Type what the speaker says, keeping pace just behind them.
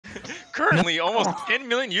Currently, almost 10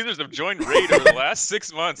 million users have joined Raid over the last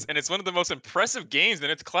 6 months, and it's one of the most impressive games in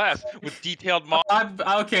its class with detailed mods. I'm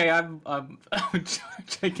okay. I'm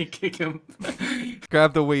trying to kick him.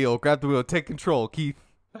 Grab the wheel. Grab the wheel. Take control, Keith.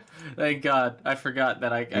 Thank God. I forgot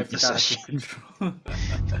that I forgot to control.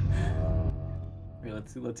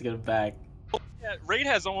 Okay, let's get it back. Yeah, Raid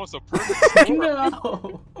has almost a perfect score.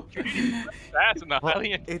 No. Fast and the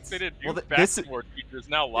highly anticipated new fast-forward feature is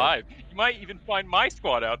now live. You might even find my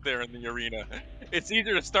squad out there in the arena. It's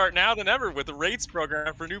easier to start now than ever with the Raids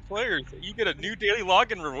program for new players. You get a new daily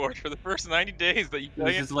login reward for the first 90 days that you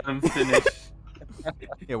play. Just let him finish.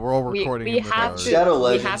 Yeah, we're all recording. We have to. Shadow We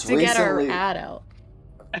Legends have to get our recently- ad out.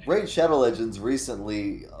 Raid Shadow Legends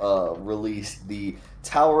recently released the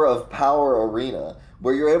Tower of Power Arena,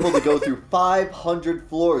 where you're able to go through 500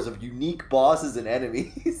 floors of unique bosses and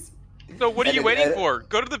enemies. So what are you waiting for?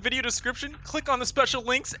 Go to the video description, click on the special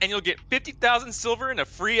links, and you'll get 50,000 silver and a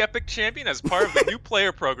free epic champion as part of the new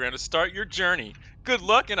player program to start your journey. Good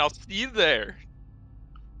luck, and I'll see you there.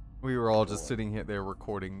 We were all just sitting here there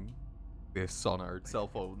recording this on our cell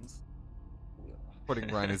phones.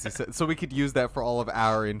 Recording Ryan as he said, so we could use that for all of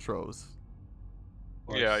our intros.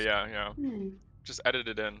 Yeah. Just edit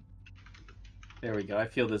it in. There we go. I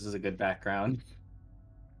feel this is a good background.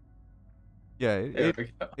 Yeah, it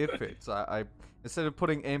fits. I instead of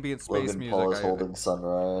putting ambient space Logan music, Paul is holding Sun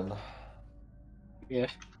Ryan. Yeah.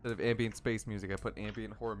 Instead of ambient space music, I put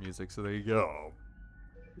ambient horror music. So there you go.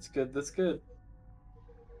 It's good. That's good.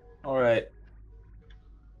 All right.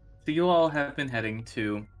 So you all have been heading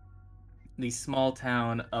to the small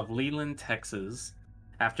town of Leland, Texas,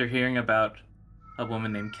 after hearing about a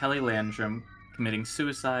woman named Kelly Landrum committing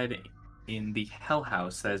suicide in the Hell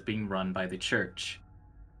House that is being run by the church.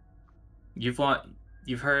 You've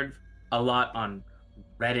heard a lot on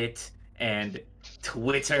Reddit and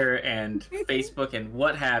Twitter and Facebook and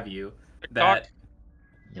what have you that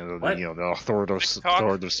the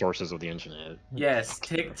authoritative sources of the internet. Yes,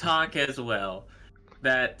 TikTok as well.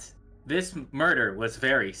 That this murder was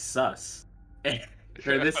very sus.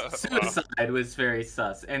 Or this suicide was very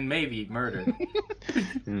sus, and maybe murder.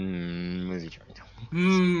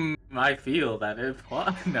 I feel that if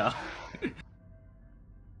no.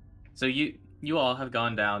 So you all have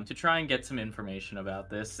gone down to try and get some information about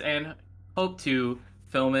this, and hope to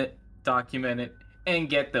film it, document it, and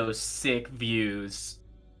get those sick views.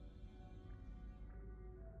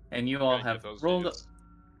 And you all have rolled.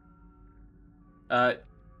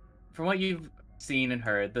 From what you've seen and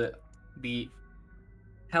heard, the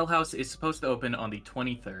Hell House is supposed to open on the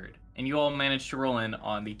 23rd, and you all managed to roll in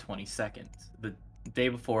on the 22nd, the day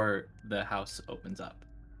before the house opens up.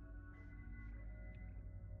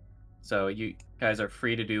 So you guys are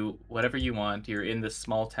free to do whatever you want. You're in this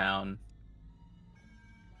small town.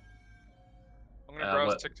 I'm gonna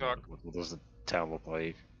browse TikTok. What does the town look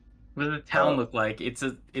like? What does the town look like? It's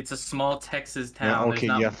a small Texas town.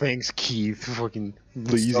 Yeah, okay, thanks, Keith. Fucking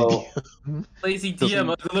lazy. Lazy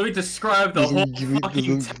DM. Let me describe the whole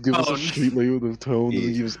fucking town. Give us a street layout of town.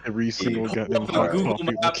 Doesn't give us every single goddamn hot Google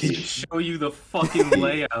topic Maps to location. show you the fucking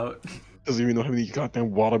layout. Doesn't even know how many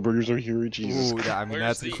goddamn Whataburgers are here. Jesus. Ooh, I mean,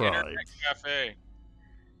 that's a crime. Cafe?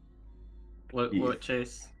 What,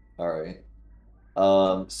 Chase? Alright.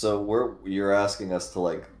 So you're asking us to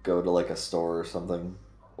like go to like a store or something?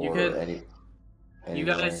 Or you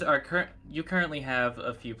guys are you currently have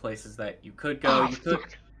a few places that you could go.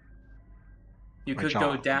 You could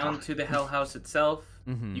go down to the Hell House itself.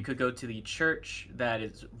 Mm-hmm. You could go to the church that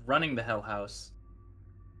is running the Hell House.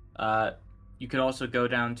 You could also go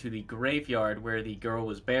down to the graveyard where the girl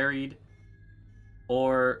was buried,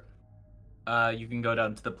 or you can go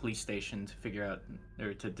down to the police station to figure out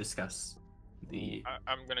or to discuss the.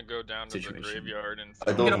 I'm gonna go down to the graveyard and.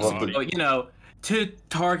 I don't want to. You know, to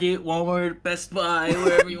Target, Walmart, Best Buy,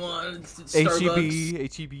 wherever you want. Starbucks,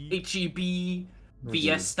 HEB,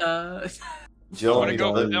 Fiesta. I want to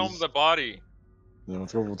go film the body. Yeah,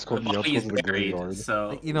 let's go to the graveyard.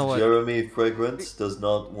 So you know what? Jeremy Fragrance does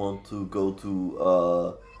not want to go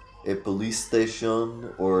to a police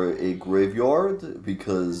station or a graveyard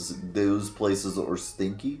because those places are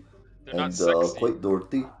stinky and quite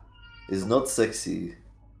dirty. It's not sexy.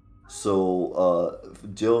 So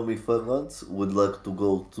Jeremy Fragrance would like to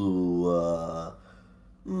go to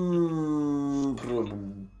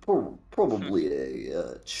probably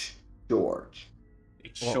a church.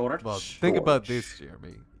 Well, think about this,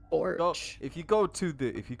 Jeremy. So, if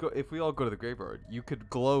we all go to the graveyard, you could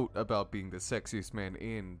gloat about being the sexiest man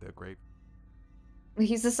in the grave.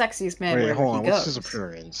 He's the sexiest man. Wait, wherever hold on. he What's goes. his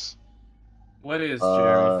appearance? What is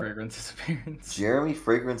Jeremy Fragrance's appearance? Jeremy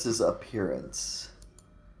Fragrance's appearance.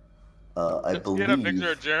 I Let's get a picture believe.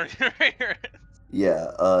 of Jeremy Fragrance.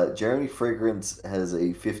 Yeah, Jeremy Fragrance has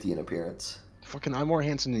a 50 in appearance. Fucking, I'm more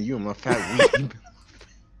handsome than you. I'm a fat weeb.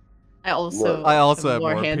 I also have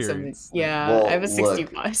more more handsome. appearance. Yeah, Well, I have a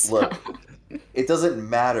 65. look, it doesn't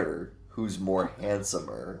matter who's more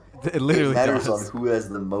handsomer. It literally matters does. on who has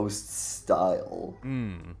the most style.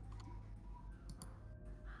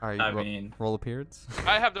 Alright, I mean, roll appearance.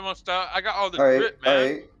 I have the most. I got all the All right, drip, man. all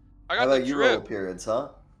right. I How got about the you roll drip. appearance, huh?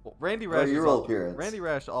 Well, Randy How about Rash. your roll appearance? Randy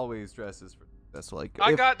Rash always dresses for. That's like.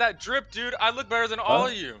 I got that drip, dude. I look better than all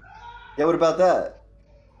of you. Yeah, what about that?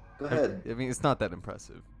 Go ahead. I mean, it's not that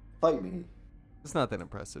impressive. Fight me. It's not that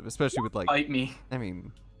impressive, especially with like. fight me. I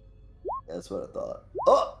mean. Yeah, that's what I thought.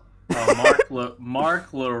 Oh! Oh,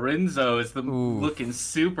 Mark Lorenzo is looking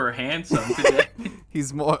super handsome today.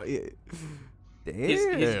 He's more. Damn.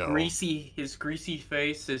 His greasy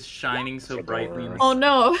face is shining so brightly. Oh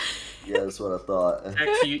no! Yeah, that's what I thought.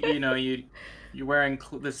 You're wearing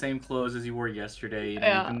the same clothes as you wore yesterday. And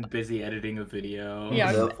Yeah. You've been busy editing a video.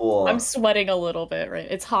 Yeah, Therefore, I'm sweating a little bit. Right,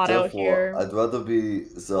 it's hot out here. I'd rather be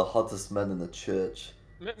the hottest man in the church.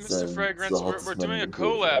 Mr. Fragrance, we're doing a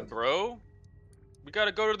collab, bro. We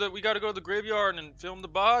gotta go to the graveyard and film the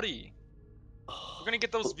body. We're gonna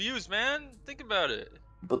get those views, man. Think about it.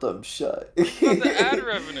 But I'm shy. About the ad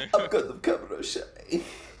revenue. I've got the camera shy.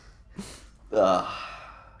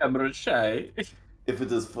 Camera shy. If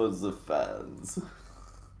it is for the fans,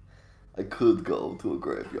 I could go to a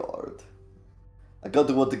graveyard. I got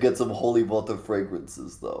to want to get some holy water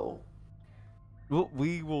fragrances, though. Well,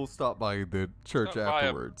 we will stop by the church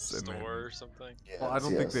afterwards. Store or something. Yes, well, I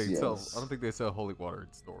don't think they sell. yes. I don't think they sell holy water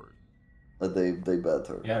in stores. They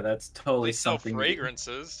better. Yeah, that's totally They sell something.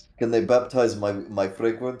 fragrances. Can they baptize my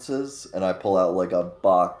fragrances? And I pull out like a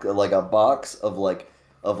box of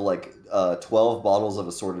 12 bottles of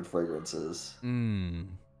assorted fragrances.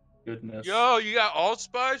 Goodness. Yo, you got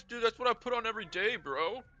allspice, dude. That's what I put on every day,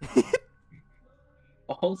 bro.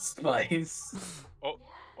 Allspice. Oh,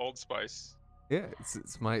 Old Spice. Yeah,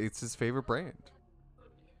 it's his favorite brand.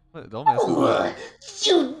 What, don't mess with that.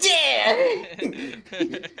 You dare!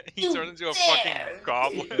 He turned into a fucking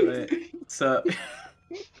goblin. So,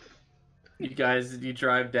 you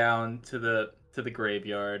drive down to the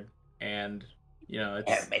graveyard, and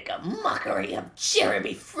it's. And make a mockery of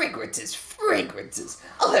Jeremy Fragrance's fragrances.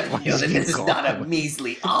 I'll have you know that this is not a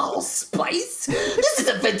measly allspice. This is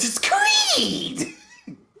a Ventus Creed.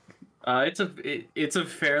 It's a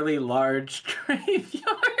fairly large graveyard.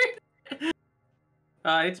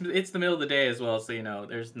 It's the middle of the day as well, so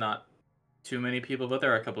there's not too many people, but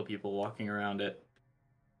there are a couple people walking around it.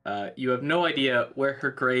 You have no idea where her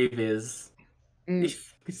grave is.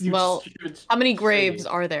 Well, how many graves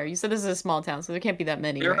are there? You said this is a small town, so there can't be that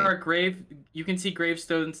many. There right? are you can see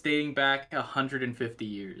gravestones dating back 150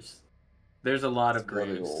 years. There's a lot of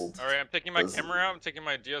graves. Old. All right, I'm taking my camera out. I'm taking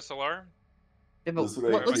my DSLR. Yeah, but That's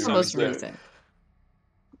what I what's the do. most Yeah. recent?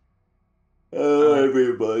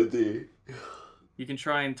 Everybody. You can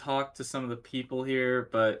try and talk to some of the people here,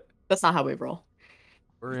 but That's not how we roll.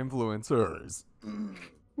 We're influencers.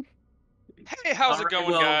 Hey, how's it Alright,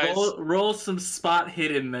 going, guys? Roll some spot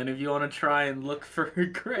hidden then if you want to try and look for her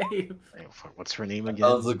grave. Oh, fuck, what's her name again?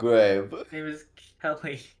 How's the grave? Her name is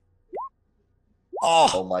Kelly.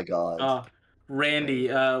 Oh my god. Randy,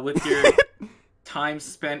 with your time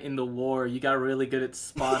spent in the war, you got really good at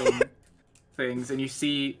spotting things, and you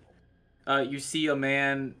see a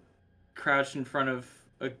man crouched in front of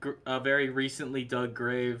a very recently dug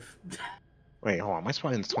grave. Wait, hold on. My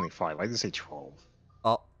spot is 25. Why did it say 12?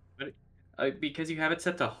 Because you have it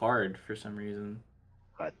set to hard for some reason.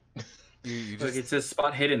 What? You Look, just it says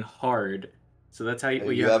spot hidden hard, so that's how you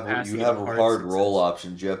You have capacity hard of roll success.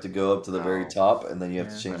 options. You have to go up to the very top, and then you have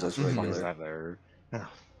to change that to Why is regular. that there?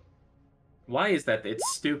 Why is that?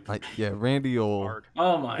 It's stupid. yeah, Randy will. Hard.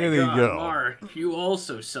 Oh my There you god, go. Mark, you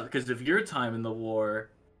also suck because of your time in the war.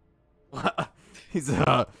 He's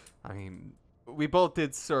I mean, we both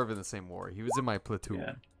did serve in the same war. He was in my platoon.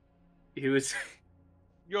 Yeah. He was.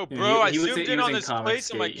 Yo, he- bro, I he was- zoomed he in was on in this comic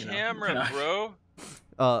place on my skate, camera, bro.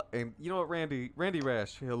 And you know what, Randy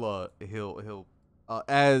Rash, he'll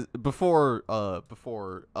as before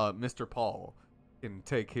Mr. Paul can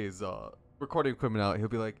take his recording equipment out, he'll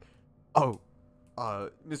be like, "Oh,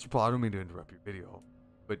 Mr. Paul, I don't mean to interrupt your video,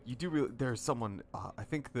 but you do there's someone I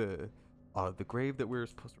think the grave that we were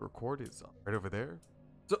supposed to record is right over there."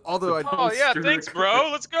 So although I Oh yeah, thanks, bro.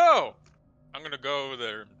 Let's go. I'm gonna go over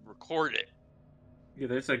there and record it. Yeah,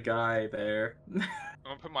 there's a guy there. I'm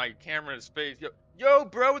gonna put my camera in his face. Yo,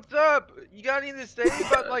 bro, what's up? You got anything to say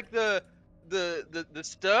about like the the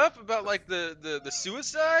stuff about like the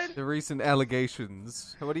suicide? The recent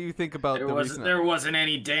allegations. What do you think about There wasn't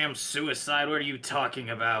any damn suicide. What are you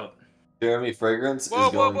talking about? Jeremy Fragrance is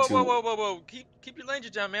going to... Whoa. Keep your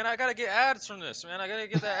language down, man. I gotta get ads from this, man. I gotta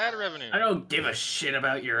get that ad revenue. I don't give a shit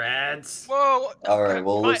about your ads. Whoa. Alright,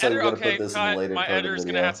 well, looks like we're gonna put this in the later my part of the editor's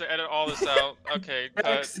video. gonna have to edit all this out. Okay,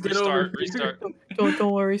 cut. Restart.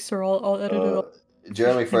 Don't worry, sir. I'll edit it up.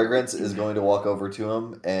 Jeremy Fragrance is going to walk over to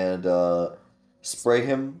him and spray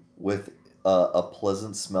him with a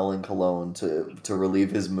pleasant smelling cologne to relieve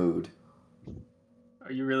his mood.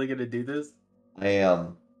 Are you really gonna do this? I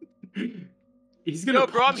am. He's gonna.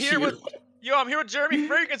 I'm here with Jeremy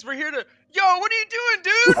Fragrance. We're here to. Yo, what are you doing,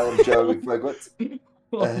 dude? I am Jeremy Fragrance.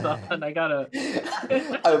 Hold on, I gotta.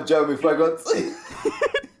 I am Jeremy Fragrance.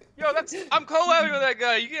 Yo, I'm collabing with that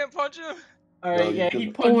guy. You can't punch him. All right, yeah, he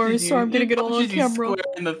punches Don't worry, you. sir. I'm gonna get all on camera. Square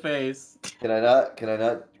in the face. Can I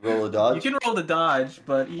not roll a dodge? You can roll the dodge,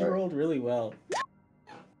 but he rolled really well.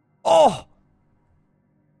 Oh.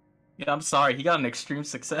 Yeah, I'm sorry. He got an extreme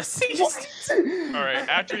success. All right,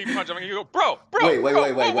 after you punch him, I'm gonna go, bro.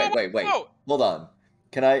 Wait. Hold on.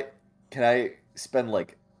 Can I spend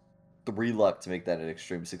like 3 luck to make that an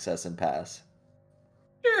extreme success and pass?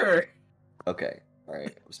 Sure. Okay. All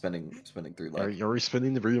right. I'm spending 3 luck. You're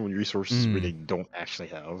spending the real resources we don't actually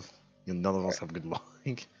have. None of us have good luck.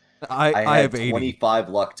 I have 80. 25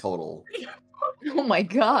 luck total. Oh my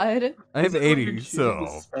god. I have 80,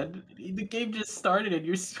 so the game just started and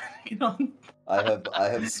you're spending on. I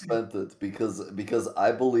have spent it because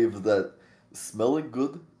I believe that smelling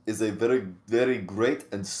good is a very, very great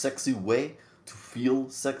and sexy way to feel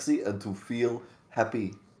sexy and to feel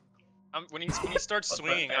happy. When he starts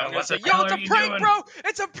swinging, I'm gonna say, yo, it's a prank, bro!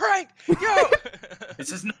 It's a prank! Yo!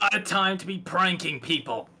 This is not a time to be pranking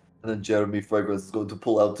people. And then Jeremy Fragrance is going to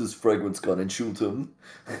pull out his fragrance gun and shoot him.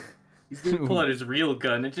 He's gonna pull out his real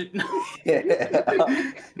gun and just... Yeah.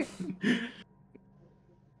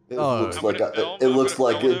 It looks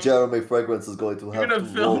like Jeremy Fragrance is going to have to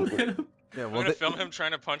roll. Yeah, I'm gonna film him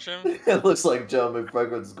trying to punch him. It looks like Jeremy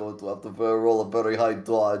Fragrance is going to have to roll a very high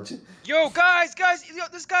dodge. Yo, guys,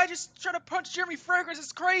 this guy just tried to punch Jeremy Fragrance.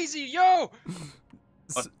 It's crazy, yo.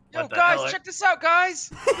 Yo, guys, check this out, guys.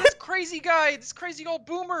 This crazy guy, this crazy old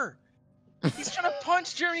boomer. He's trying to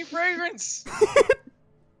punch Jeremy Fragrance.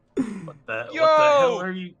 What the hell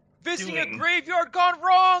are you visiting doing? A graveyard gone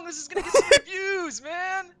wrong. This is gonna get some reviews,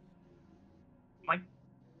 man.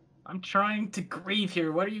 I'm trying to grieve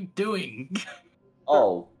here. What are you doing?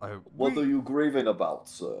 Oh, what are you grieving about,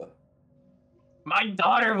 sir? My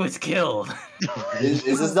daughter was killed. Is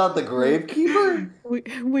this not the gravekeeper?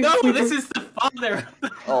 No, this is the father.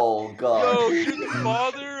 Oh God. Yo, you're the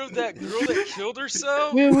father of that girl that killed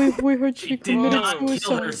herself? We heard she did not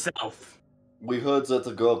kill herself. We heard that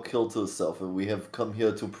the girl killed herself, and we have come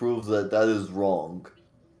here to prove that that is wrong.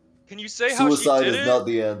 Can you say how she did it? Suicide is not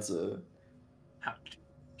the answer.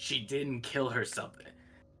 She didn't kill herself.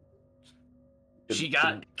 She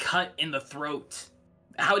got cut in the throat.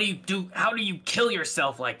 How do you kill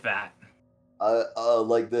yourself like that?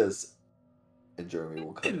 Like this. And Jeremy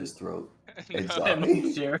will cut his throat.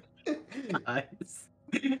 Exactly.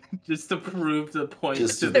 Just to prove the point.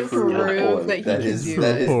 Just to prove the point that his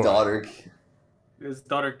daughter. His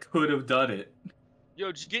daughter could have done it.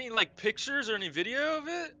 Yo, did you get any like pictures or any video of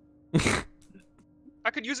it? I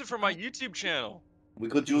could use it for my YouTube channel. We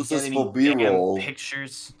could use this for B-roll.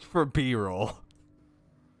 Pictures for B-roll.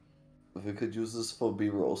 We could use this for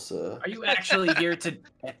B-roll, sir. Are you actually here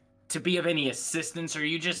to be of any assistance, or are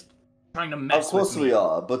you just trying to mess with me? Of course we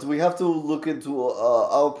are, but we have to look into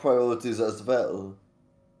our priorities as well.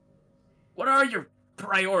 What are your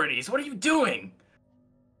priorities? What are you doing?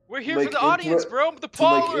 We're here for the audience, bro. The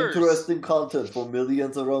followers. To make interesting content for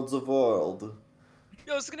millions around the world.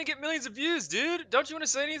 Yo, it's gonna get millions of views, dude. Don't you want to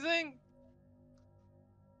say anything?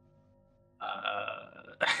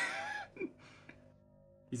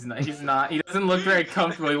 He's not. He doesn't look very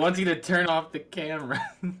comfortable. He wants you to turn off the camera.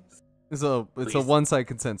 It's a one-side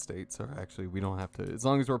consent state, so actually we don't have to. As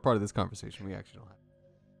long as we're part of this conversation, we actually don't have to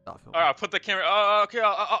stop filming. All right, I'll put the camera. Okay,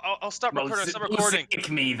 I'll stop recording. I'll stop recording. Sick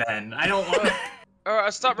me then. I don't want. All right,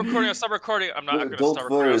 I'll stop recording. I'm gonna stop recording. I'm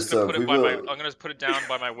gonna put it down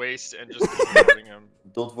by my waist and just keep recording him.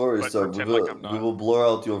 Don't worry, sir. We will blur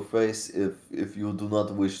out your face if you do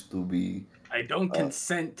not wish to be. I don't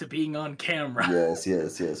consent to being on camera. Yes,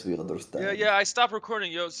 we understand. Yeah, I stopped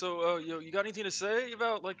recording, yo. So, you got anything to say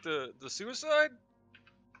about like the suicide?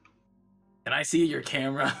 Can I see your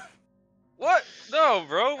camera? What? No,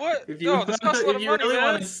 bro. What? No, this costs a lot of money, man. If you really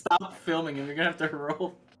want to stop filming him, you're gonna have to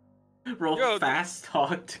roll fast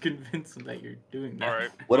talk to convince him that you're doing that.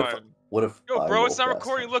 All right. What if Yo, I bro, roll it's not fast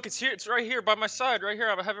recording. time? Look, it's here. It's right here by my side. Right here.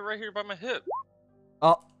 I have it right here by my hip.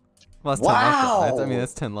 Oh. Well, that's 10 luck, Ryan. I mean,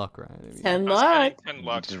 that's 10 luck, Ryan. I mean, 10 I'm luck. spending 10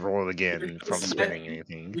 luck. Just roll it again from spending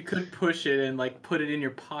anything. You could push it and like put it in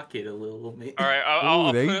your pocket a little bit. All right,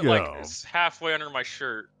 I'll there put you it like go. halfway under my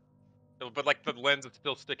shirt, but like the lens is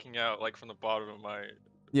still sticking out, like from the bottom of my.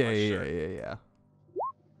 Yeah. shirt.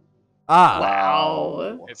 Ah.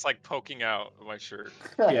 Wow. It's like poking out of my shirt.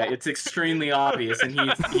 Yeah, it's extremely obvious, and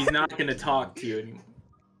he's not gonna talk to you anymore.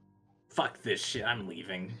 Fuck this shit. I'm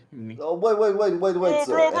leaving. Oh wait,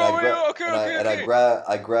 sir. Bro,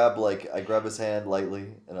 I grab his hand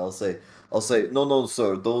lightly, and I'll say, no,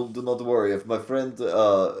 sir, do not worry. If my friend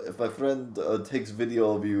takes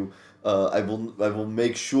video of you, I will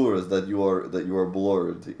make sure that you are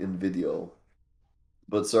blurred in video.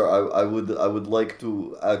 But sir, I would like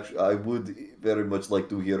to I would very much like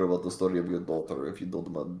to hear about the story of your daughter, if you do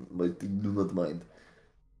not mind.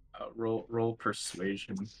 Roll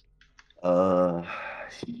persuasion.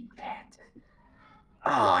 Shit.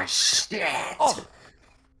 Oh shit. Oh.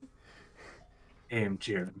 Damn,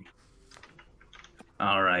 Jeremy.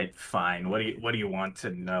 All right, fine. What do you want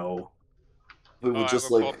to know? We would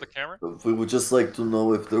just like to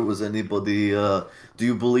know if there was anybody. Do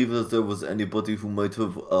you believe that there was anybody who might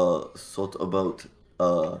have thought about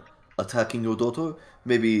attacking your daughter?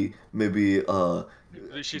 Maybe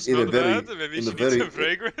she smelled bad. Maybe she needs some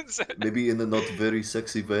fragrance. Maybe in a not very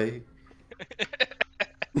sexy way.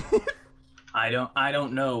 I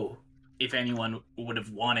don't know if anyone would have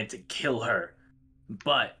wanted to kill her,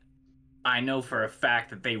 but I know for a fact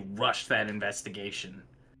that they rushed that investigation.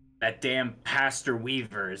 That damn Pastor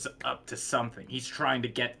Weaver is up to something. He's trying to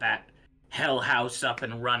get that hell house up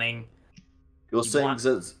and running. You're saying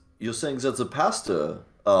that the pastor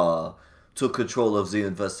took control of the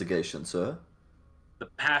investigation, sir? The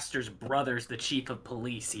pastor's brother's the chief of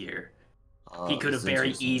police here. He could have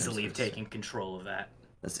very easily have taken control of that.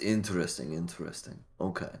 That's interesting.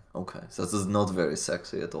 Okay. So this is not very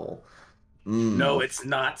sexy at all. No, it's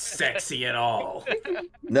not sexy at all.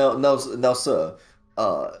 Now, sir.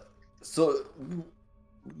 So,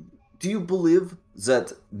 do you believe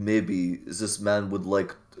that maybe this man would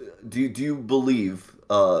like? Do you believe?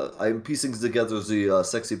 I'm piecing together the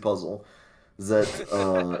sexy puzzle. That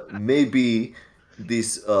maybe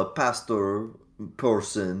this pastor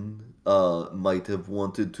person might have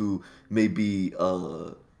wanted to maybe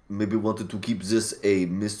wanted to keep this a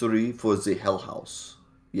mystery for the Hell House.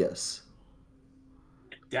 Yes.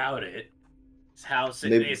 I doubt it. This house,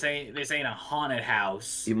 this ain't a haunted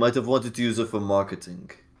house. He might have wanted to use it for marketing.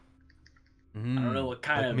 I don't know what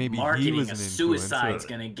kind of marketing a suicide's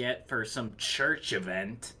gonna get for some church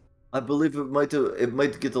event. I believe it might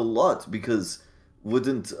get a lot, because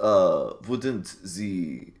wouldn't the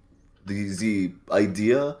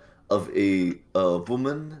idea of a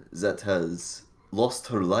woman that has lost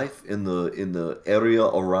her life in the area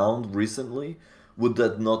around recently, would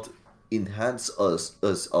that not enhance a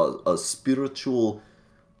spiritual,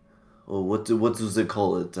 or what do they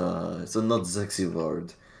call it? It's a not sexy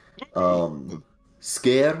word.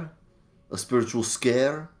 Scare, a spiritual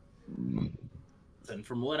scare. And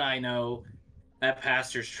from what I know, that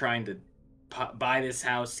pastor's trying to buy this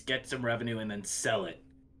house, get some revenue, and then sell it.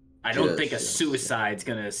 I don't think a suicide's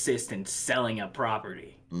gonna assist in selling a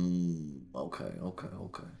property. Okay.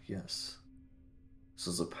 Yes.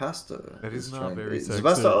 So the pastor. That is not very sexy.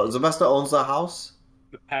 The pastor owns the house?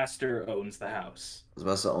 The pastor owns the house. The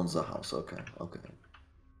pastor owns the house, okay.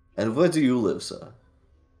 And where do you live, sir?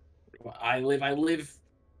 I live...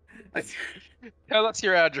 Tell us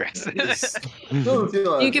your address.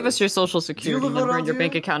 You give us your social security number and your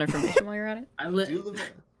bank account information while you're at it. I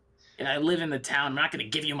live in the town. I'm not going to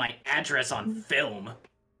give you my address on film.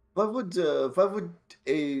 Why would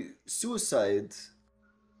a suicide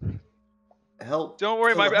help? Don't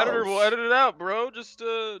worry, my editor will edit it out, bro. Just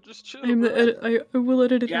chill. I will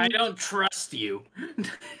edit it. Yeah, I don't trust you.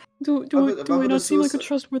 Do I not seem like a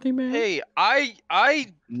trustworthy man? Hey,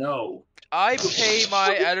 No. I pay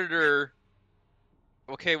my editor.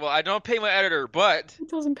 Okay, well, I don't pay my editor, but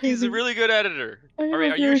he's a really good editor. Are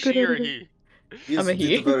you a she or he? I'm a he.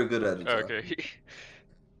 He's a very good editor. Okay.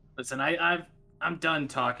 Listen, I'm done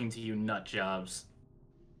talking to you nut jobs.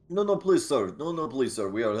 No, please, sir. No, please, sir.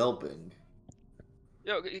 We are helping.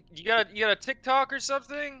 Yo, you got a TikTok or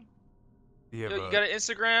something? You got an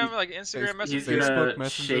Instagram, like Instagram message? He's gonna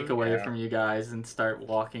shake away from you guys and start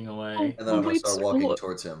walking away. And then I'm gonna start walking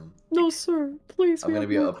towards him. No, sir. Please. I'm gonna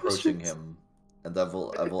be approaching him, and I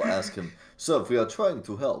will ask him. So, if we are trying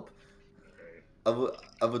to help, I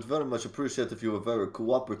would very much appreciate if you were very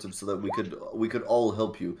cooperative, so that we could all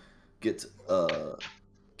help you get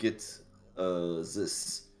get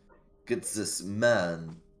this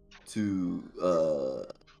man to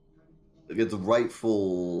get the rightful.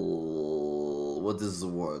 What is the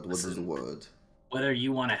word? What is the word? Whether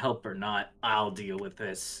you want to help or not, I'll deal with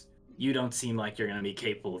this. You don't seem like you're gonna be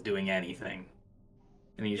capable of doing anything.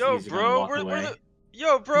 And he's gonna walk away.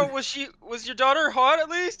 Yo, bro, was your daughter hot at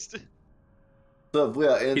least? So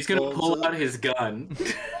he's gonna pull out his gun.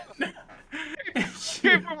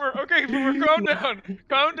 Okay, Boomer, calm down.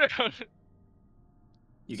 Calm down.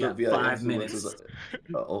 You got 5 minutes.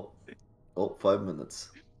 5 minutes.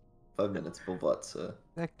 5 minutes for what, sir?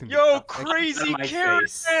 Yo, crazy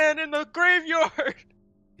caravan in the graveyard!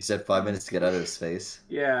 He said 5 minutes to get out of his face?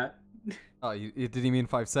 Yeah. Oh, did he mean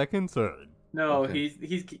 5 seconds, or...? No, okay.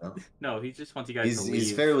 he just wants you guys to leave.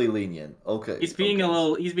 He's fairly lenient. Okay. He's being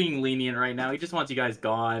he's being lenient right now. He just wants you guys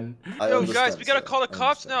gone. Yo, guys, we gotta call the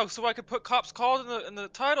cops now so I can put cops called in the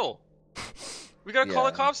title. We gotta call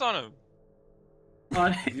the cops on him.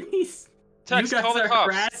 Text, call the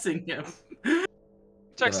cops. Harassing him.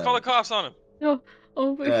 Text, call the cops on him. No,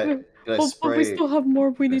 but we still have more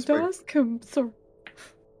we need to ask him, sir.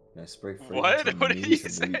 Can I spray what did he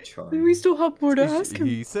say? We still have more to ask him.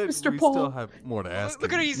 He said Mr. we Paul. still have more to ask him.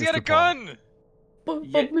 Look at him, he's got a gun! But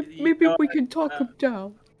maybe we can talk him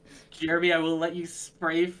down. Jeremy, I will let you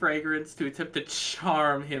spray fragrance to attempt to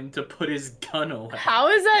charm him to put his gun away. How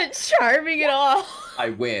is that charming at all? I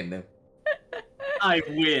win. I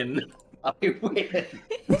win. I win.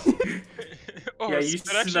 Oh, yeah,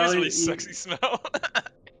 that actually is a really sexy smell.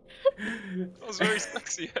 That was very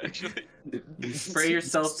sexy, actually. You spray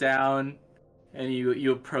yourself down, and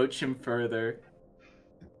you approach him further,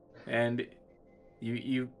 and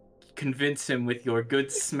you convince him with your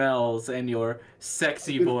good smells and your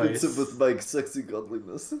sexy voice. Convince him with my sexy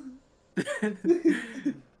godliness.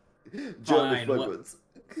 Fine.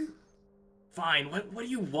 Fine. What do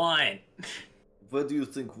you want? Where do you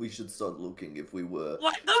think we should start looking if we were?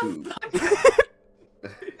 What the fuck?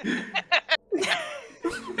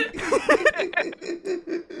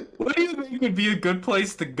 What do you think would be a good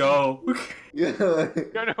place to go? Yeah.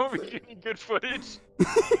 I know, we need good footage.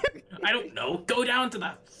 I don't know. Go down to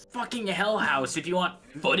the fucking hell house if you want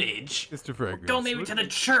footage. Mr. Fragrance. Go maybe to the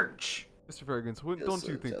church. Mr. Fragrance, don't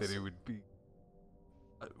you think that it would be...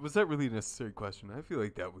 was that really a necessary question? I feel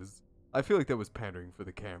like that was pandering for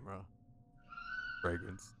the camera.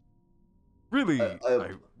 Fragrance. Really,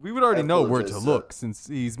 we would already know where to look since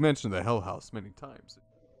he's mentioned the Hell House many times.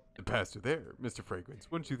 The pastor there, Mr.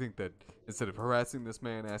 Fragrance. Wouldn't you think that instead of harassing this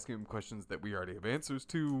man, asking him questions that we already have answers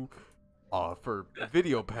to, for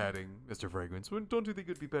video padding, Mr. Fragrance, don't you think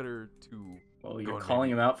it'd be better to... Well, you're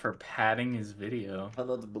calling him out for padding his video. I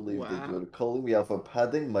cannot believe that you're calling me out for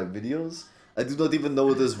padding my videos. I do not even know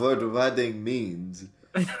what this word padding means.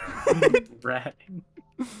 Ratting.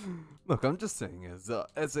 Look, I'm just saying, as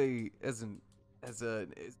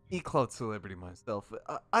an e-clout celebrity myself,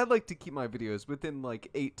 I like to keep my videos within like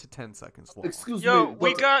 8 to 10 seconds long. Excuse me,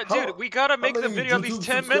 we gotta make the video at least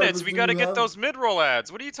 10 minutes. We gotta get those mid-roll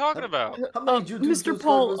ads. What are you talking about? Mr.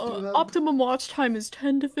 Paul, optimum watch time is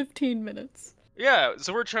 10 to 15 minutes. Yeah,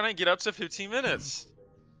 so we're trying to get up to 15 minutes.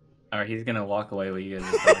 Alright, he's gonna walk away while you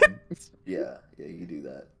guys are talking. Yeah, you do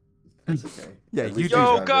that. That's okay. Yeah, you do.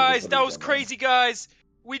 Yo, guys, that was crazy, guys.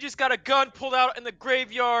 We just got a gun pulled out in the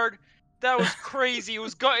graveyard. That was crazy. It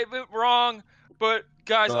went wrong, but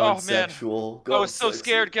guys, oh man, I was so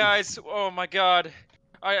scared, guys. Oh my god,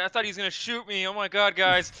 I thought he was gonna shoot me. Oh my god,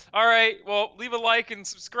 guys. All right, well, leave a like and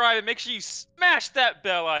subscribe, and make sure you smash that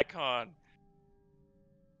bell icon.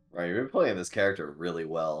 Right, you're playing this character really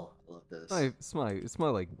well. I love this. It's my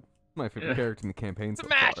favorite character in the campaign so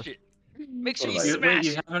far. Smash it. Make sure you smash.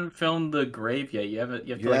 You haven't filmed the grave yet. You haven't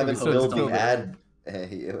filmed the ad.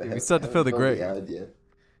 We still have to fill the grave.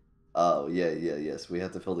 Oh yes. We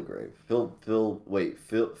have to fill the grave. Film. The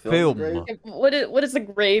grave? What does the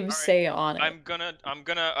grave say on it? I'm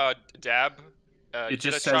gonna dab. It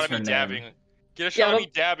just says her dabbing. name. Get a shot of me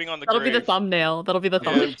dabbing on the grave. That'll be the thumbnail. That'll be the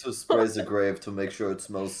thumbnail. To spray the grave to make sure it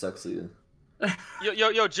smells sexy.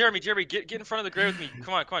 Yo, Jeremy, get in front of the grave with me.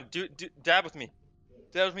 Come on, dab with me.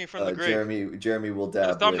 Dab with me in front of the grave. Jeremy will dab.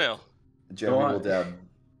 The thumbnail. Jeremy will dab.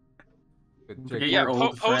 Yeah,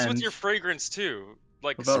 pose with your fragrance too.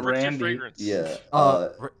 Like about Randy? Fragrance. Yeah.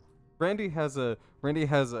 Randy has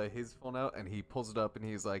his phone out and he pulls it up and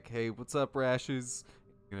he's like, "Hey, what's up, Rashes?"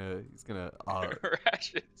 He's gonna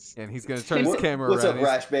Rashes. And he's gonna turn his camera around. What's up,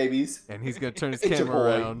 Rash babies? And he's gonna turn his camera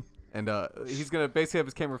around and he's gonna basically have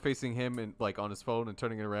his camera facing him and like on his phone and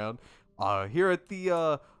turning it around. Here at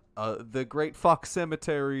the Great Fox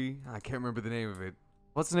Cemetery, I can't remember the name of it.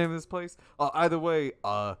 what's the name of this place? Either way,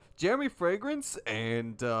 Jeremy Fragrance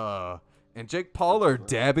and Jake Paul are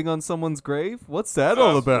dabbing on someone's grave. What's that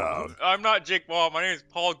all about? I'm not Jake Paul. My name is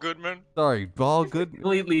Paul Goodman. Sorry, Paul Goodman.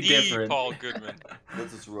 Completely different. Paul Goodman.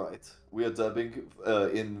 That is right. We are dabbing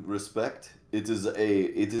in respect. It is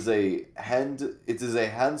a hand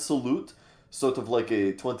salute, sort of like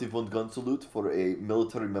a 20-point gun salute for a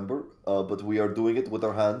military member. But we are doing it with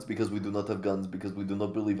our hands because we do not have guns because we do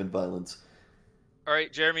not believe in violence. All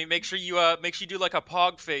right, Jeremy, make sure you do like a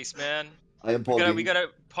pog face, man. I am pogging. We gotta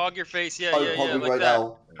pog your face. Yeah, I'm yeah, pogging like right that.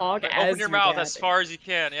 now. Pog Like, as open your mouth as far as you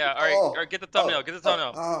can. Yeah. All right, get the thumbnail. Get the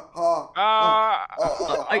thumbnail. I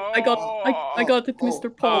got it, Mr.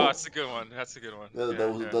 Paul. Oh, that's a good one. That's a good one. Yeah,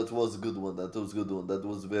 that was a good one. That was a good one. That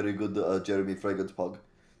was very good, Jeremy Fragrance pog.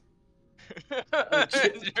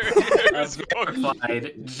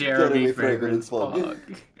 Jeremy Fragrance pog.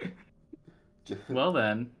 Well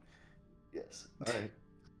then. Yes. All right.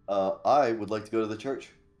 I would like to go to the church.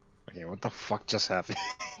 Okay, what the fuck just happened?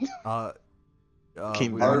 RP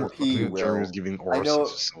will. Giving I know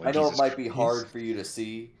Jesus it might be Christ. hard for you to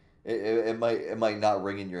see. It might not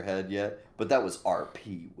ring in your head yet, but that was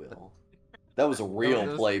RP, Will. That was a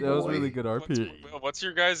real playboy. That was really good RP. What's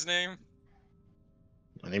your guy's name?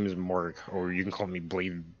 My name is Mark, or you can call me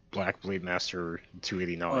Black Blade Master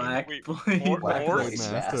 289. Black Blade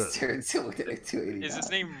Master 289. Is his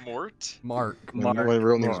name Mort? Mark. My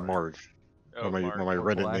real name is Mark. Oh, my Mark.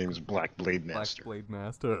 Reddit name is Black Blade Master. Black Blade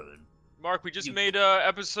Master. Mark, we just made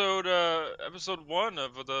episode 1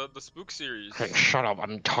 of the Spook series. Hey, shut up!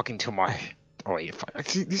 I'm talking to my. Oh wait,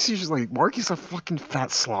 see, this is just like Mark is a fucking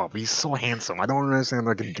fat slob. He's so handsome. I don't understand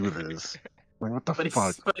how I can do this. Like what the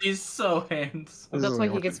fuck? But he's so handsome. That's why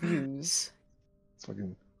he gets views. It's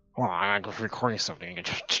fucking. Well, I'm recording something.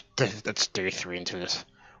 That's day 3 into this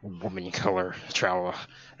woman killer travel.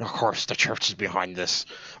 And of course, the church is behind this.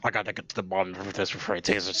 I gotta get to the bottom of this before I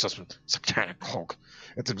take this satanic cult.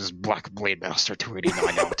 It's this Black Blade Master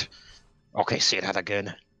 289 out. Okay, say that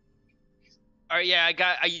again. Alright, yeah, I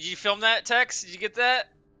got. Did you film that, Tex? Did you get that?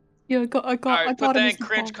 Yeah, I got Alright, I put got that it, in Mr.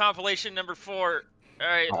 cringe Paul. compilation number 4.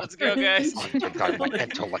 Alright, let's go, guys. God, my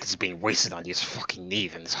intellect is being wasted on these fucking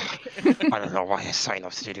Nevens. I don't know why I signed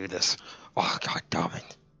up to do this. Oh, god damn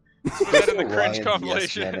it. Put that in the cringe Ryan's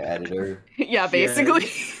compilation. Yes Man editor. Yeah, basically.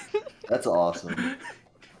 That's awesome.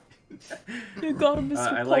 You got him, Mr.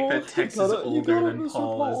 Paul. I like that Tex is older than Mr.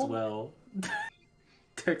 Paul Paul. as well.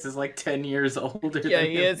 Tex is like 10 years older Yeah,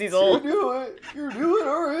 than he him. is. He's old. You're doing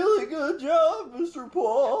a really good job, Mr.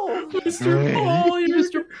 Paul. Mr. Paul,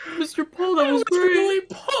 Mr. Paul, that was great. Really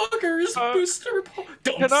poggers, Mr. Paul.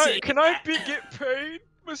 Can I get paid,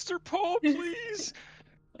 Mr. Paul, please?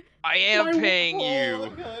 I am paying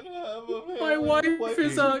you. My wife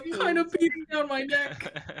is kind of beating down my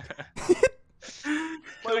neck.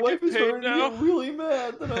 My wife is starting to get really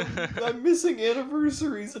mad that I'm missing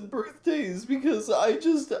anniversaries and birthdays because I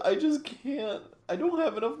just can't. I don't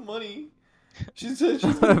have enough money. She said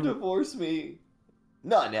she's gonna divorce me.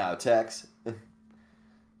 Not now, Tex.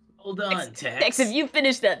 Hold on, Tex. Tex, have you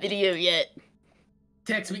finished that video yet?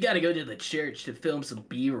 Tex, we gotta go to the church to film some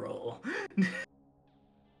B-roll.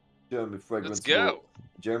 Jeremy Fragrance. Let's go.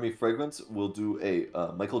 Jeremy Fragrance will do a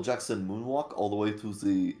Michael Jackson moonwalk all the way to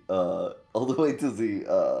the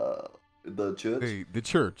church. The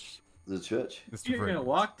church. The church. Mr. You're gonna Fragrance.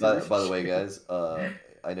 walk to By the way, guys, I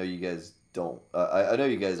know you guys don't. I know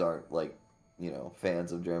you guys aren't like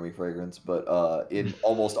fans of Jeremy Fragrance, but in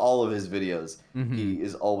almost all of his videos, he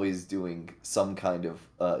is always doing some kind of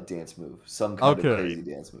dance move, some kind of crazy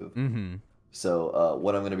dance move. Mm-hmm. So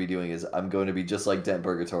what I'm going to be doing is I'm going to be just like Dent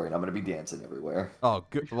Purgatory, and I'm going to be dancing everywhere. Oh,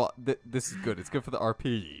 good. Well, this is good. It's good for the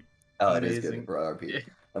RP. Oh, it is good for RP. Yeah.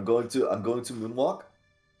 I'm going to moonwalk,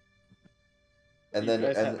 and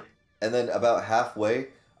then about halfway,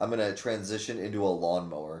 I'm going to transition into a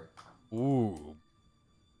lawnmower. Ooh.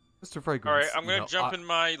 Mr. Fragrance. Alright, I'm gonna jump in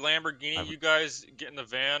my Lamborghini. You guys get in the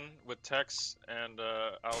van with Tex, and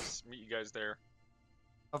I'll meet you guys there.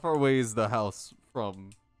 How far away is the house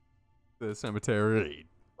from the cemetery?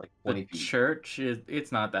 Like 20 The feet. church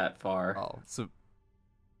it's not that far. Oh, so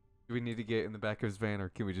do we need to get in the back of his van, or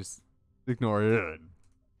can we just ignore it?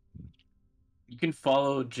 You can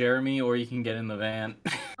follow Jeremy, or you can get in the van.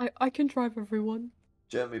 I can drive everyone.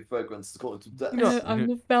 Jeremy Fragrance is going to death.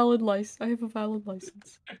 I'm a valid license. I have a valid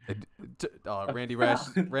license. Randy Rash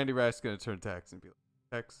is gonna turn Tex and be like,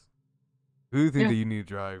 Tex, who do you think that you need to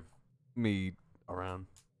drive me around?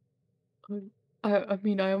 I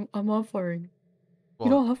mean, I'm offering. Well,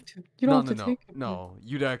 You don't have to. You don't have to take it. No,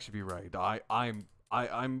 you'd actually be right.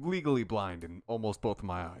 I'm legally blind in almost both of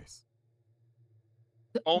my eyes.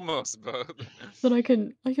 Almost both. Then I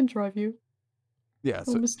can drive you. Yeah.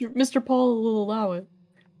 So So Mr. Paul will allow it.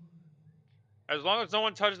 As long as no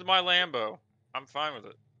one touches my Lambo, I'm fine with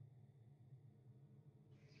it.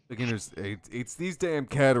 again, it's these damn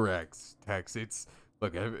cataracts, Tex. It's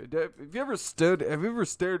look. Have you ever stared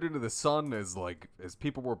into the sun as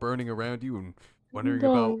people were burning around you and wondering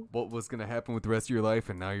about what was gonna happen with the rest of your life,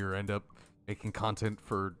 and now you end up making content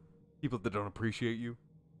for people that don't appreciate you?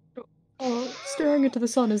 Staring into the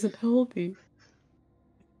sun isn't healthy.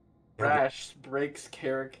 Rash breaks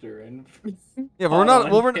character and yeah, but we're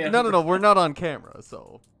not. Well, no, we're not on camera,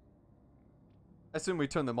 so I assume we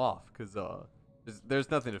turn them off because there's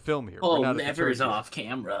nothing to film here. Oh, never's off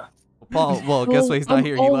camera. Well, Paul, guess what? He's not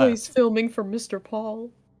here. He left. I'm always filming for Mr. Paul.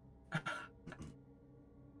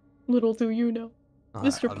 Little do you know.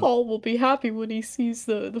 Mr. Paul will be happy when he sees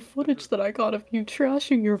the footage that I got of you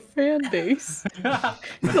trashing your fan base.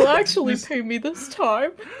 He'll actually pay me this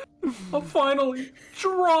time. Finally,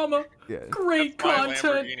 drama. Yeah. Great That's content.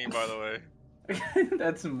 my Lamborghini, by the way.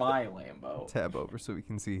 That's my Lambo. Tab over so we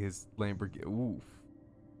can see his Lamborghini. Oof.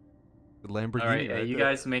 The Lamborghini. All right, you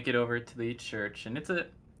guys make it over to the church, and it's a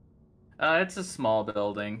small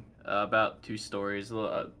building, about 2 stories,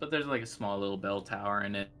 but there's like a small little bell tower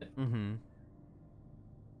in it. Mm-hmm.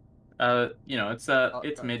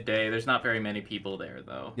 It's midday. There's not very many people there,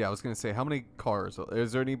 though. Yeah, I was gonna say, how many cars?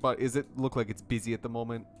 Is there anybody? Is it look like it's busy at the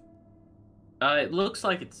moment? It looks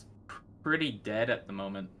like it's pretty dead at the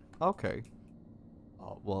moment. Okay.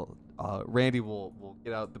 Randy will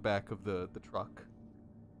get out the back of the truck.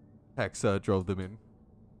 Hex drove them in.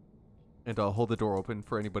 And hold the door open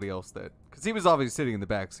for anybody else because he was obviously sitting in the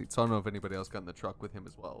back seat, so I don't know if anybody else got in the truck with him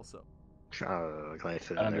as well. So. Can I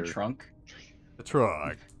fit in the trunk? The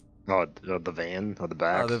truck. Oh, the van or the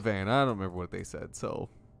back? The van. I don't remember what they said. So.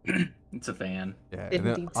 It's a van. Yeah.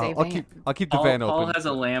 I'll keep the van open. Paul has a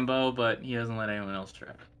Lambo, but he doesn't let anyone else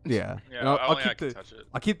drive. Yeah. Yeah.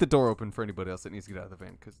 I'll keep the door open for anybody else that needs to get out of the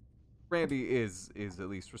van because Randy is at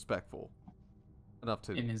least respectful enough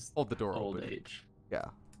to hold the door old open. Age. Yeah.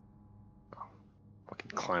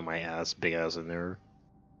 Fucking climb my ass, big ass in there.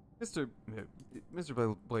 Mr.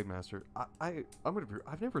 Blade Master,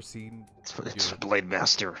 I've never seen. It's Blade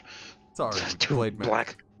Master. Sorry, Blade Master.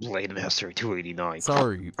 Black Blade Master 289.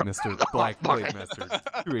 Sorry, Mr. Black Blade Master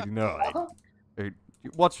 289. Hey,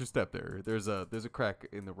 watch your step there. There's a crack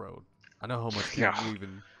in the road. I know how much people believe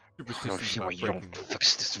in superstitions about breaking.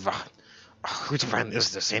 Fix this van. Whose van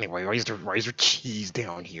is this anyway? Why is there cheese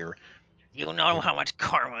down here? You know how much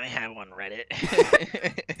karma I have on Reddit.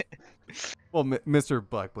 Well, Mr.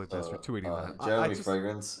 Black Blade Master 289.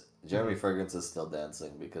 Jeremy Fragrance is still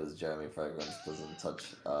dancing because Jeremy Fragrance doesn't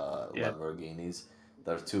touch Lamborghinis.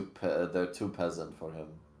 They're too peasant for him.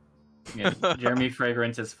 Yeah, Jeremy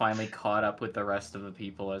Fragrance has finally caught up with the rest of the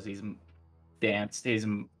people as he's danced his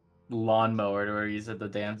lawnmower to where he said the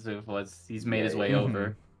dance move was. He's made his way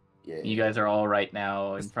over. Yeah. You guys are all right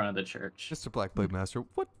now in front of the church. Mr. Black Blade Master,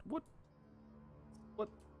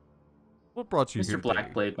 what brought you here today? Mr.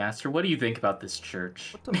 Black Blade Master, what do you think about this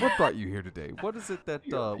church? What brought you here today? What is it that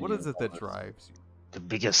drives you? The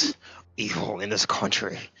biggest evil in this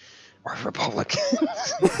country are Republicans.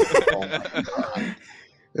 Oh my God.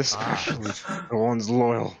 Especially the ones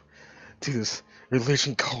loyal to this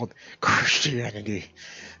religion called Christianity.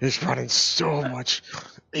 It's brought in so much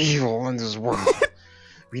evil in this world.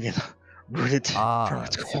 We need to root it from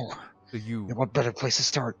its core. So and what better place to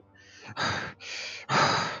start?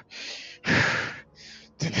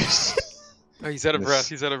 He's out of breath.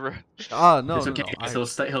 He's out of breath. No. It's okay. No. He'll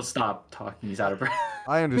stop talking. He's out of breath.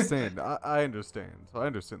 I understand. I understand. So I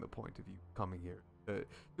understand the point of you coming here to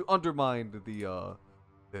undermine the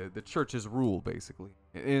church's rule, basically,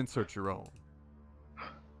 and insert your own.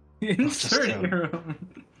 Insert your own.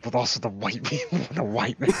 But also the white people. The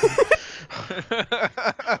white man.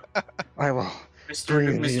 I will.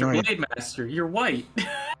 Mr. Blade Master, you're white.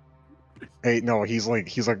 Hey, no, he's like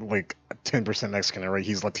 10% Mexican, right?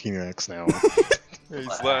 He's Latinx now. He's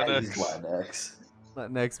Latinx. He's Latinx.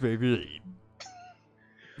 Latinx, baby.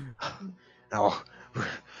 Oh,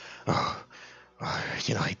 God.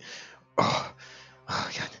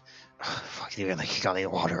 Fuck, you got any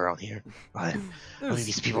water out here? How many of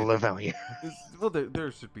these people live out here? Well,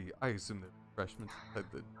 there should be. I assume there's refreshments at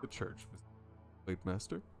the church, Mr. Blade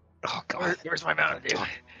Master. Oh God, where's my Mountain Dew?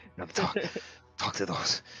 Talk to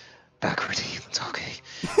those backward demons. Okay,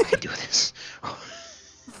 I can do this. Oh,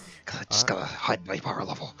 I just gotta hide my power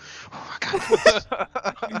level. Oh my God.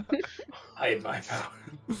 Hide my power.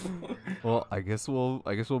 Well, I guess we'll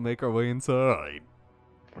make our way inside.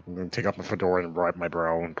 I'm gonna take off my fedora and wipe my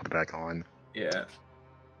brow and put it back on. Yeah.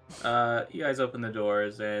 You guys open the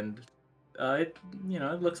doors, and it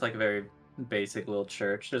looks like a very basic little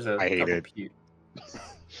church. There's a couple pews.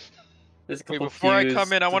 There's a couple before pews. I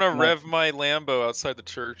come in, I want to rev my Lambo outside the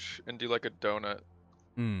church and do like a donut.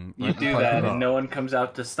 You do that, and no one comes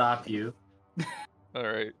out to stop you. All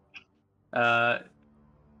right.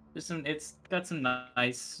 It's got some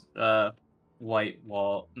nice white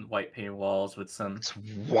painted walls with some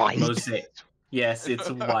mosaic. Yes, it's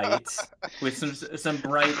white with some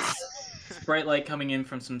bright light coming in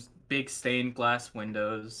from some big stained glass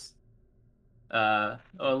windows. A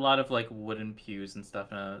lot of like wooden pews and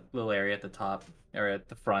stuff in a little area at the top or at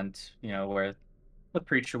the front, where the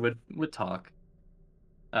preacher would talk.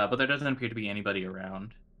 But there doesn't appear to be anybody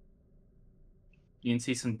around. You can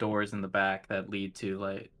see some doors in the back that lead to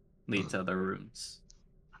other rooms.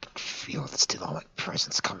 I can feel the demonic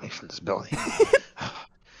presence coming from this building.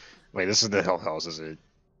 Wait, this is the Hell House, is it?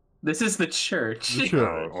 This is the church.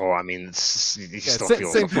 Oh, I mean, you still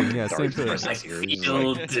feel same thing. Yeah, same thing. I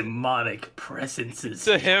feel demonic presences.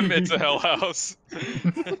 To him, it's a hell house.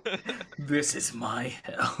 This is my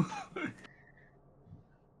hell.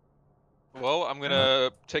 Well, I'm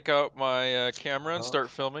gonna take out my camera and start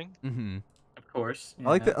filming. Mm-hmm. Of course. Yeah.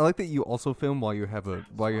 I like that you also film while you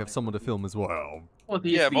have someone to film as well. Well,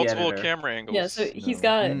 yeah, multiple editor. camera angles. Yeah, so he's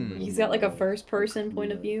got like a first person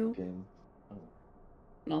point of view.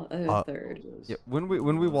 Not a third. Yeah, when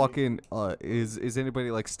we walk in, is anybody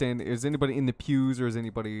is anybody in the pews, or is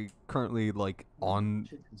anybody currently like on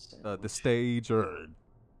the stage, or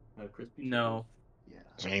no?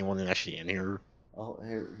 Is there anyone actually in here?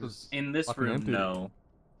 In this room, empty. No.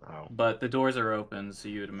 Oh. But the doors are open, so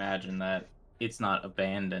you would imagine that it's not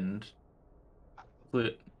abandoned.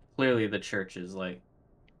 Clearly, the church is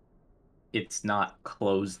it's not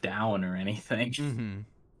closed down or anything. Mm-hmm.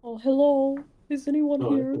 Oh, hello. Is anyone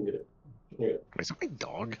here? Wait, is that my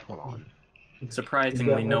dog? Hold on.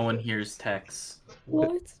 Surprisingly, no one hears Tex.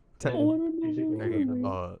 What?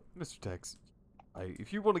 Mr. Tex,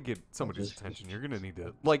 if you want to get somebody's attention, you're gonna need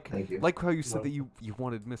to like how you said that you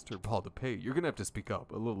wanted Mr. Paul to pay. You're gonna have to speak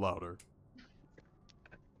up a little louder.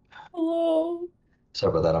 Hello.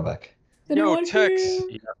 Sorry about that. I'm back. Yo, Tex.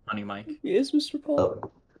 You got funny, Mike. Yes, Mr.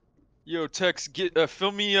 Paul. Yo, Tex,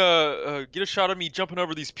 film me. Get a shot of me jumping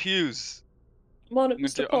over these pews. Come on,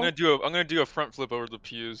 Mr. Paul. I'm gonna do a front flip over the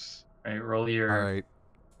pews. All right, roll your. All right,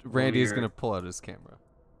 Randy is gonna pull out his camera.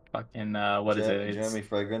 Fucking what is it? Jeremy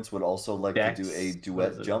Fragrance would also like to do a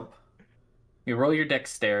duet jump. You roll your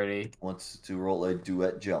dexterity. Wants to roll a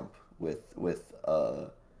duet jump with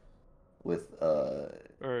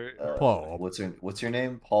Paul. What's your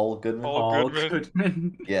name? Paul Goodman. Paul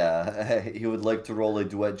Goodman. Yeah, he would like to roll a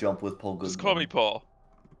duet jump with Paul Goodman. Just call me Paul.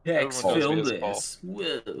 Tex, film this.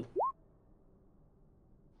 Whoa.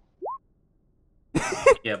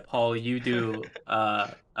 Yeah, Paul, you do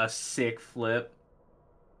a sick flip.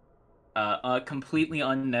 Completely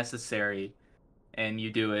unnecessary, and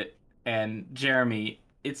you do it. And Jeremy,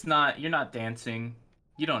 you're not dancing.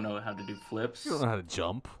 You don't know how to do flips. You don't know how to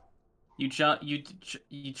jump. You jump. You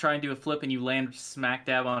try and do a flip, and you land smack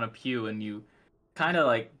dab on a pew, and you kind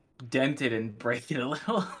of dent it and break it a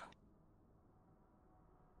little.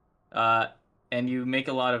 And you make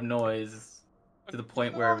a lot of noise to the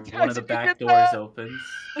point where one of the back doors opens.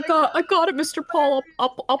 I got it, Mr. Paul.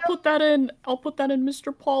 I'll put that in. I'll put that in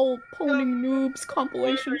Mr. Paul Poning Noobs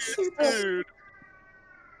compilation. Dude.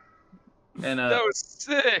 And that was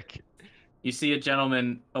sick. You see a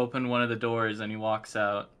gentleman open one of the doors, and he walks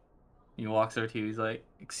out. He walks over to you. He's like,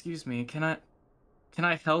 "Excuse me, can I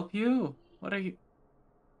help you? What are you?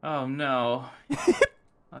 Oh no, I'll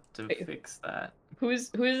have to fix that." Who is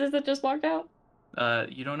this that just walked out?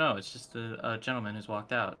 You don't know. It's just a gentleman who's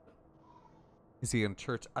walked out. Is he in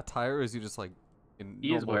church attire, or is he just in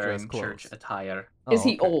He is normal dress wearing clothes? church attire. Is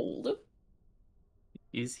he old?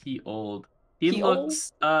 Is he old? He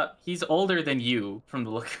looks. He's older than you from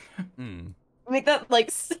the look. Make that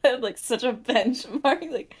such a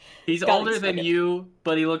benchmark. He's older than you,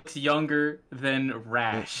 but he looks younger than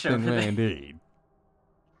Rash. Indeed.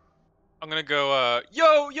 I'm gonna go.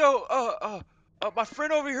 Yo, my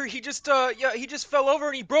friend over here, he just fell over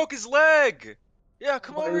and he broke his leg. Yeah,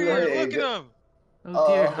 come over here, look at him.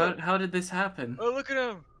 Oh dear, how did this happen? Oh, look at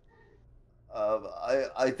him.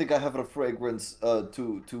 I think I have a fragrance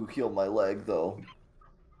to heal my leg though.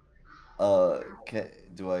 Can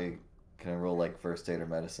I roll first aid or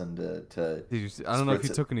medicine to I don't know if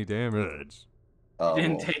you took any damage. You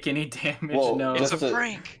didn't take any damage. No, it's a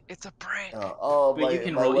prank. It's a prank. But you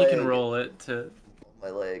can roll it to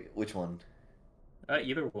my leg. Which one?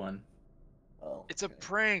 Either one. Oh, it's a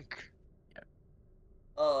prank.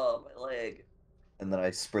 Oh, my leg. and then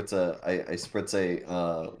I spritz a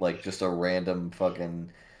like just a random fucking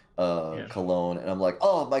cologne, and I'm like,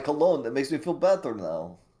 oh, my cologne, that makes me feel better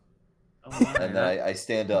now. Oh, and then I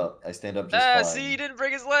stand up just fine. See, he didn't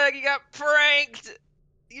break his leg. He got pranked.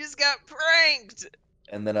 You just got pranked.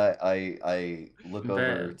 And then I look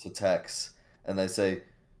over to Tex and I say,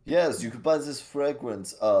 yes, you can buy this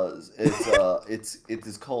fragrance. It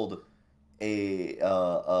is called a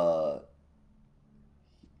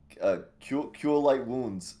cure light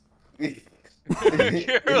wounds. It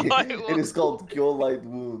is called Cure Light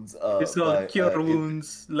Wounds. It's called Cure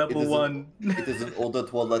Wounds Level 1. It is an eau de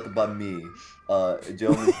toilette by me.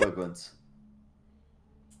 Jeremy Fragrance.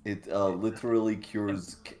 It literally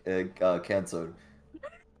cures cancer.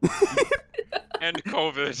 And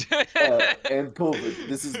COVID. And COVID.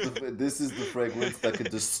 This is the fragrance that can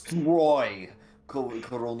destroy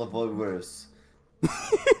coronavirus.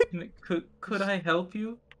 Could I help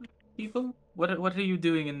you, people? What are you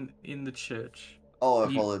doing in the church? Oh,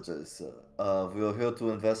 I apologize, sir. We are here to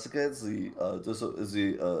investigate the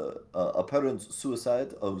apparent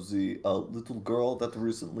suicide of the little girl that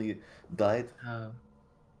recently died.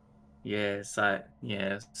 Yes, the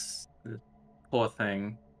poor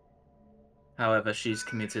thing. However, she's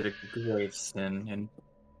committed a grave sin, and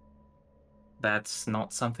that's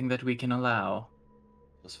not something that we can allow.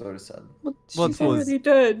 That's very sad. But she's already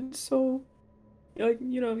dead, so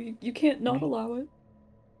you can't not allow it.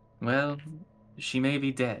 Well, she may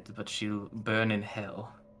be dead, but she'll burn in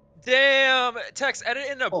hell. Damn! Tex,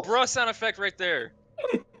 edit in a bruh sound effect right there.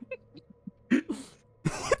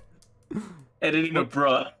 Editing a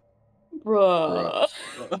bruh. Bruh.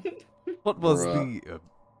 What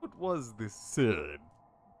was this sin?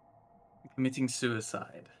 Committing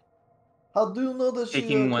suicide. How do you know that she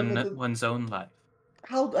taking committed... one's own life?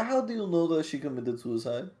 How do you know that she committed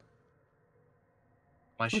suicide?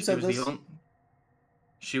 Why she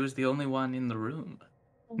was the only one in the room.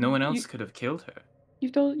 No one else could have killed her.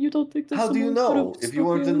 You don't think that? How do you know if you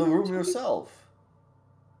weren't in the room yourself?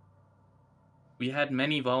 We had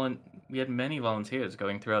many volunteers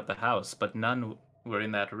going throughout the house, but none were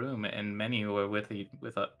in that room, and many were with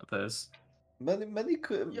others. Many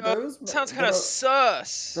could. Sounds kind of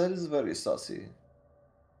sus. That is very sussy.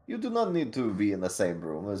 You do not need to be in the same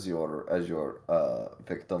room as your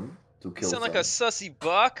victim to kill. You sound like a sussy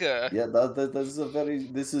baka. Yeah, this is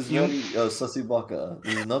very sussy baka.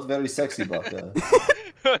 This is not very sexy baka.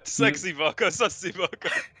 Sexy baka, sussy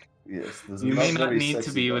baka. Yes, you may not need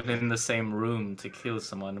to be within the same room to kill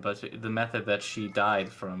someone, but the method that she died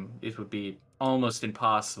from, it would be almost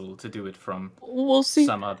impossible to do it from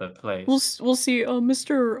some other place. We'll see.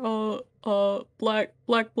 Mr.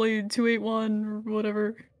 Black Blade 281 or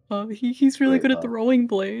whatever. He's really good at the rolling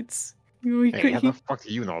blades. Hey, how the fuck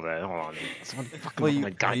do you know that? Hold on. Well,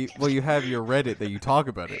 you have your Reddit that you talk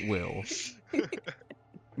about it, Will.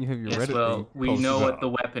 You have your Reddit. Well, we know what the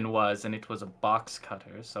weapon was, and it was a box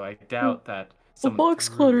cutter, so I doubt that. A box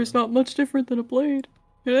cutter is not much different than a blade.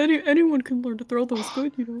 Anyone can learn to throw those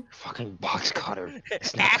good, you know. Fucking box cutter.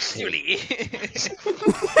 Actually,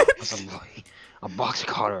 a box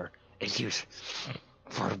cutter is used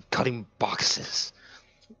for cutting boxes,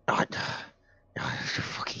 not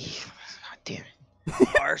fucking. God damn it.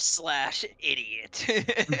 r/idiot.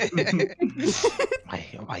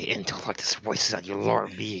 my intellect is voices on your lower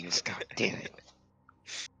beings. God damn it.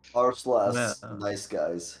 r/nice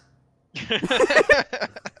guys.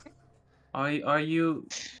 Are you?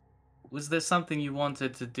 Was there something you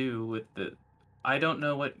wanted to do with the? I don't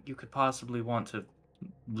know what you could possibly want to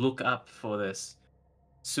look up for this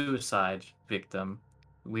suicide victim.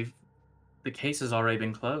 The case has already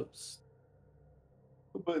been closed.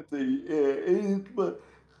 But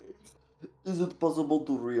is it possible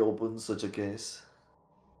to reopen such a case?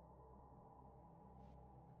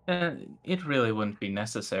 It really wouldn't be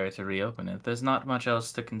necessary to reopen it. There's not much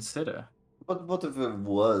else to consider. But what if it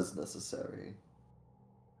was necessary?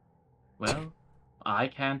 Well, I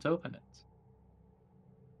can't open it.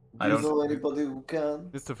 Do you know anybody who can?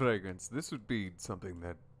 Mr. Fragrance, this would be something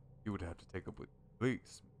that you would have to take up with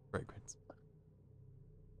police, Fragrance.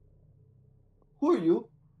 Who are you?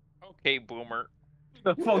 Okay, boomer.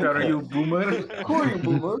 The fuck are you, boomer? Who are you,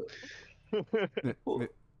 boomer?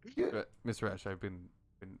 Mr. Ash, I've been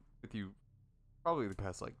with you probably the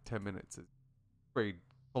past 10 minutes. Sprayed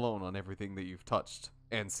cologne on everything that you've touched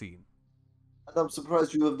and seen. And I'm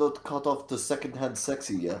surprised you have not cut off the second-hand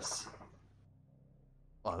sexy, yes.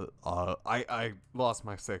 I lost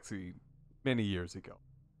my sexy many years ago.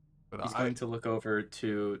 But He's going to look over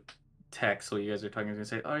to Tex while you guys are talking. He's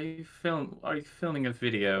going to say, Are you filming a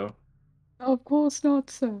video? Of course not,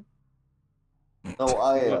 sir. No,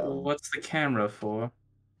 I am. What's the camera for?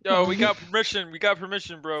 Yo, we got permission. We got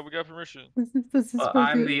permission, bro. We got permission. This is Well,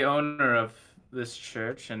 I'm the owner of this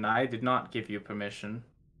church, and I did not give you permission.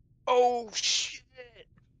 Oh shit!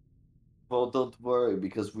 Well, don't worry,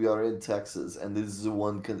 because we are in Texas, and this is a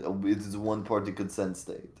one-party consent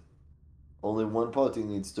state. Only one party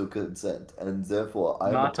needs to consent, and therefore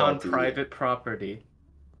I'm not a on party. private property.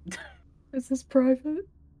 Is this private?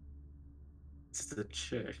 It's the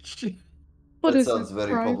church. What That is sounds it,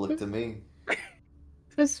 very private? public to me.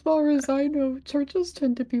 As far as I know, churches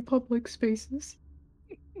tend to be public spaces.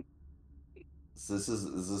 This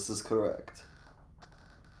is correct.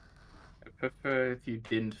 I prefer if you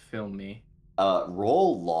didn't film me.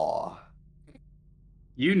 Roll law.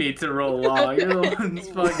 You need to roll law. You're the ones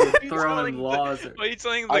fucking throwing laws. Why are you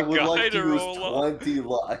telling the I would guy like to use roll law? 20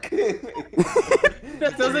 luck.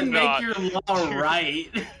 That doesn't make not. your law right.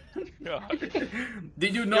 God.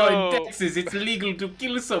 Did you know Yo. in Texas it's illegal to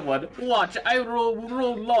kill someone? Watch, I roll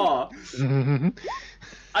law.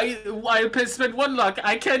 I spent 1 luck.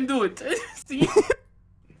 I can do it. See?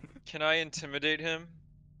 Can I intimidate him?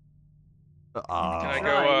 Oh. Can I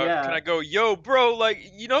go? Right, yeah. Can I go? Yo, bro,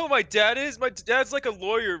 like, you know who my dad is? My dad's like a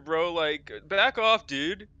lawyer, bro. Like, back off,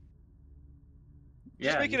 dude.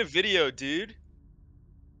 Just making a video, dude.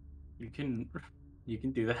 You can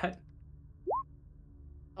do that.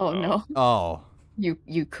 Oh no. Oh.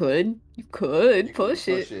 You could push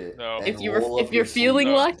it. No. If you're feeling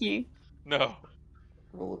No. lucky. No.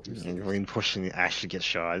 Roll up your And sleeve. when pushing the actually get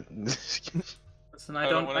shot. Listen, I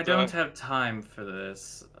don't wanna die. have time for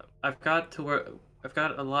this. I've got to work. I've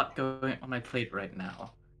got a lot going on my plate right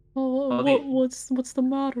now. Oh, what's the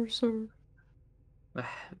matter, sir?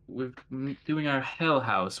 We're doing our Hell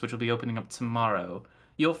House, which will be opening up tomorrow.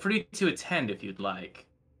 You're free to attend if you'd like.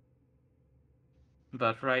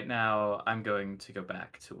 But right now, I'm going to go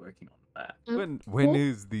back to working on that. When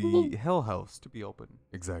is the Hell House to be open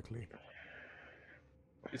exactly?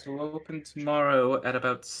 It will open tomorrow at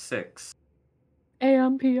about 6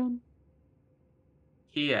 AM, PM.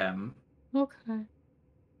 p.m. Okay.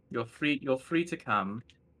 You're free to come.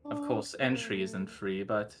 Of course, entry isn't free,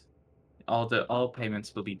 but all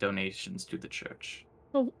payments will be donations to the church.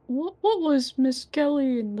 Oh, what was Miss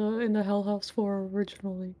Kelly in the Hell House for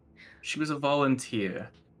originally? She was a volunteer.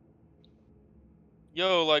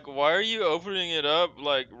 Yo, like, why are you opening it up,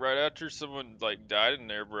 like, right after someone, like, died in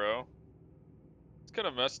there, bro? It's kind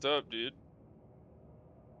of messed up, dude.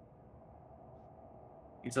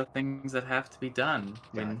 These are things that have to be done.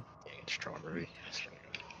 When Strawberry.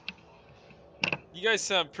 You guys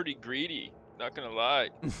sound pretty greedy, not gonna lie.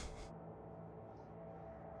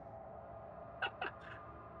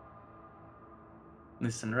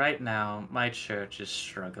 Listen, right now, my church is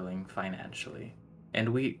struggling financially, and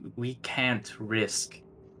we can't risk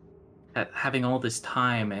having all this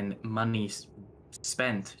time and money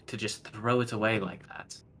spent to just throw it away like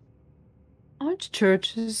that. Aren't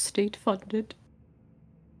churches state funded?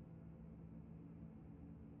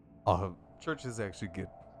 Churches actually get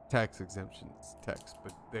tax exemptions,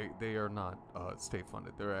 but they are not state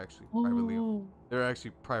funded. They're actually privately owned. They're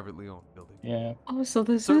actually privately owned buildings. Yeah. Oh, so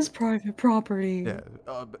this is private property. Yeah.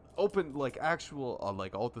 But open, like, actual,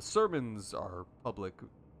 like, all the sermons are public,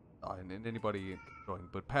 and anybody can join.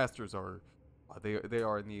 But pastors are, they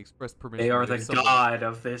are in the express permission. They are the god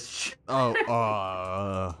of this.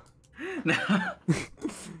 Oh.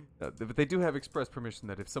 But they do have express permission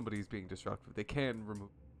that if somebody is being disruptive, they can remove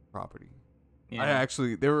property. Yeah.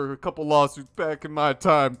 There were a couple lawsuits back in my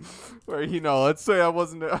time where, let's say I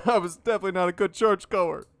was definitely not a good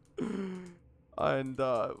churchgoer. And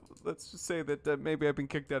let's just say that maybe I've been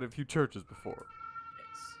kicked out of a few churches before.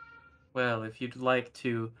 Yes. Well, if you'd like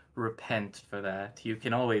to repent for that, you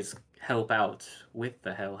can always help out with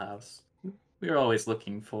the Hell House. We're always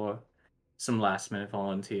looking for some last-minute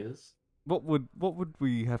volunteers. What would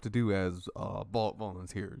we have to do as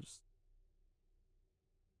volunteers?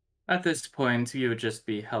 At this point, you would just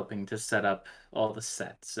be helping to set up all the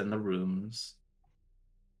sets and the rooms.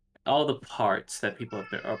 All the parts that people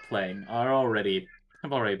are playing have already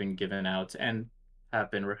been given out and have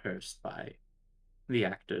been rehearsed by the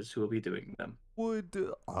actors who will be doing them. Would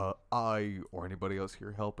I or anybody else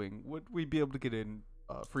here helping, would we be able to get in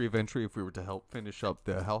free of entry if we were to help finish up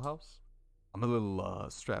the Hell House? I'm a little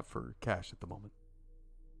strapped for cash at the moment.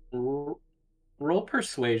 Roll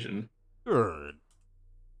persuasion. Good.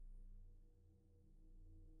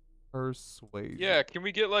 Persuasion. Yeah, can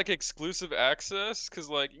we get, like, exclusive access? Cause,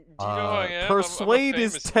 like, do you know who I am? Persuade I'm a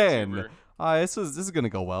is famous 10. YouTuber. This is gonna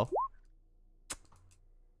go well.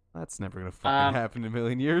 That's never gonna fucking happen in a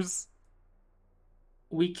million years.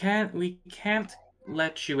 We can't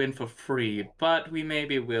let you in for free, but we may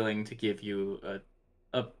be willing to give you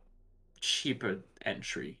a cheaper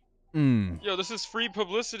entry. Yo, this is free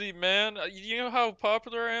publicity, man. You know how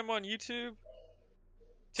popular I am on YouTube,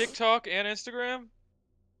 TikTok, and Instagram?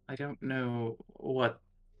 I don't know what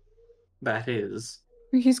that is.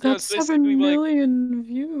 He's got 7 million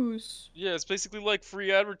views. Yeah, it's basically like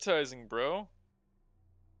free advertising, bro.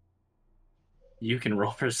 You can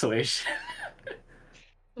roll persuasion.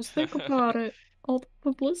 Just think about it. All the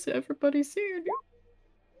publicity, everybody's seeing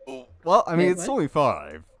you. Well, I mean, it's only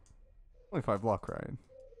 5. Only 5 luck, right?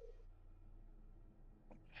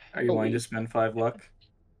 Are you willing to spend 5 luck?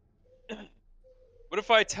 What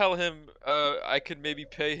if I tell him I could maybe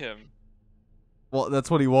pay him? Well,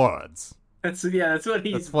 that's what he wants. That's what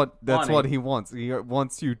he's. That's what he wants. He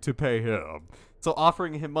wants you to pay him. So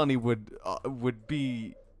offering him money would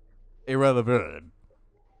be irrelevant.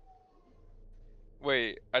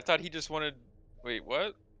 Wait, I thought he just wanted. Wait,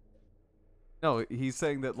 what? No, he's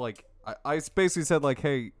saying that like I basically said like,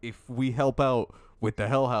 hey, if we help out with the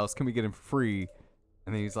Hell House, can we get him free?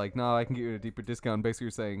 And then he's like, no, I can get you a deeper discount. Basically,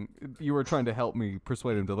 you're saying you were trying to help me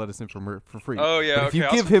persuade him to let us in for free. Oh yeah, but if you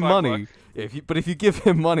give him money, if you give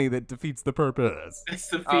him money, that defeats the purpose. It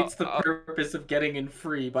defeats the purpose of getting in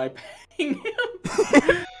free by paying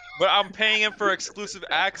him. But I'm paying him for exclusive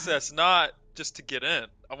access, not just to get in.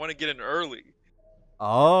 I want to get in early.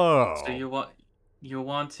 Oh. So you're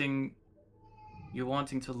wanting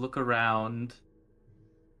to look around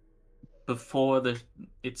before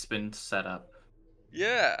it's been set up.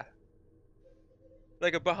 Yeah.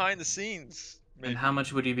 Like a behind the scenes. Maybe. And how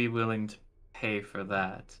much would you be willing to pay for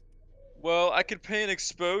that? Well, I could pay an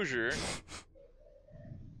exposure.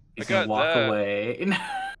 You can walk away.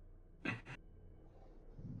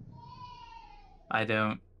 I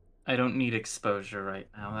don't need exposure right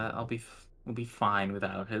now. We'll be fine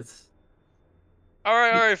without it. All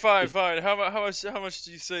right, fine. How much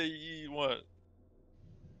do you say you want?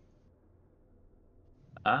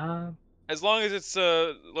 As long as it's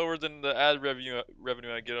lower than the ad revenue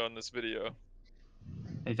I get on this video.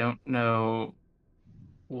 I don't know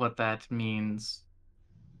what that means.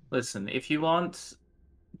 Listen, if you want,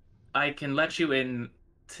 I can let you in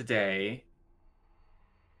today,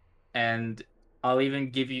 and I'll even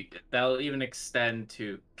give you. That'll even extend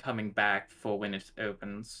to coming back for when it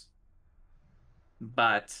opens.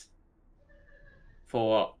 But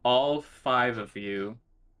for all 5 of you,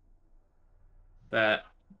 that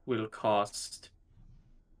will cost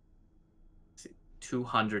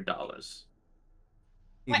 $200.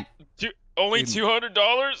 What? Only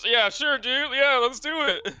 $200? Yeah, sure, dude. Yeah, let's do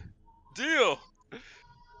it. Deal.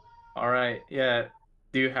 All right. Yeah.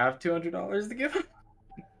 Do you have $200 to give him?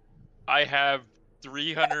 I have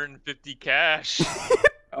 350 cash.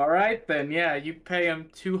 All right then. Yeah, you pay him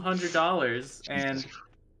 $200, and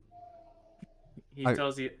he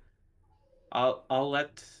tells you, I will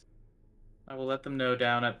let them know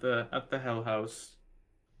down at the Hell House.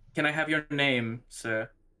 Can I have your name, sir?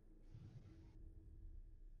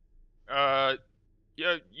 Yeah,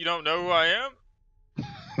 you don't know who I am?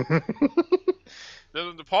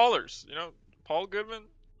 the Paulers, you know, Paul Goodman,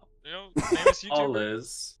 you know, famous YouTuber. Paul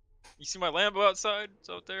is. You see my Lambo outside? It's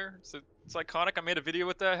out there. It's iconic. I made a video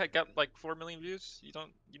with that. I got like 4 million views. You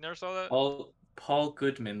never saw that? Paul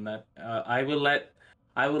Goodman. That I will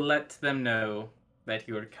let them know that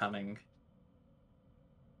you are coming.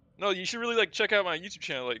 No, you should really like check out my YouTube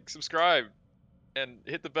channel, like subscribe, and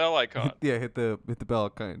hit the bell icon. Yeah, hit the bell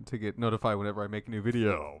icon to get notified whenever I make a new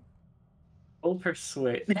video. I'll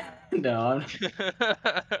persuade. No,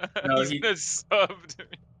 no, he's gonna sub to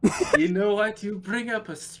me. You know what? You bring up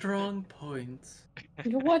a strong point.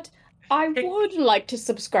 You know what? I would like to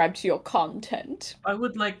subscribe to your content. I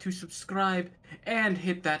would like to subscribe and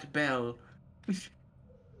hit that bell.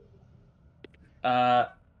 All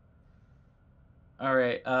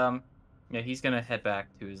right. Yeah, he's gonna head back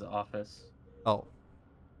to his office. Oh.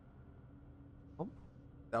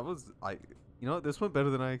 That was You know what? This went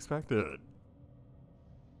better than I expected.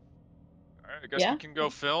 All right, I guess we can go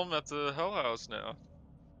film at the Hell House now.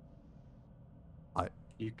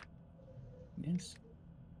 Yes.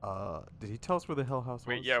 Did he tell us where the Hell House was?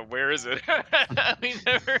 Wait, yeah, where is it? We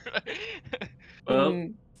never. Well,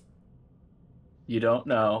 you don't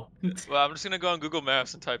know. Well, I'm just gonna go on Google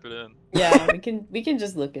Maps and type it in. Yeah, we can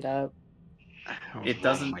just look it up. It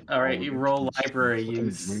doesn't. All right, you roll library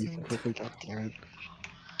use.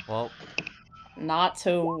 Well, not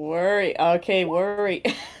to worry. Okay, worry.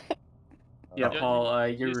 Yeah, Paul,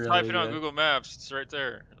 you're just really type it on good. Google Maps. It's right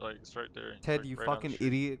there. Like it's right there. Ted, right, you right fucking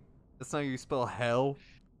idiot. That's not how you spell hell.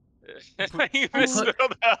 You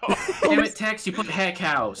misspelled out. Damn it, Tex, you put heck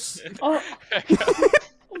house. Oh,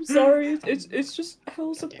 I'm sorry. It's just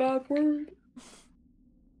hell's a bad word.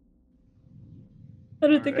 I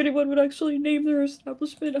didn't think anyone would actually name their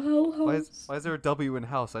establishment Hell House. Why is there a W in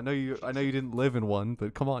house? I know you didn't live in one,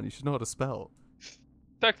 but come on, you should know how to spell.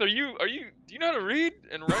 Tex, do you know how to read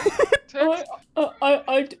and write? Tex?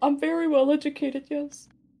 I'm very well educated, yes.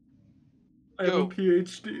 I have a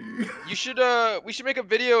PhD. You should we should make a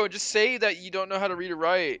video and just say that you don't know how to read or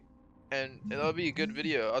write, and that'll be a good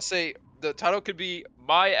video. I'll say the title could be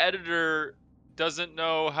 "My editor doesn't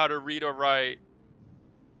know how to read or write."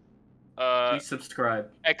 Please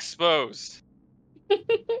subscribe. Exposed. I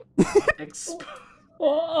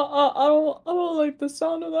don't like the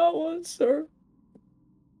sound of that one, sir.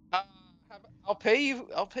 I'll pay you.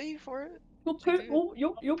 I'll pay you for it. You'll pay.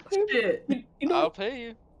 You'll pay me. You know, I'll pay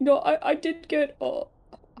you. You know, I did get I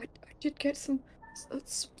did get some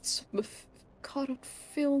caught on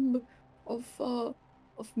film of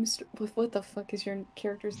Mr. What the fuck is your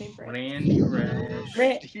character's name? Randy Rash.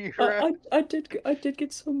 I did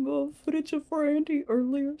get some footage of Randy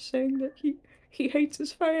earlier saying that he hates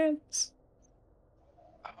his fans.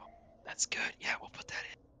 Oh, that's good. Yeah, we'll put that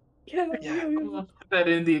in. Yeah. We'll put that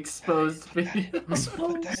in the exposed video. We can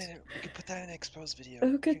put that in an exposed video.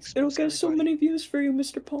 It'll get so many views for you,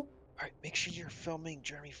 Mr. Paul. Alright, make sure you're filming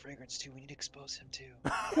Jeremy Fragrance too. We need to expose him too.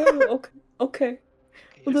 Oh, okay.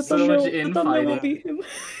 Well, the thumbnail will be him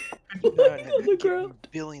on the ground.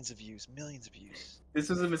 Billions of views, millions of views. This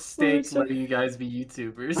was a mistake letting you guys be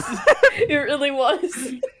YouTubers. It really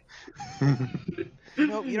was.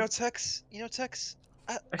 You know, Tex.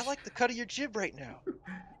 I like the cut of your jib right now.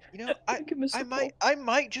 You know, I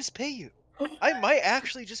might just pay you. I might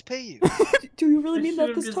actually just pay you. Do you really mean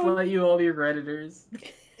that this just time? let you all your Redditors.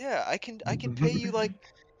 Yeah, I can pay you like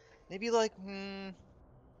maybe like $20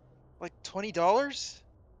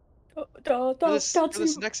 for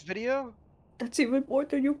this next video. That's even more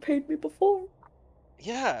than you paid me before.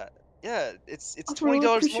 Yeah, it's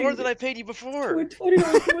 $20 more than I paid you before.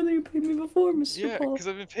 $20 more than you paid me before, Mr. Yeah, Paul. because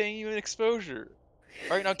I've been paying you an exposure.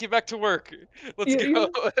 All right, now get back to work. Let's go.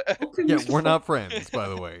 Okay, yeah, we're not friends, by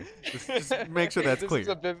the way. Just make sure that's clear. This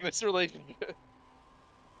is a business relationship.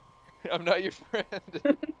 I'm not your friend.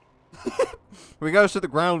 We gotta set the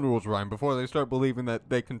ground rules, Ryan, before they start believing that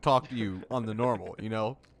they can talk to you on the normal, you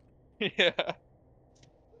know? Yeah.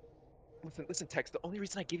 Listen, Tex, the only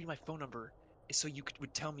reason I gave you my phone number is so you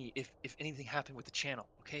would tell me if anything happened with the channel,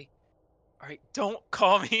 okay? Alright, don't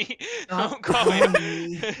call me. Don't call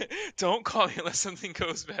me. Don't call me unless something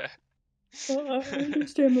goes bad. I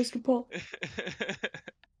understand, Mr. Paul.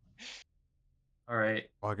 Alright.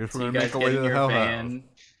 Well, I guess so we're you gonna guys make our way get to in the your hell van.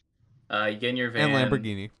 You get in your van. And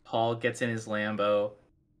Lamborghini. Paul gets in his Lambo.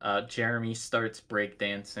 Jeremy starts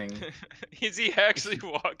breakdancing. Is he actually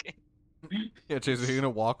walking? Yeah, Chase, are you gonna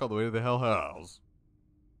walk all the way to the hell house?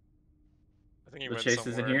 I think he went Chase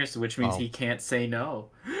isn't here, so which means he can't say no.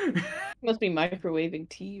 Must be microwaving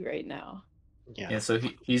tea right now. Yeah, so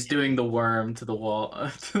he's doing the worm to the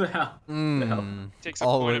wall, to the house. Takes a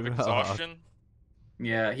point of exhaustion.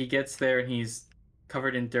 Yeah, he gets there and he's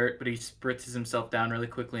covered in dirt, but he spritzes himself down really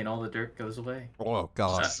quickly and all the dirt goes away. Oh,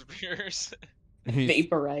 God. Disappears.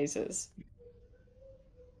 Vaporizes.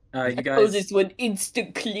 You guys... this one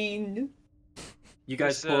instant clean. You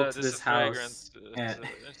guys pull up to this house.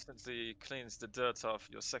 Instantly cleans the dirt off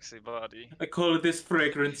your sexy body. I call this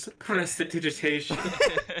fragrance prestidigitation.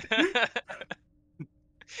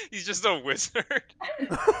 He's just a wizard.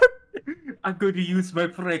 I'm going to use my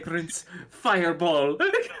fragrance fireball.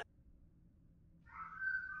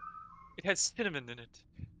 It has cinnamon in it.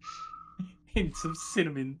 Hints of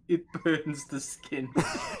cinnamon. It burns the skin.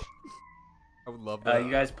 I would love that.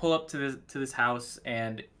 You guys pull up to this house,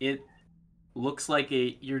 and it looks like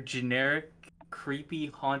your generic, creepy,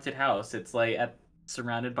 haunted house. It's like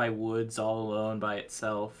surrounded by woods, all alone by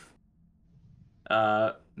itself.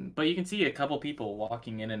 But you can see a couple people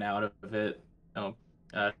walking in and out of it,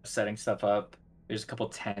 setting stuff up. There's a couple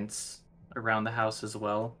tents around the house as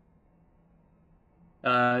well.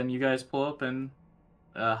 And you guys pull up and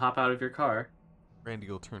hop out of your car. Randy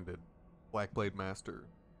will turn to Blackblade Master.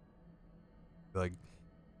 Like,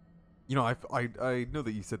 you know, I know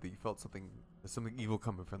that you said that you felt something evil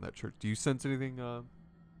coming from that church. Do you sense anything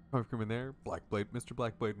coming from in there, Mr.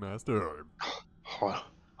 Blackblade Master?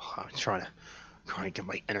 I'm trying to get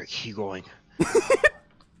my inner key going. I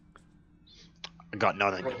got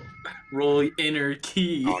nothing. Roll inner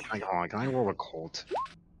key. Can I roll a cult?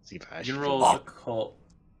 See if I you can roll a cult.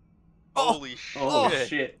 Holy shit! Oh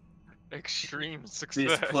shit! Extreme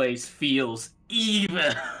success. This place feels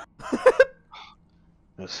evil.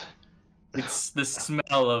 It's the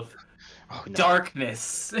smell of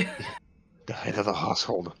darkness. The head of the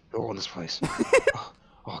household. Who owned this place?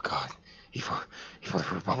 Oh God. He was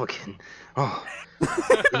a Republican. Oh.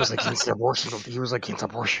 He was against abortion. He was against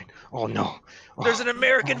abortion. Oh no. Oh. There's an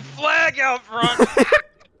American flag out front.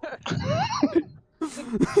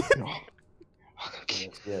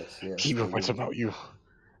 Yes. Keep your wits about you.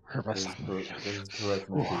 I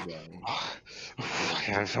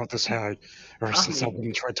haven't felt this high ever since that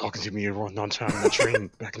woman tried talking to me one time on the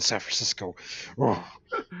train back in San Francisco. Oh.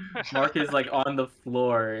 Mark is like on the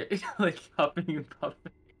floor, like huffing and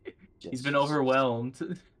puffing. He's been overwhelmed.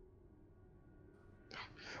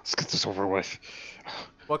 Let's get this over with.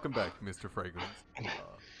 Welcome back, Mr. Fragrance.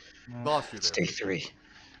 Lost you there. It's day 3.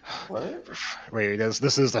 What? Wait,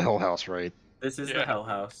 this is the Hell House, right? This is the Hell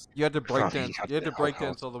House. You had to break dance. You had to break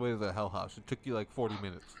dance all the way to the Hell House. It took you like 40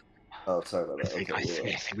 minutes. Oh, sorry about that. I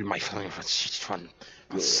think we might find some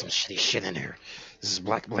shitty shit in here. This is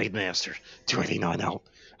Black Blade Master, 289 out.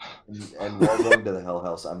 And while going to the Hell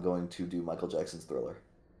House, I'm going to do Michael Jackson's Thriller.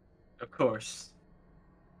 Of course.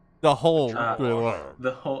 The whole Thriller.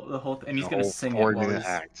 The whole, and he's gonna sing it. 4-minute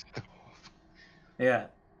act. Yeah,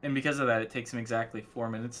 and because of that, it takes him exactly 4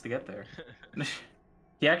 minutes to get there.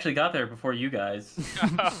 He actually got there before you guys.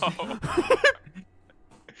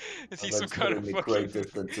 Is he some kind of fucking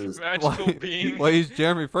magical being? Well, he's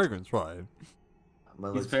Jeremy Fragrance, right?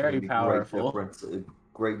 He's very powerful.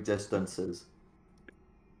 Great distances.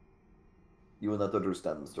 You will not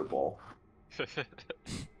understand, Mr. Paul.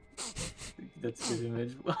 That's his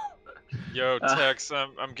image. Yo, Tex,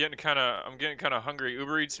 I'm getting kind of hungry.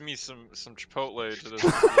 Uber Eats me some Chipotle to this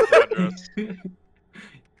address.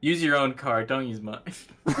 Use your own card. Don't use mine.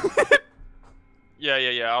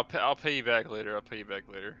 Yeah. I'll pay you back later.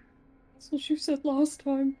 That's what you said last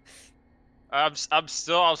time. I'll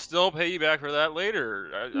still pay you back for that later.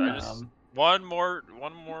 I just one more.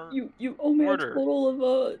 You owe me order. a total of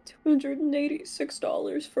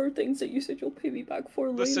 $286 for things that you said you'll pay me back for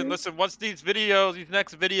later. Listen. Once these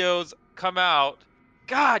next videos come out,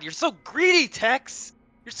 God, you're so greedy, Tex.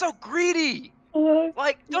 You're so greedy.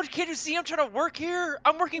 Like, can't you see I'm trying to work here?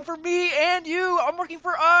 I'm working for me and you. I'm working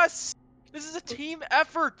for us. This is a team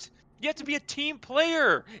effort. You have to be a team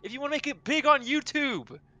player if you want to make it big on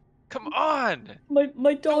YouTube. Come on.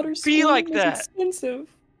 My daughter's be like is that. expensive.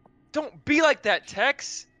 Don't be like that,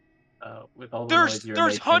 Tex. With all the noise you're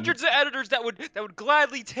there's making. hundreds of editors that would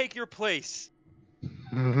gladly take your place.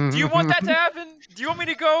 Do you want that to happen? Do you want me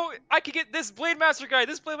to go? I could get this Blade Master guy.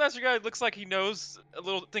 This Blade Master guy looks like he knows a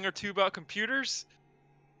little thing or two about computers.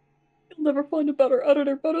 You'll never find a better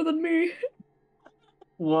editor better than me.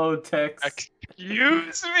 Whoa, Tex.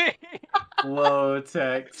 Excuse me? Whoa,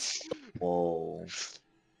 Tex. Whoa.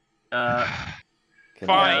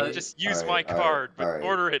 Fine, just use my card, but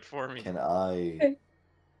order it for me. Can I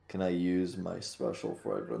use my special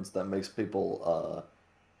fragrance that makes people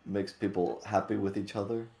happy with each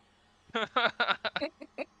other?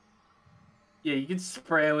 Yeah, you can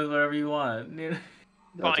spray it with whatever you want.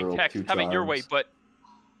 Fine, Tex, have it your way, but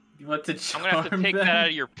you want to charm I'm gonna have to take that out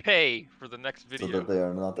of your pay for the next video. So that they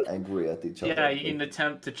are not angry at each other. Yeah, you can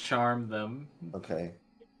attempt to charm them. Okay.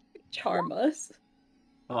 Charm us.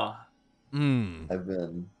 Oh. I've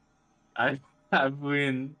been.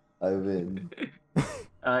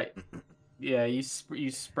 Yeah, you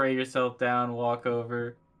spray yourself down, walk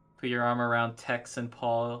over, put your arm around Tex and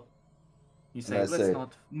Paul. You say, I say,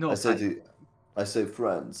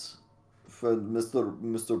 friend,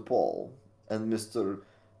 Mr. Paul, and Mr.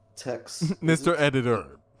 Tex. Mr.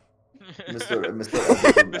 Editor. Mr. Editor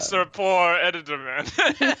man. Mr. Poor Editor Man.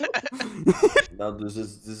 Now this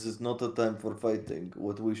is not a time for fighting.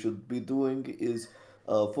 What we should be doing is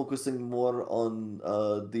focusing more on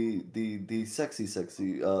the sexy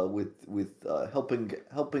with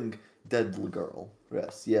helping dead girl.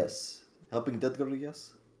 Yes. Helping dead girl,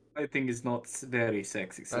 yes. I think it's not very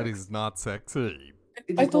sexy. That is not sexy.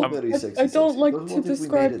 I don't like to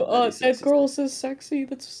describe dead girls as sexy.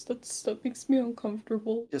 That makes me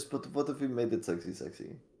uncomfortable. Yes, but what if we made it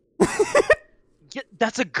sexy? Yeah,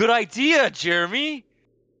 that's a good idea, Jeremy.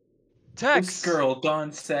 Tex. Ghost girl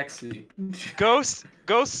gone sexy. Ghost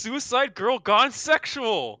suicide girl gone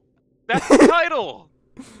sexual. That's the title.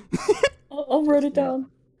 I'll write it down.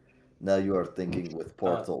 Now you are thinking with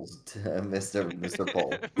portals, Mr.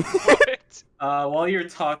 Paul. What? While you're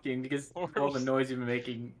talking, because of all the noise you've been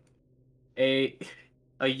making, a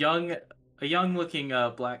young looking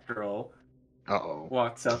black girl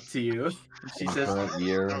walks up to you. And she says, current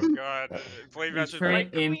year. Oh God.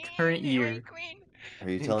 In current year. Are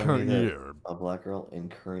you telling me that a black girl in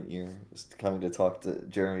current year is coming to talk to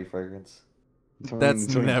Jeremy Fragrance? That's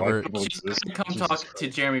never. She's come talk to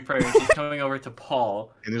Jeremy Pryor. She's coming over to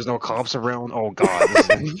Paul. And there's no cops around. Oh God.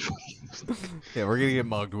 Yeah, we're gonna get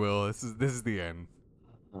mugged, Will. This is the end.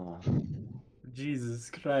 Jesus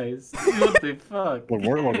Christ! What the fuck?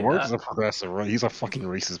 Ward is a progressive, right? He's a fucking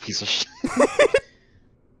racist piece of shit.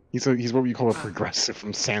 He's what we call a progressive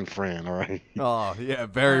from San Fran, all right? Oh yeah,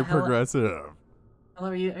 very progressive.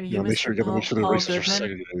 Hello, are you Yeah, make sure the racists are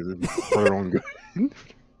segregated for their own good.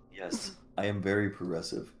 Yes, I am very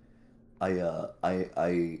progressive. I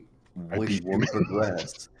wish to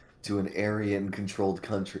progress to an Aryan-controlled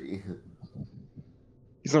country.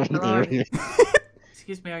 He's not an Aryan.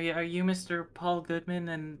 Excuse me, are you Mr. Paul Goodman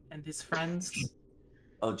and his friends?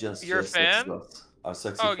 Oh, just you're a fan? Our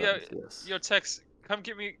sexy friends, yes. Yo, Tex, come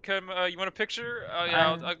get me. You want a picture?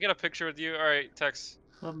 Yeah, I'll get a picture with you. All right, Tex.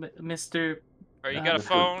 Well, Mr. All right, you got a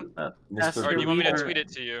phone? Or do you want me to tweet it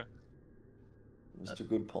to you? Mr.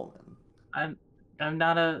 Good Pullman. I'm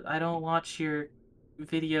not a. I don't watch your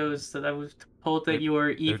videos. That I was told that you are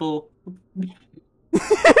evil.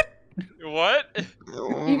 What?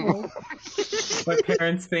 Evil. My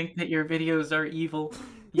parents think that your videos are evil.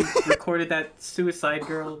 You recorded that suicide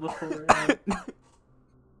girl before.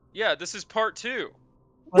 Yeah, this is part 2.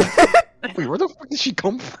 Wait, where the fuck did she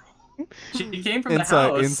come from? She came from the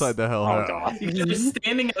house. Inside the hell. Oh God. You're just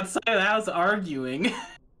standing outside the house arguing.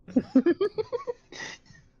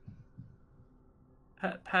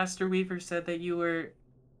 Pastor Weaver said that you were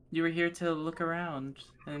here to look around,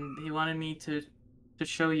 and he wanted me to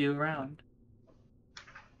show you around.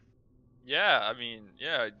 Yeah, I mean,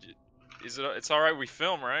 yeah. It's all right. We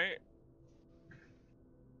film, right?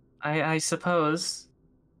 I suppose.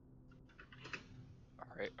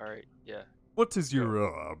 All right, yeah. What is your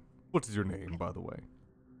name, by the way?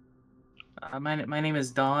 My name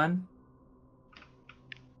is Dawn.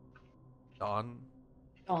 Dawn.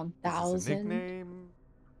 Dawn Is this a Thousand. nickname?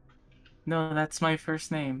 No, that's my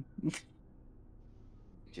first name.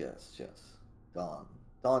 Yes. Dawn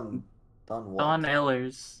what? Dawn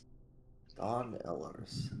Ellers. Dawn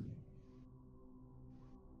Ellers.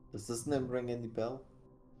 Does this name ring any bell?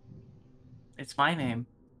 It's my name.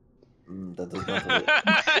 That does not ring.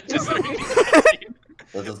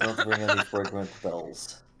 That does not ring any fragrant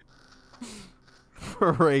bells.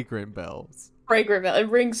 Fragrant bells. Fragrant bell. It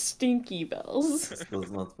rings stinky bells. This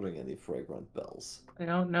does not ring any fragrant bells. I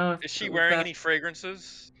don't know if Is she wearing any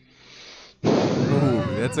fragrances? Ooh,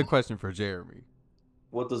 that's a question for Jeremy.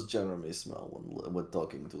 What does Jeremy smell when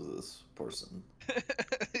talking to this person?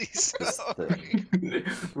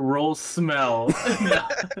 Roll smell.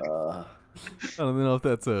 I don't know if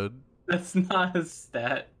that's a. That's not a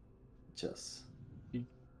stat. Just.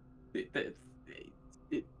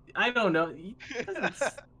 I don't know.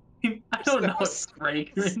 I don't know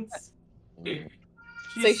fragrance.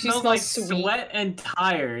 She smells like sweat and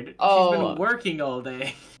tired. Oh. She's been working all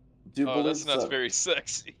day. That's not very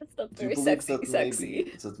sexy. That's not very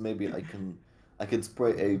sexy. That maybe I can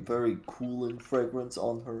spray a very cooling fragrance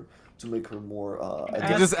on her to make her more.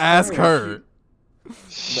 Just ask her.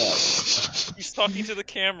 He's talking to the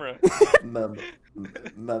camera. Ma'am,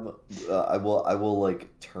 I will like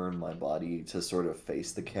turn my body to sort of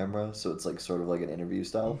face the camera, so it's like sort of like an interview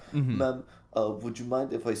style. Mm-hmm. Ma'am, would you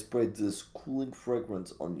mind if I sprayed this cooling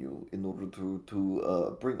fragrance on you in order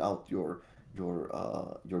to bring out your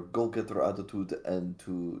go-getter attitude and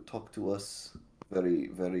to talk to us very,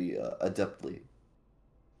 very adeptly,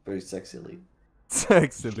 very sexily.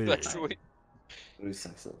 Sexily. Very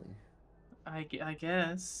sexily. I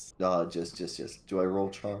guess. Just. Do I roll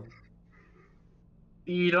charm?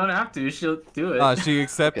 You don't have to. She'll do it. She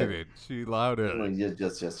accepted it. She allowed it.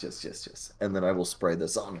 Yes. And then I will spray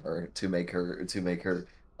this on her to make her.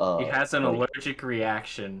 He has an allergic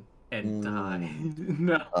reaction and die.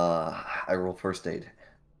 No. I roll first aid.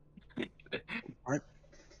 What?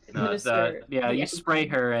 You spray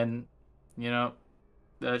her and,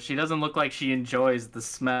 she doesn't look like she enjoys the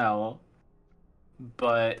smell,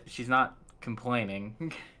 but she's not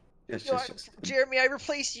complaining. Yes. Jeremy, I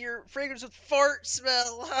replaced your fragrance with fart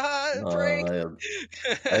smell. Break.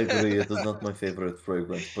 I agree, it is not my favorite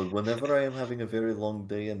fragrance, but whenever I am having a very long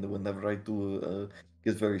day and whenever I do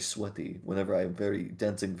get very sweaty, whenever I am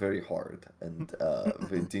dancing very hard and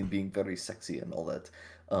being very sexy and all that,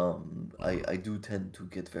 I do tend to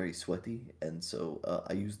get very sweaty, and so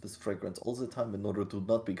I use this fragrance all the time in order to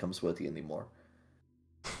not become sweaty anymore.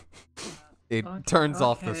 It turns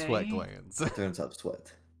off the sweat glands. It turns off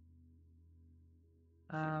sweat.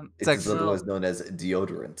 It's It's otherwise known as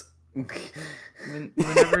deodorant.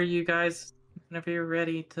 Whenever you're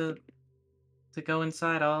ready to go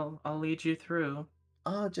inside, I'll lead you through.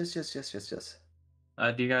 Yes.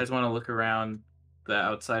 Do you guys want to look around the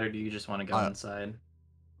outside, or do you just want to go inside?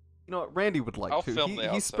 You know what, Randy would like I'll to. film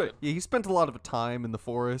the outside. He spent a lot of time in the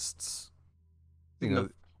forests. You know,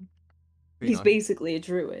 he's basically a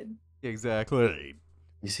druid. Exactly.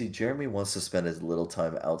 You see, Jeremy wants to spend as little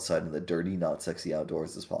time outside in the dirty, not sexy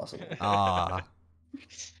outdoors as possible.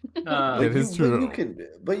 It is true.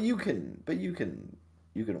 But you can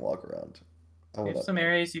walk around. There's some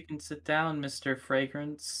areas you can sit down, Mr.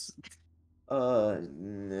 Fragrance. Nah,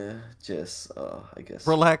 I guess.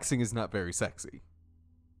 Relaxing is not very sexy.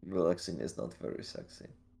 Relaxing is not very sexy.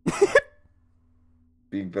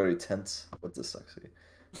 Being very tense, what is sexy?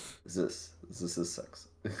 This is sex.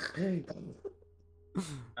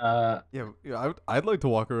 Yeah, I'd like to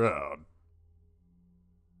walk around.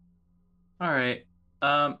 All right.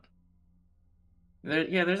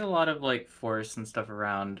 There's a lot of like forests and stuff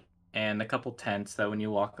around, and a couple tents that when you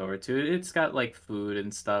walk over to it, it's got like food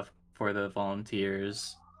and stuff for the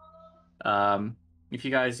volunteers. If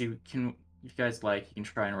you guys like, you can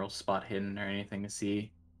try and roll spot hidden or anything to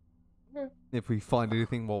see. If we find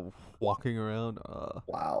anything while walking around,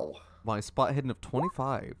 wow. My spot hidden of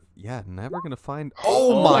 25. Yeah, never gonna find.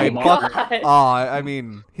 Oh my god! I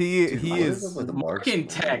mean, he is. Mark and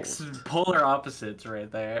Tex, polar opposites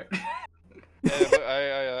right there. Yeah, but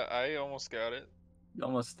I almost got it. You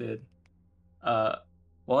almost did.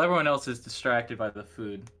 While everyone else is distracted by the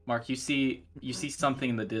food, Mark, you see something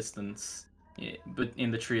in the distance, but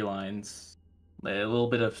in the tree lines, a little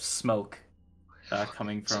bit of smoke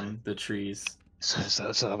coming from the trees. So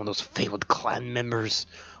one of those fabled clan members.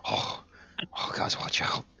 Oh, guys, watch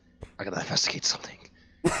out! I gotta investigate something.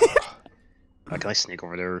 Can I sneak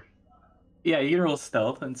over there? Yeah, you can roll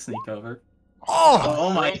stealth and sneak over.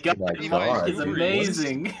 Oh my god! Mark is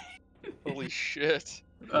amazing. Holy shit!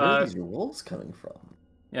 Where are these rolls coming from?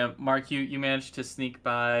 Yeah, Mark, you managed to sneak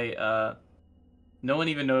by. No one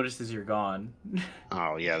even notices you're gone.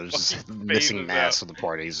 Oh yeah, there's this missing mass of the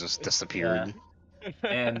party. He's just disappeared. Yeah.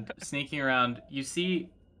 And sneaking around, you see,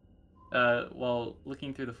 while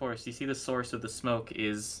looking through the forest, you see the source of the smoke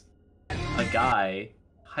is a guy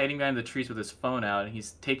hiding behind the trees with his phone out, and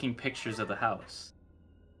he's taking pictures of the house.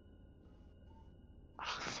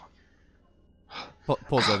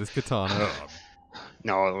 Pulls out his katana.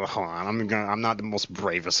 No, hold on. I'm not the most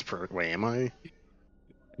bravest person. Wait, am I?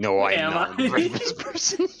 No, I'm not the bravest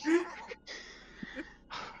person.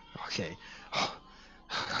 Okay.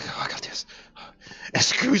 I got this.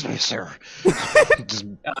 Excuse me, sir. Just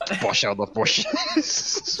push out the bushes.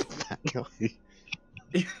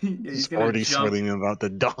 He's already sweating about to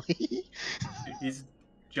die. He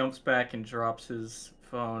jumps back and drops his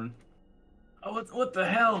phone. Oh, what the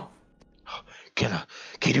hell? Can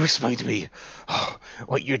you explain to me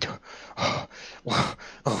what you're doing?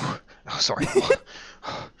 Sorry.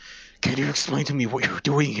 Can you explain to me what you're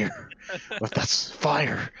doing here? That's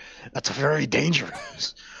fire. That's very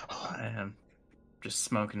dangerous. I am just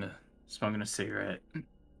smoking a cigarette.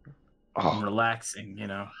 I'm relaxing, you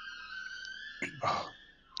know.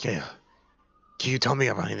 Yeah. Can you tell me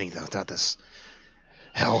about anything about this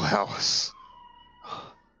hell house?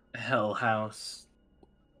 Hell house.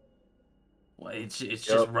 Well, it's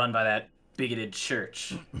just run by that bigoted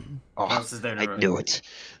church. What else is there to I knew it.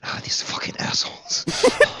 These fucking assholes.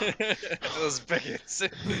 Those bigots.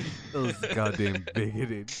 Those goddamn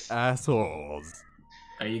bigoted assholes.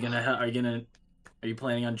 Are you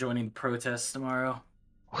planning on joining the protest tomorrow?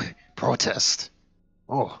 Protest?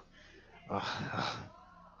 Oh.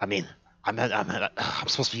 I mean, I'm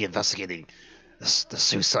supposed to be investigating the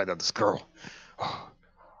suicide of this girl.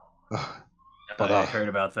 But I heard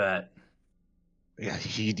about that. Yeah,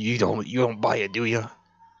 you don't buy it, do you?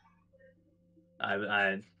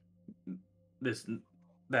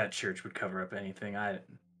 That church would cover up anything. I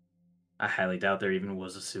highly doubt there even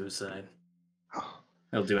was a suicide.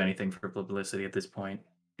 They'll do anything for publicity at this point.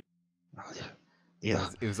 Yeah.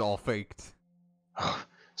 It was all faked. Oh,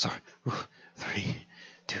 sorry. 3,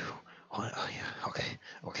 2, 1. Oh yeah. Okay.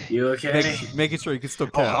 You okay? Making sure you can still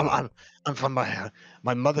count. I'm from my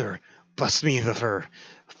mother blessed me with her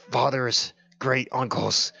father's great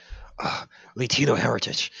uncle's Latino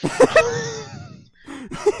heritage.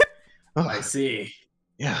 I see.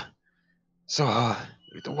 Yeah. So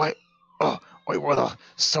why were the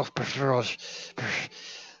self-preferred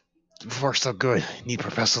work so good need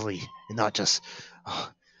professionally and not just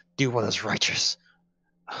do what is righteous,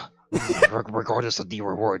 regardless of the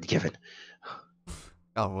reward given.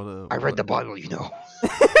 I read the Bible, you know.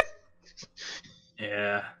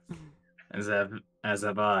 Yeah, as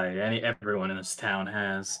have I. Everyone in this town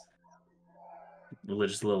has.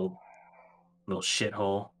 Religious little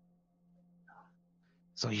shithole.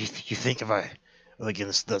 So you think if like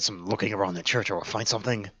some looking around the church or find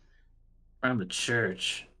something? Around the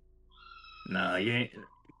church? No, you ain't.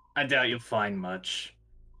 I doubt you'll find much.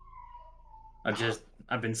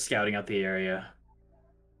 I've been scouting out the area.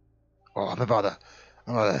 Oh, I'm about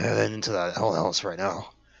to head into that hell house right now.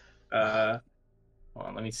 Hold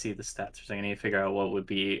on, let me see the stats for a second. I need to figure out what would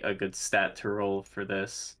be a good stat to roll for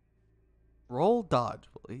this. Roll dodge.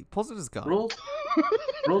 He pulls out his gun. Roll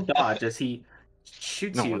dodge as he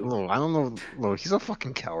shoots you. No, I don't know. Look, he's a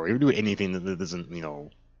fucking coward. He would do anything that doesn't, you know.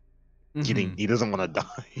 He doesn't want to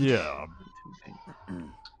die. Yeah.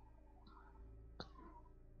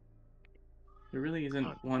 There really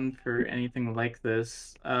isn't one for anything like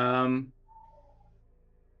this. I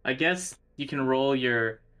guess you can roll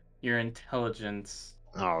your intelligence.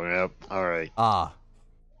 Oh, yep. All right.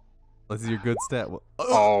 This is your good stat.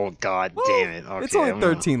 Oh, god damn it. Okay, it's only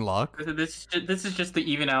 13 luck. This is just to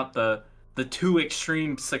even out the two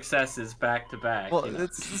extreme successes back to back. Well,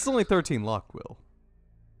 it's only 13 luck, Will.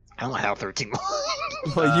 I don't have 13 luck.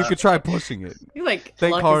 Well, you could try pushing it. You like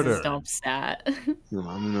Think luck harder. is his dump stat.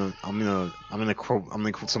 I'm gonna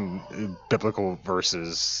quote some biblical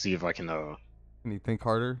verses. See if I can. Can you think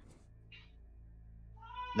harder?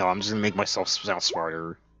 No, I'm just gonna make myself sound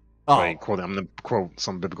smarter. Oh. I'm gonna quote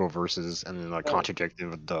some biblical verses and then contradict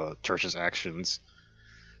the church's actions,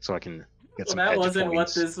 so I can get some. That edge wasn't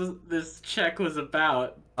points. what this check was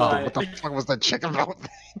about. Oh, what the fuck was that check about?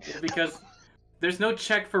 Because there's no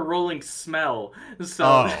check for rolling smell,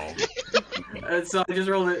 so so I just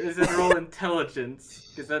rolled it. Is it roll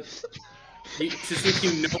intelligence? Because that's to see if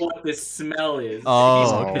you know what this smell is.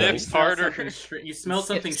 Oh, okay. You smell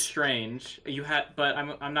something strange. But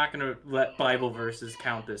I'm not gonna let Bible verses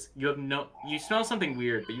count this. You smell something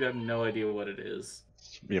weird, but you have no idea what it is.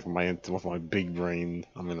 Yeah, with my big brain,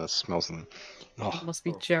 I'm gonna smell something. Oh. It must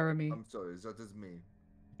be Jeremy. I'm sorry, that is me.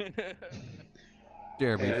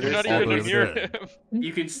 Jeremy, you're not even near him.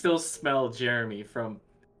 You can still smell Jeremy from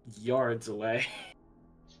yards away.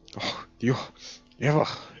 Oh, do you have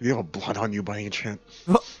a blunt on you by any chance?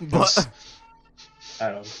 What? I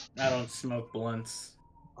don't smoke blunts.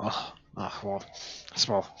 Well, I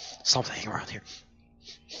smell something around here.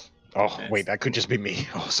 Oh, wait, that could just be me.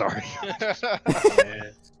 Oh, sorry. Yeah,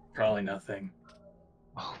 probably nothing.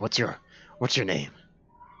 Oh, what's your name?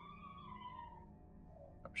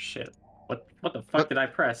 Oh shit! What the fuck did I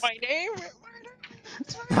press? My name?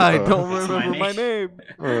 I don't remember my name.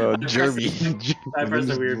 Jeremy. I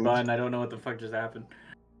pressed a weird button. I don't know what the fuck just happened.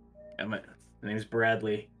 My name's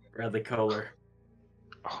Bradley. Bradley Kohler.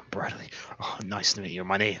 Oh, Bradley. Oh, nice to meet you.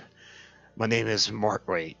 My name is Mark.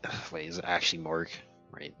 Wait, is it actually Mark?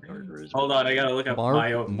 Right. Hold on, I gotta look up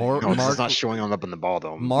Mark. No, it's not showing up in the ball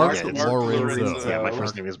though. Mark Lorenzo. Yeah, my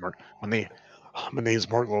first name is Mark. My name is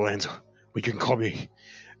Mark Lorenzo. But you can call me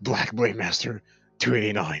Black Blade Master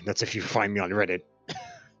 289. That's if you find me on Reddit.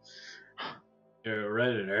 You're a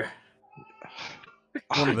Redditor.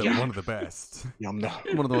 One of the best. Yeah, I'm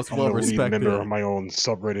one of the most well respected member of my own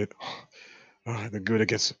subreddit.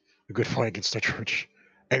 The good fight against the church.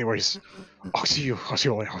 Anyways, I'll see you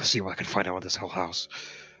later. I'll see what I can find out about this hell house.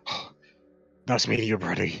 Nice meeting you,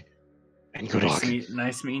 Brady. And good luck.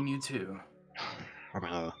 Nice meeting you too.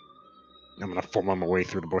 I'm gonna form my way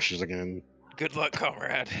through the bushes again. Good luck,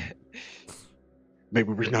 comrade.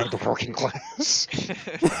 Maybe we're not the working class.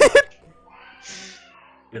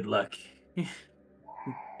 Good luck.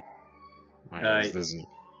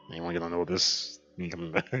 Anyone gonna know this? Me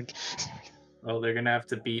coming back? Well, they're gonna have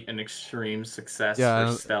to beat an extreme success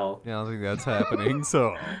for stealth. Yeah, I don't think that's happening.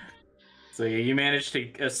 So you managed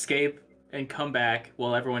to escape and come back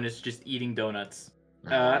while everyone is just eating donuts.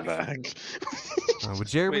 Would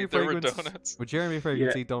Jeremy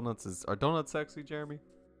Fragrance eat donuts? Are donuts sexy, Jeremy?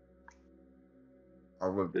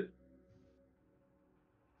 I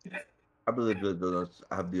believe that donuts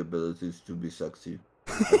have the abilities to be sexy.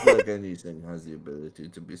 I feel like anything has the ability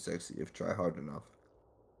to be sexy if try hard enough.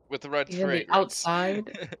 With the right Even fragrance. the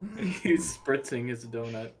outside. He's spritzing his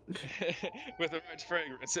donut. With the right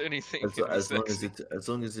fragrance, anything. As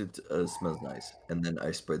long as it smells nice, and then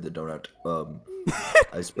I spread the donut.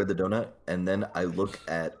 I spread the donut, and then I look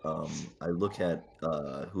at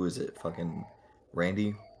who is it? Fucking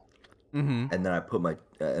Randy. Mm-hmm. And then I put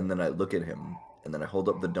and then I look at him, and then I hold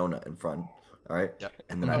up the donut in front. All right. Yep.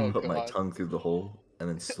 And then I put my tongue through the hole, and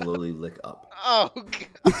then slowly lick up. Oh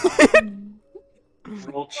god.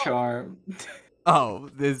 Roll charm. Oh,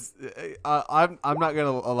 I'm not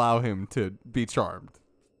gonna allow him to be charmed.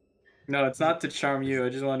 No, it's not to charm you. I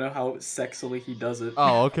just want to know how sexily he does it.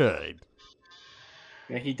 Oh, okay.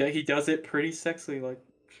 Yeah, he does it pretty sexily, like.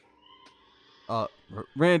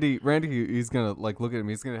 Randy, he's gonna like look at him.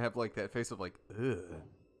 He's gonna have like that face of like,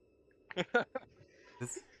 ugh.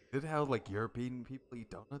 This how like European people eat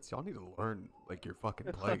donuts? Y'all need to learn like your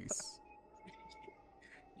fucking place.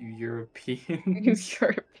 You European.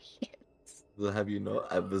 Europeans. Well, have you know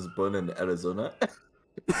I was born in Arizona?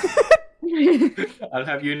 I'll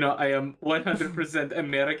have you know I am 100%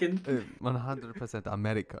 American. 100%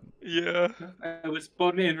 American. Yeah. I was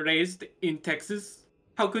born and raised in Texas.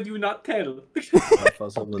 How could you not tell? My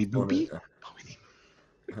father was born in,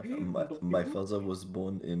 my father was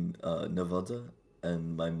born in Nevada,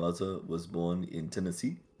 and my mother was born in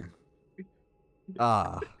Tennessee.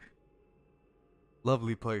 Ah.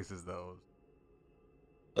 Lovely places, those.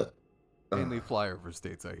 Mainly flyover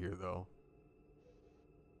states, I hear, though.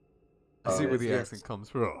 I see where the accent comes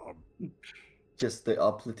from. Just they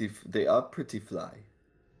are pretty fly.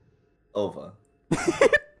 Over.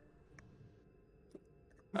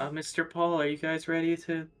 Mr. Paul, are you guys ready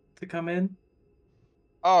to come in?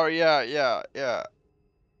 Oh yeah,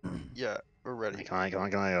 we're ready.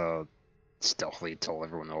 Can I stealthily tell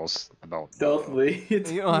everyone else about Stealthily? You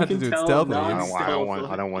don't have to do it stealthily. I don't want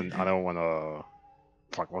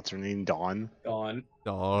fuck, what's her name? Dawn? Dawn.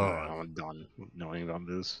 I don't want Dawn knowing about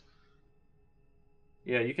this.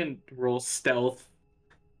 Yeah, you can roll stealth.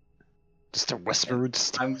 Just a whisper.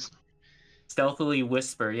 I'm stealthily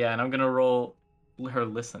whisper, yeah, and I'm gonna roll her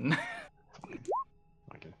listen.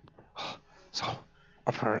 Okay. So,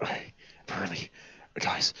 apparently,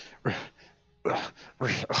 guys, fuck.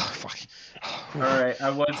 Alright, I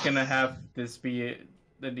was gonna have this be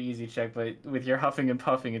an easy check, but with your huffing and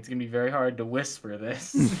puffing, it's gonna be very hard to whisper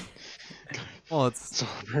this. Well, it's so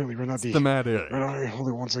apparently we're not the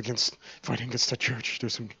only ones fighting against the church.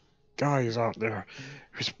 There's some guys out there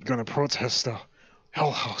who's gonna protest the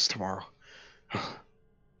Hell House tomorrow.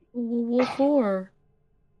 What for?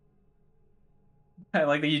 I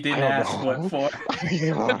like that you didn't ask what for.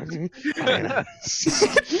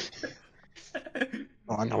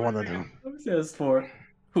 I know one of them. What's this for?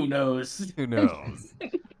 Who knows? Who knows?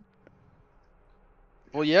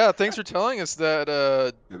 Well, yeah. Thanks for telling us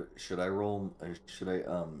that. Should I roll? Should I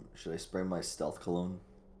spray my stealth cologne?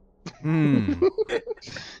 Are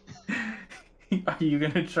you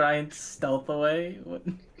gonna try and stealth away? What?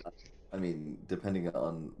 I mean, depending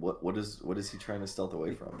on what is he trying to stealth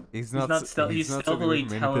away from? He's not stealth. He's stealthily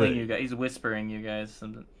telling you guys. He's whispering you guys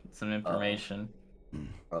some information.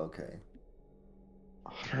 Okay.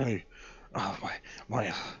 Really?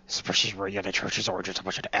 My suspicious were the churches are just a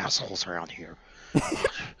bunch of assholes around here.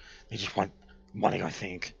 They just want money, I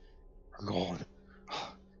think. Or gold.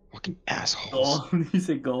 Fucking assholes. Gold? You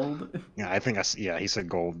said gold? Yeah, I think yeah, he said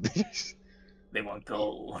gold. They want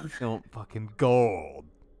gold. They want fucking gold.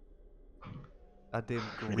 Goddamn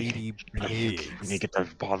greedy pigs. We need to get to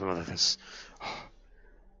the bottom of this.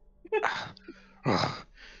 I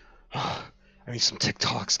need some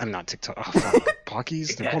TikToks. I'm not TikTok. Oh, fuck.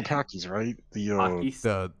 Pockies? They're called Pockies, right?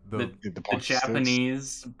 The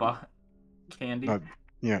Japanese candy.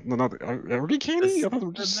 Yeah, no, are they candy? I thought they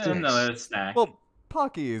were just sticks. No, they're snacks. Well,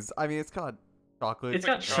 Pockies. I mean, it's got chocolate. It's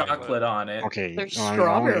got chocolate on it. Okay, there's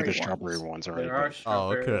strawberry the strawberry ones, alright. There are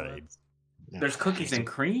strawberry ones. Yeah, there's cookies and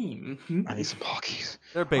cream. I need some Pockies.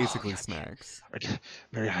 They're basically snacks.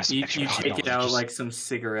 You take it out like some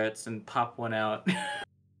cigarettes and pop one out.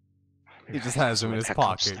 He just has them in his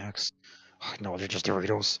pocket. Snacks. Oh, no, they're just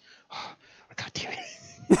Doritos. Oh, God damn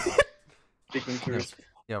it.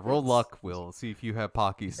 Yeah, roll luck, Will. See if you have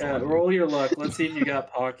Pockies. Yeah, roll your luck. Let's see if you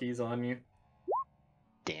got Pockies on you.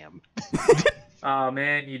 Damn. Oh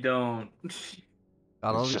man, you don't. It's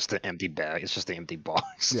just an empty bag. It's just an empty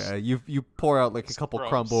box. Yeah, you pour out like a couple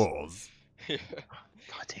crumbles. God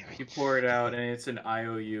damn it. You pour it out and it's an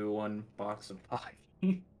IOU, one box of pie.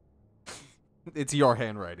 It's your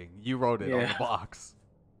handwriting. You wrote it on the box.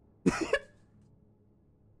 All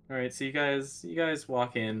right, so you guys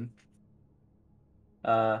walk in.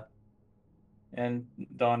 And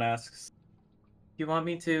Dawn asks, "You want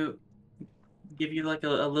me to give you like a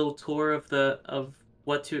little tour of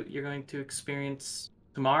what you're going to experience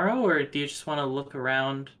tomorrow, or do you just want to look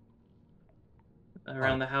around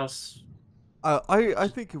the house?" I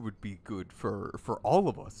think it would be good for all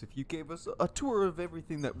of us if you gave us a tour of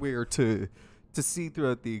everything that we're to see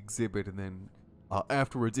throughout the exhibit, and then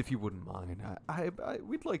afterwards, if you wouldn't mind,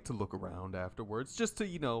 we'd like to look around afterwards, just to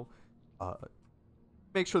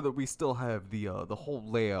make sure that we still have the whole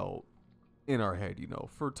layout in our head,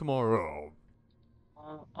 for tomorrow.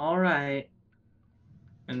 All right.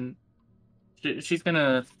 And she's going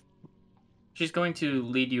to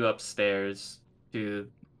lead you upstairs to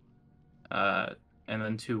and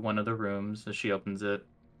then to one of the rooms as she opens it.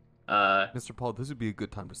 Mr. Paul, this would be a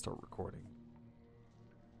good time to start recording.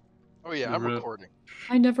 Oh yeah, I'm recording.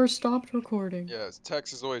 I never stopped recording. Yes,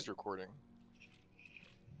 Tex is always recording.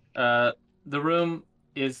 The room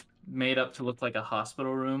is made up to look like a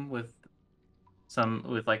hospital room with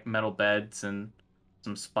like metal beds and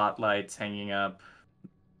some spotlights hanging up.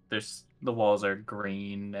 The walls are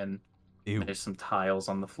green and there's some tiles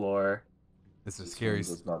on the floor. This is scary.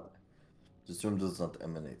 This room does not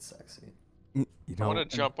emanate sexy. You I want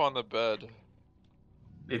to jump on the bed.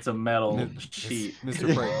 It's a metal sheet.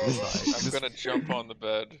 Mr. Frank, I'm gonna jump on the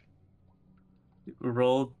bed.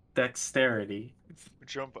 Roll dexterity.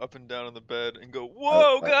 Jump up and down on the bed and go,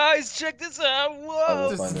 whoa, guys, check this out,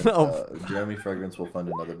 whoa! Jeremy Fragrance will find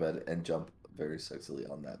another bed and jump very sexily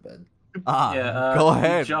on that bed. Go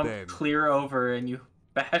ahead. You jump then. clear over and you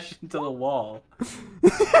bash into the wall.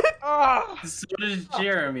 So does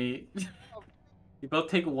Jeremy. You both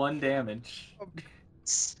take 1 damage.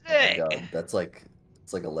 Sick. God, that's like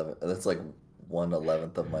 11. That's like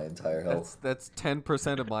 1/11 of my entire health. That's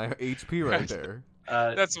 10% of my HP right there.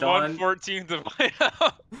 That's 1/14 of my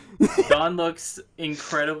health. Dawn looks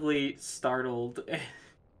incredibly startled.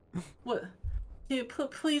 What? Yeah,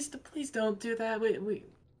 please don't do that.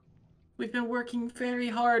 We've been working very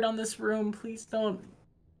hard on this room. Please don't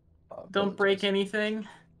break anything.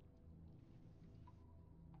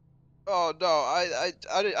 Oh no, I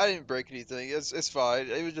didn't break anything. It's fine.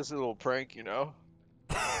 It was just a little prank, you know.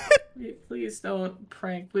 Please don't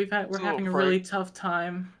prank. We're having a really tough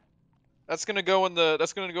time. That's gonna go in the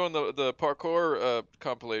parkour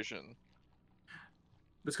compilation.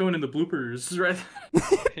 That's going in the bloopers, right?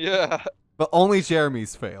 Yeah. But only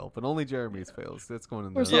Jeremy's fail. That's going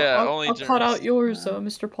in there. I'll cut out yours,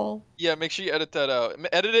 Mr. Paul. Yeah, make sure you edit that out.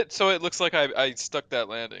 Edit it so it looks like I stuck that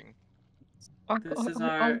landing.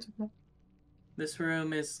 This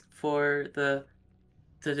room is to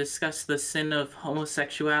discuss the sin of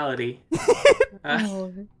homosexuality.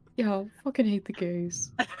 Oh, yeah, I fucking hate the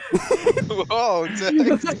gays. Whoa,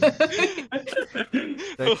 Tex.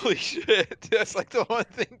 Holy shit. That's like the one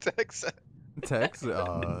thing Tex said. Tex?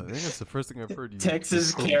 I think that's the first thing I've heard you.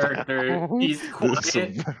 Tex's character, he's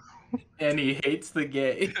quiet and he hates the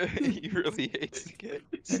gay. He really hates the gay.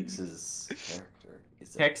 Tex's character is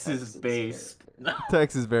Tex is based.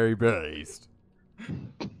 Tex is very based.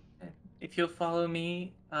 If you'll follow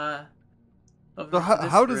me, so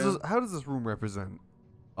how does this room represent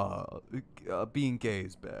being gay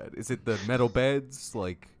is bad? Is it the metal beds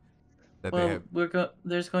like that they have?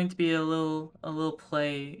 There's going to be a little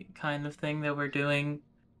play kind of thing that we're doing,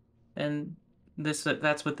 and that's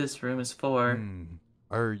what this room is for.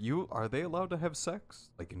 Are they allowed to have sex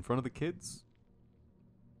like in front of the kids?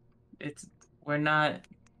 We're not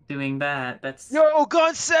doing that. That's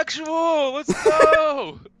gone sexual. Let's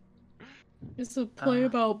go. Is the play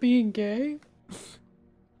about being gay?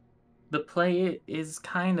 The play is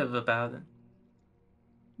kind of about it.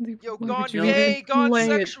 Gone gay, gone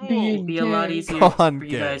sexual. It'd be a lot easier for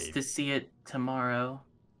you guys to see it tomorrow.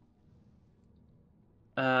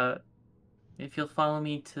 If you'll follow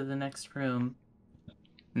me to the next room,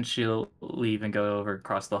 and she'll leave and go over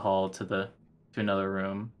across the hall to another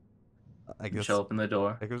room. I guess she'll open the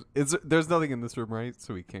door. There's nothing in this room, right?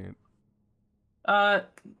 So we can't.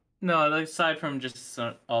 No. Aside from just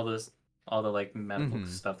all the like medical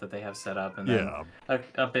stuff that they have set up, and then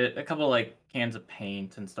a couple like cans of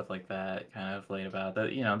paint and stuff like that, kind of laid about.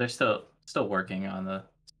 That they're still working on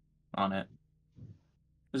it.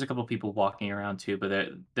 There's a couple people walking around too, but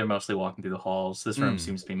they're mostly walking through the halls. This room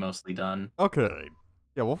seems to be mostly done. Okay,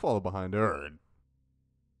 yeah, we'll follow behind her.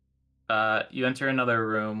 You enter another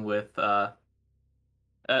room with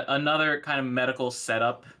another kind of medical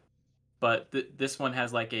setup, but this one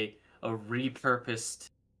has like a repurposed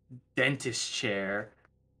dentist chair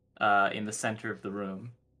in the center of the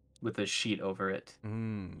room with a sheet over it.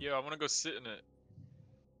 Yeah, I want to go sit in it.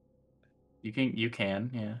 You can,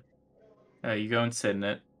 yeah. You go and sit in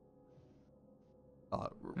it.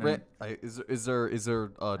 Is there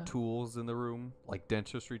tools in the room, like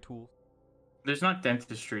dentistry tools? There's not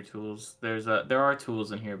dentistry tools. There are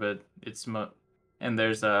tools in here, but and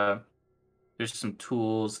there's some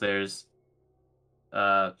tools. There's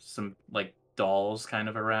some like dolls kind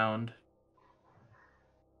of around.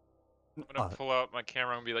 I'm gonna pull out my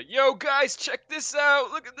camera and be like, "Yo, guys, check this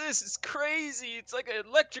out! Look at this! It's crazy! It's like an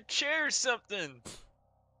electric chair or something."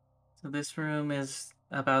 So this room is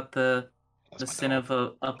about the sin of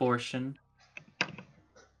abortion.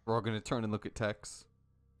 We're all gonna turn and look at Tex.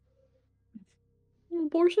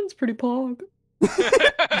 Abortion's pretty pog.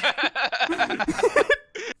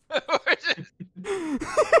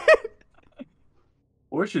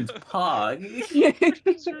 abortion's pog.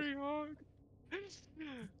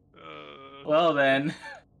 Well then,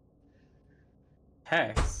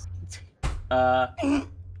 Tex. What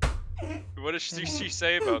does she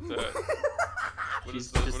say about that? What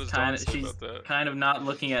does Dawn say about that? Kind of not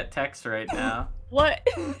looking at Tex right now. What?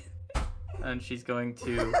 And she's going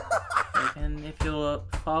to, and if you'll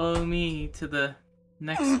follow me to the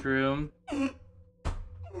next room, she's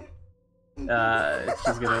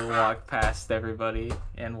gonna walk past everybody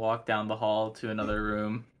and walk down the hall to another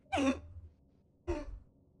room. Alright,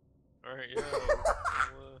 yeah.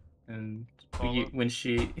 And when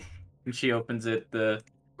she opens it,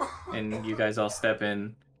 and you guys all step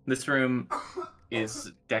in, this room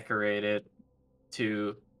is decorated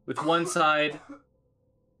with one side,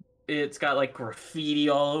 it's got like graffiti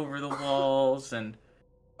all over the walls and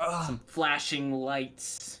some flashing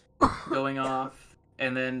lights going off,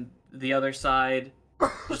 and then the other side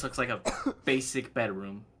just looks like a basic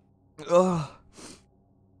bedroom. What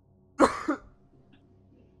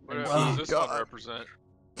does this one represent?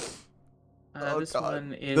 This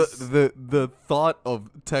one is the thought of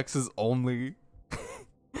Tex's only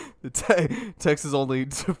Tex's only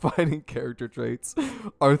defining character traits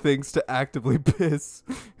are things to actively piss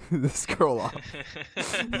this girl off.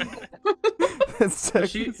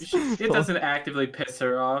 It doesn't actively piss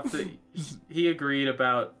her off. He agreed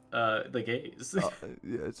about the gays. Yeah,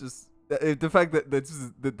 it's just the fact that this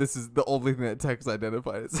is the only thing that Tex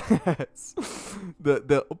identified as.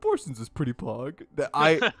 The abortions is pretty pog. That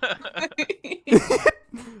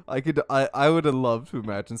I would have loved to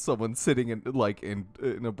imagine someone sitting in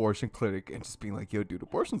an abortion clinic and just being like, "Yo, dude,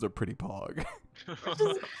 abortions are pretty pog."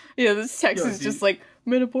 Yeah, this Tex is just like,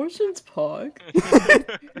 "Man, abortion's pog."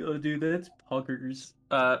 Yo, dude, that's poggers.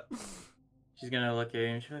 She's gonna look at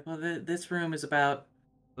him. She's like, "Well, this room is about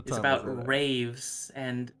raves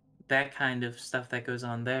and that kind of stuff that goes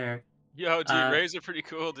on there." Yo, dude, raves are pretty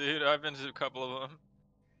cool, dude. I've been to a couple of them.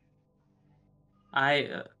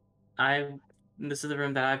 This is the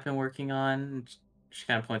room that I've been working on. She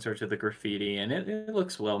kind of points over to the graffiti, and it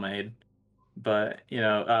looks well made. But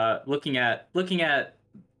looking at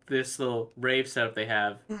this little rave setup they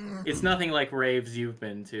have, it's nothing like raves you've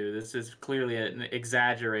been to. This is clearly an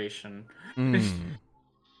exaggeration.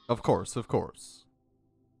 Of course.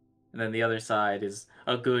 And then the other side is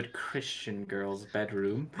a good Christian girl's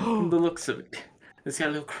bedroom. From the looks of it, it's got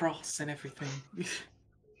a little cross and everything.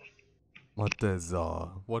 What is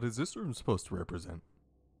this room supposed to represent?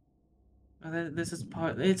 This is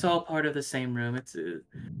it's all part of the same room. It's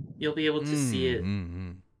you'll be able to see it.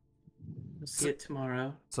 You'll see it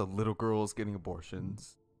tomorrow. So little girls getting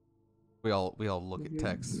abortions. We all look at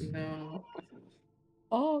Tex. No.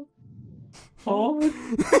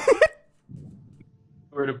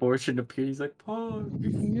 Word abortion appears. He's like,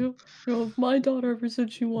 "Pog." If my daughter ever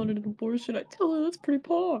said she wanted an abortion, I'd tell her that's pretty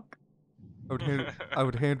pog. I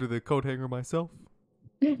would hand her the coat hanger myself.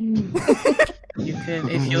 You can,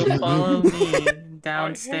 if you'll follow me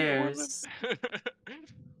downstairs.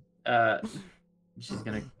 She's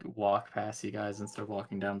gonna walk past you guys and start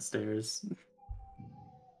walking downstairs.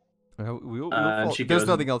 There's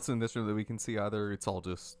nothing else in this room that we can see either. It's all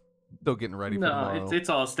just still getting ready for tomorrow. It's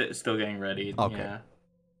all still getting ready. Okay. Yeah.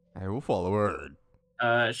 I will follow her.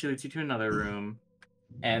 She leads you to another room,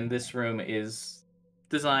 and this room is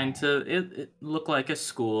designed to it look like a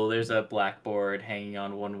school. There's a blackboard hanging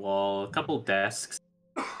on one wall, a couple desks.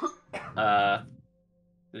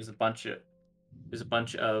 There's a bunch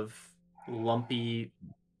of lumpy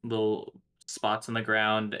little spots on the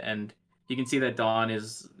ground, and you can see that Dawn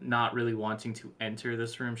is not really wanting to enter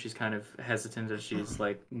this room. She's kind of hesitant as she's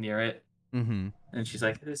like near it. Mm-hmm. And she's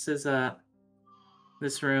like, this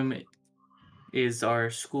room is our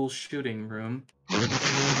school shooting room.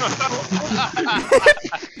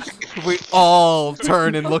 We all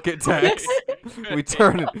turn and look at Tex. We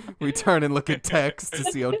turn and look at Tex to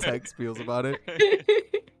see how Tex feels about it.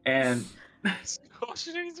 And no.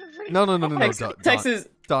 Tex is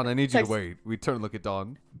Dawn, I need you to wait. We turn and look at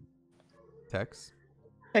Dawn. Tex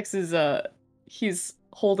is he's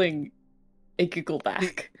holding a giggle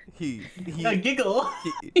back. A giggle.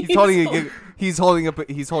 He's holding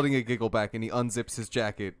a giggle back, and he unzips his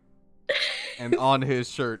jacket, and on his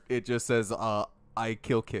shirt it just says "I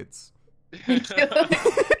kill kids." It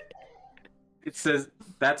says,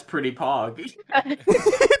 "That's pretty pog."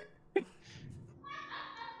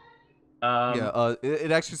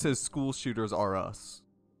 It actually says "School shooters are us."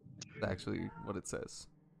 That's actually what it says.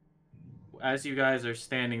 As you guys are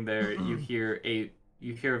standing there, you hear a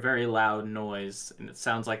very loud noise, and it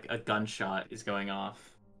sounds like a gunshot is going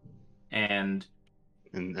off. And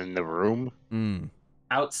in the room,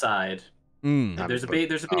 outside, There's a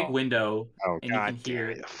big window, Oh, and God you can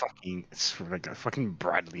hear damn it. It's like a fucking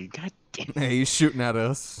Bradley. God damn it. Hey, he's shooting at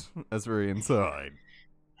us as we're inside.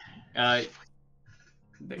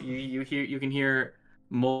 You can hear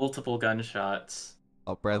multiple gunshots.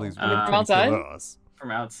 Oh, Bradley's from outside. us.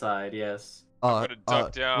 From outside, yes. I'm gonna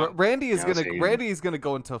duck down. Randy is gonna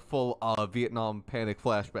go into full Vietnam panic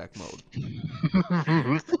flashback mode.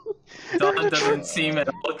 Dawn doesn't seem at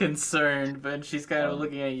all concerned, but she's kind of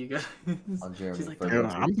looking at you guys. She's like,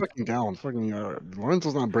 I'm fucking down. Fucking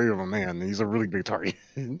Lorenzo's not brave of a man. He's a really big target.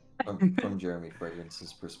 from Jeremy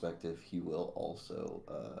Fragrance's perspective, he will also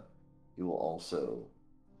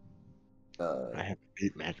I have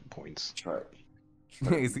 8 magic points. Try.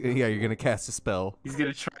 Yeah, you're gonna cast a spell. He's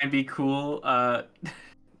gonna try and be cool.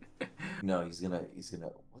 No, he's gonna.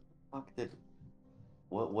 What the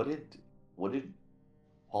fuck did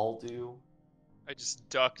Paul do? I just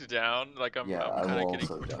ducked down, like I'm kind of getting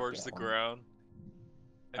towards the ground.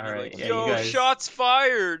 And all right, like, yeah, yo, you guys... shots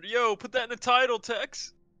fired! Yo, put that in the title,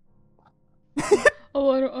 Tex.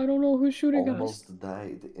 Oh, I don't know who's shooting us. Almost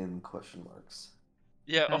died in question marks.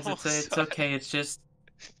 Yeah, guys, almost. It's okay. It's just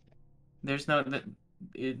there's no.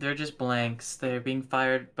 They're just blanks. They're being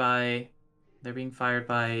fired by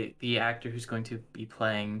the actor who's going to be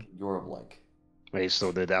playing. You're a blank. Wait,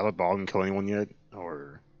 so did Alec Baldwin kill anyone yet,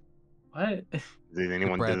 or what? Did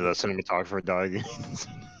anyone did the cinematographer die again?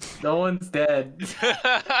 No one's dead.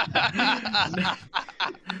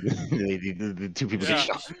 the 2 people get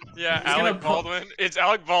shot. Yeah, Alec Baldwin. It's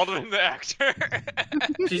Alec Baldwin, the actor.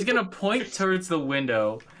 She's gonna point towards the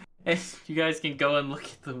window, and you guys can go and look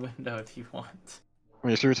at the window if you want.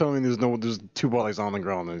 Wait, so you're telling me there's 2 bodies on the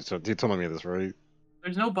ground? So you're telling me this, right?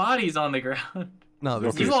 There's no bodies on the ground. No,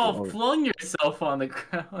 you all flung yourself on the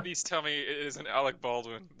ground. Please tell me it isn't Alec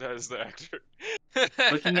Baldwin that is the actor.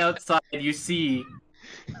 Looking outside, you see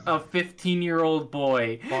a 15-year-old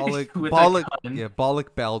boy with Bollock, a gun. yeah,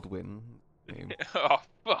 Bollock Baldwin. Oh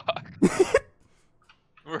fuck.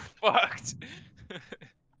 We're fucked.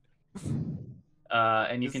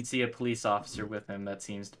 And you can see a police officer with him that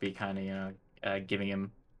seems to be kind of, giving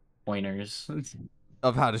him pointers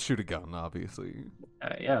of how to shoot a gun. Obviously,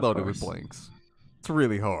 yeah, loaded with blanks. It's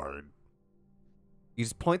really hard. You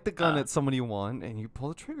just point the gun at someone you want, and you pull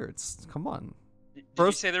the trigger. Come on. Did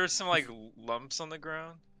you say there was some like lumps on the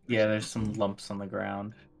ground? Yeah, there's some lumps on the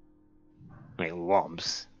ground. Like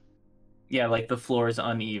lumps? Yeah, like the floor is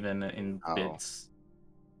uneven in bits,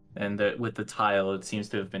 and with the tile, it seems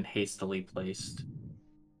to have been hastily placed.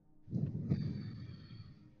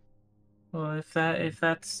 Well, if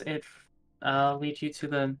that's it, I'll lead you to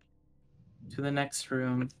the next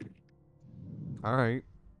room. All right.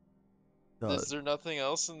 Is there nothing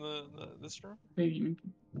else in this room?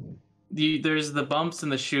 There's the bumps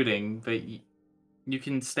and the shooting, but you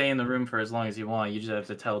can stay in the room for as long as you want. You just have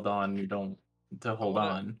to tell Dawn to hold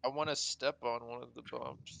on. I want to step on one of the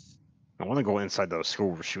bumps. I want to go inside the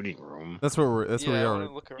school shooting room. That's where we are.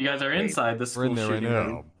 You guys are inside the school We're in there shooting right now.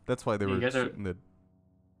 room. That's why they were shooting the.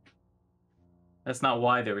 That's not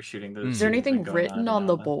why they were shooting. Is there anything written on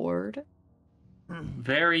the board?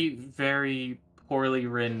 Very, very poorly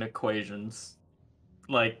written equations.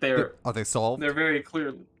 Like Are they solved? They're very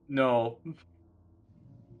clear. No.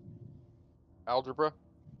 Algebra?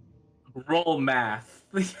 Roll math.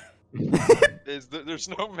 There's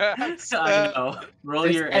no math. I know. Roll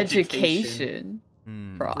There's your education.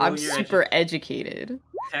 Bro, I'm super educated.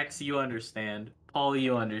 Tex, you understand. Paul,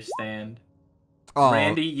 you understand. Oh,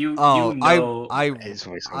 Randy, you know. He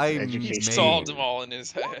solved them all in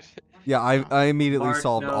his head. Yeah, I immediately Mark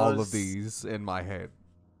solved all knows. of these in my head.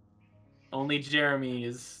 Only Jeremy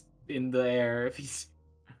is in the air. If he's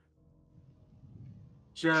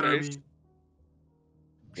Jeremy.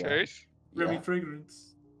 Chase? Remy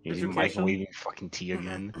Fragrance. Is microwaving fucking tea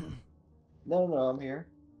again? No, I'm here.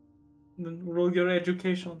 Then roll your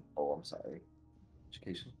education. Oh, I'm sorry.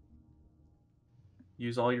 Education.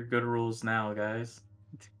 Use all your good rules now, guys.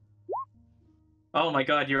 Oh my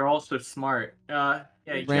god, you're also smart. Yeah,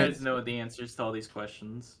 you guys know the answers to all these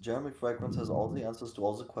questions. Jeremy Fragrance has all the answers to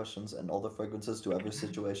all the questions and all the fragrances to every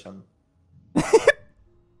situation.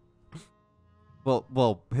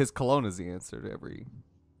 Well, his cologne is the answer to every.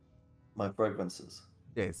 My fragrances.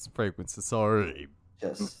 Yes, fragrances. Sorry.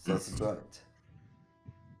 Yes, that's right.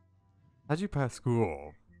 How'd you pass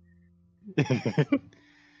school?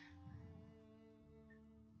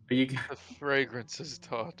 The fragrances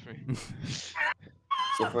taught me.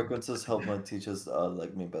 So fragrances help my teachers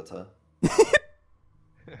like me better.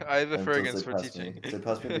 I have a And fragrance thus for they pass teaching. me. They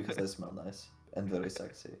pass me because I smell nice and very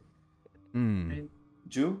sexy. Mm.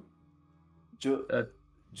 Jew do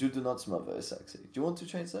not smell very sexy. Do you want to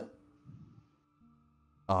change that?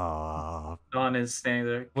 Dawn is standing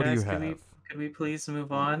there. What Guys, do you have? could we please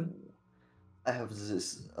move on? I have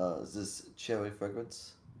this cherry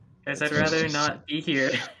fragrance. Guys, I'd rather not be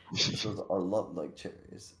here. It smells a lot like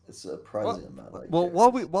cherries. It's surprising amount like well,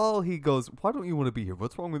 cherries. while he goes, why don't you want to be here?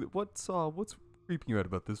 What's wrong with it? What's creeping you out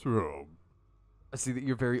about this room? I see that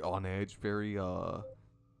you're very on edge, very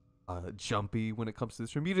jumpy when it comes to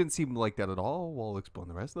this room. You didn't seem like that at all while exploring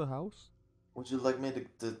the rest of the house. Would you like me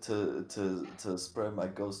to spray my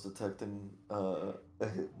ghost detecting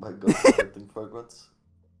fragrance?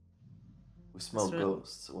 We smell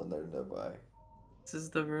ghosts when they're nearby. This is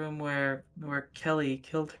the room where Kelly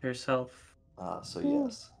killed herself. So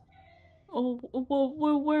yes. Oh,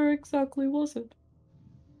 well, where exactly was it?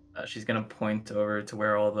 She's gonna point over to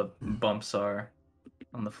where all the bumps are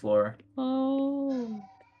on the floor. Oh.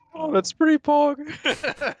 Oh, that's pretty pog.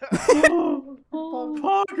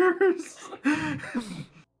 Poggers.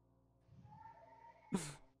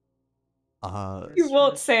 You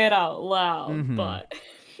won't say it out loud, but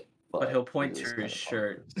he'll point to his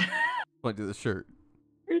shirt. Point to the shirt.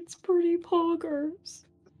 It's pretty poggers.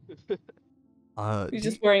 He's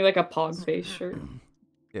just wearing like a pog face shirt.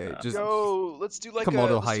 Yeah, just let's do like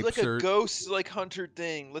a ghost like hunter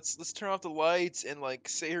thing. Let's turn off the lights and like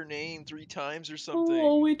say her name 3 times or something.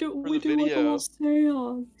 Oh, we do like a little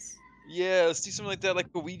seance. Yeah, let's do something like that, like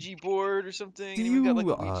a Ouija board or something. We got like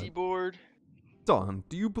a Ouija board. Dawn,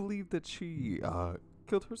 do you believe that she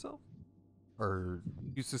killed herself, or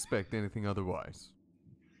you suspect anything otherwise?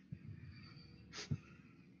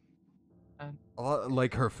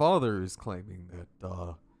 Like her father is claiming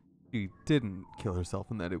that she didn't kill herself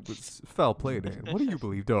and that it was foul play. Dan, what do you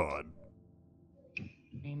believe, Dawn? I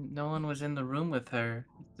mean, no one was in the room with her.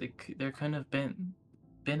 There couldn't have been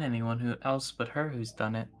anyone else but her who's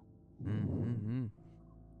done it.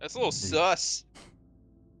 That's a little sus.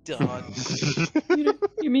 Dawn.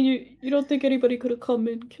 You don't think anybody could have come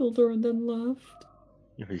in, killed her, and then left?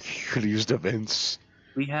 You could have used events.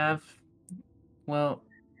 We have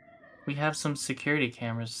some security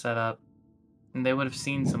cameras set up, and they would have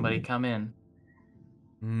seen somebody come in.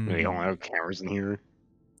 They don't have cameras in here.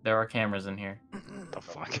 There are cameras in here. What the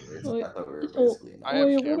fuck?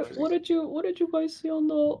 What did you guys see on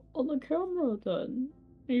the camera then?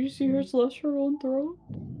 Did you see her slash her own throat?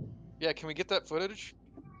 Yeah, can we get that footage?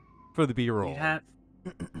 For the B-roll.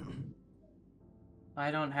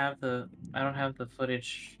 I don't have the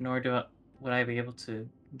footage, nor would I be able to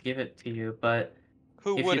give it to you. But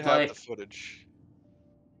who would have the footage?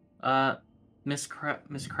 Miss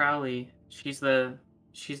Crowley. She's the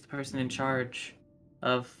person in charge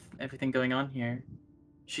of everything going on here.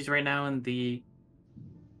 She's right now in the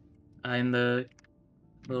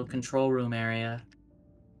little control room area.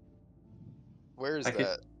 Where is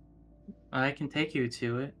that? I can take you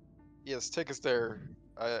to it. Yes, take us there.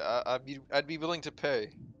 I'd be willing to pay.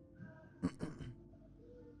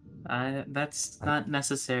 That's not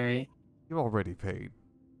necessary. You already paid.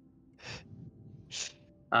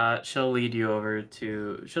 She'll lead you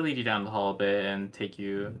down the hall a bit and take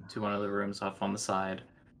you to one of the rooms off on the side.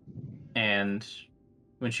 And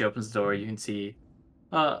when she opens the door, you see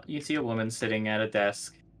a woman sitting at a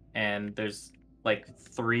desk, and there's like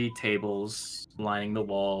 3 tables lining the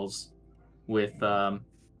walls with a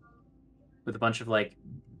bunch of like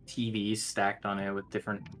TVs stacked on it with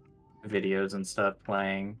different videos and stuff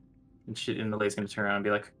playing. And the lady's gonna turn around and be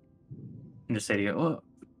like, and just say to you,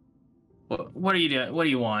 what are you doing? What do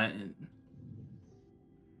you want?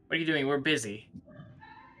 What are you doing? We're busy.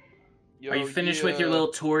 Are you finished with your little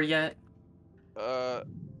tour yet? Ma'am,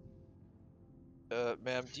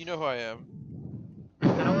 do you know who I am?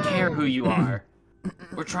 I don't care who you are.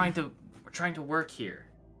 We're trying to work here.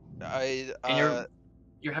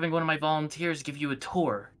 You're having one of my volunteers give you a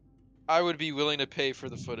tour. I would be willing to pay for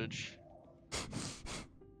the footage.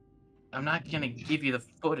 I'm not gonna give you the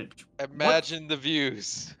footage. Imagine the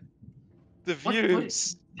views. The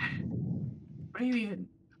views. What are you even?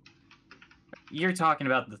 You're talking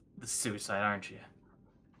about the suicide, aren't you?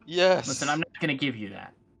 Yes. Listen, I'm not gonna give you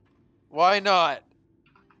that. Why not?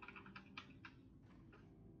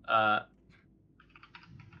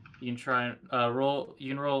 You can try and roll. You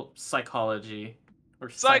can roll psychology or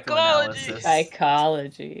psychology.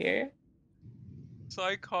 Psychology.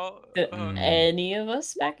 Psychology. Any of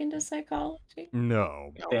us back into psychology?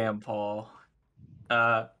 No. Damn, Paul.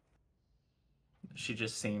 She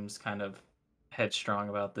just seems kind of headstrong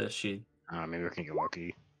about this. Maybe I can get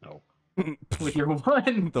lucky. No. With your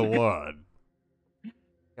one. The one.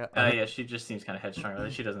 Yeah, she just seems kind of headstrong about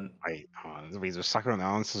it. She doesn't. Wait, there's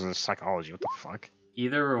psychoanalysis and psychology. What the fuck?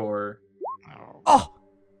 Either or. Oh!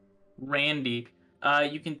 Randy,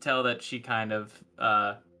 You can tell that she kind of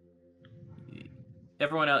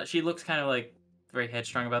everyone else. She looks kind of like very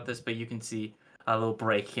headstrong about this, but you can see a little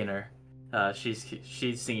break in her. She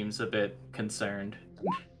seems a bit concerned.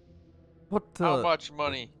 How much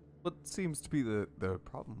money? What seems to be the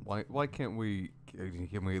problem? Why can't we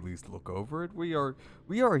at least look over it? We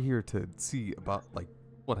are here to see about like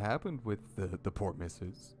what happened with the poor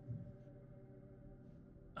missus.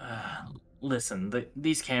 Listen,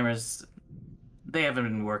 these cameras, they haven't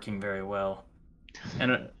been working very well,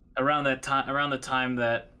 and around the time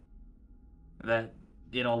that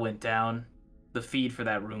it all went down, the feed for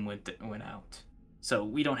that room went out, so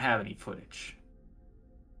we don't have any footage.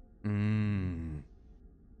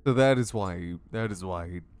 So that is why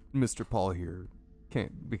Mr. Paul here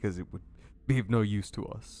can't, because it would be of no use to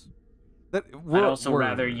us. I'd also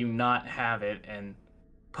rather you not have it and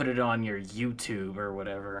put it on your YouTube or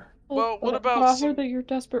whatever. Well, what about? I hear that you're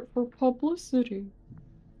desperate for publicity.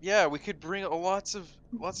 Yeah, we could bring lots of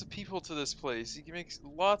people to this place. You can make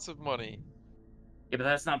lots of money. Yeah, but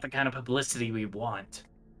that's not the kind of publicity we want.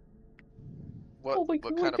 Well, we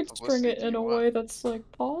could string it in a way that's like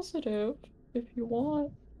positive, if you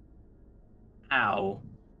want. How?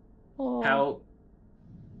 Oh.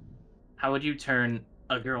 How would you turn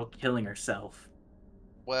a girl killing herself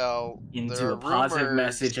into a positive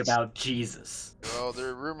message about Jesus? Well, there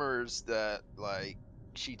are rumors that like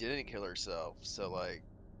she didn't kill herself, so like.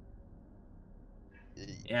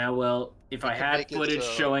 Yeah, well, if I had footage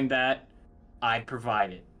showing that, I'd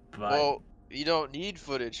provide it. But well, you don't need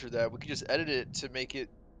footage for that. We could just edit it to make it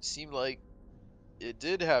seem like it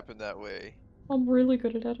did happen that way. I'm really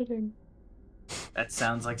good at editing. That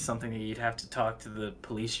sounds like something that you'd have to talk to the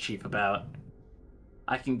police chief about.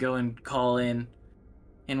 I can go and call in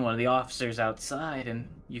one of the officers outside, and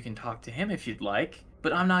you can talk to him if you'd like.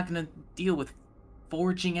 But I'm not gonna deal with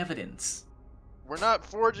forging evidence. We're not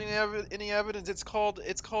forging any evidence. It's called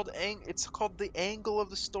the angle of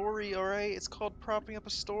the story. All right. It's called propping up a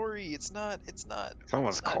story. It's not.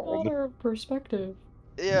 Someone's called. It's a matter of perspective.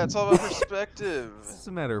 Yeah, it's all about perspective. It's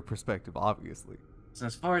a matter of perspective, obviously. So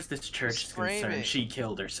as far as this church is concerned, she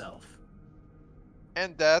killed herself.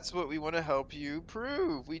 And that's what we want to help you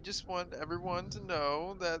prove. We just want everyone to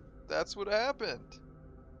know that that's what happened.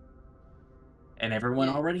 And everyone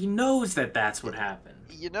already knows that that's what happened.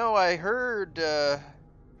 You know, I heard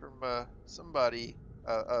from somebody,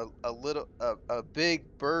 a big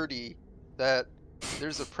birdie, that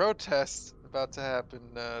there's a protest about to happen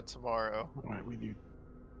tomorrow. Why would you?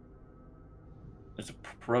 There's a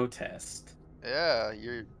protest. Yeah,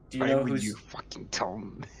 Do you know who's you fucking tell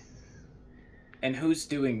them? And who's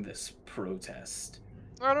doing this protest?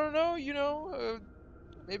 I don't know. You know,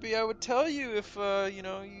 maybe I would tell you if you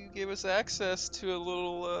know, you gave us access to a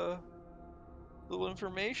little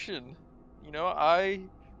information. You know, I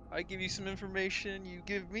give you some information. You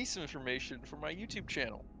give me some information for my YouTube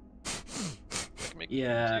channel.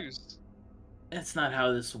 Yeah, that's not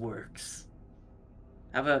how this works.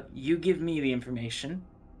 How about you give me the information,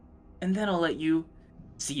 and then I'll let you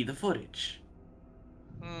see the footage.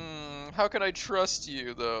 How can I trust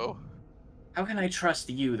you, though? How can I trust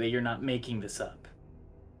you that you're not making this up?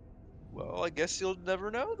 Well, I guess you'll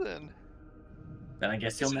never know then. Then I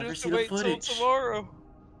guess you'll never see the wait footage. Till tomorrow.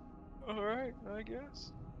 All right, I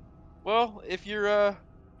guess. Well, if you're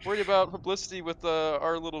worried about publicity with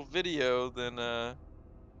our little video, then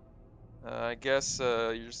I guess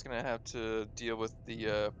you're just gonna have to deal with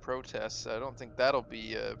the protests. I don't think that'll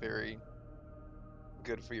be very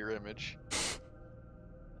good for your image.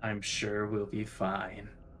 I'm sure we'll be fine.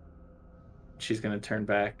 She's gonna turn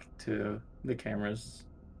back to the cameras.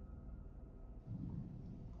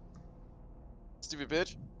 Stupid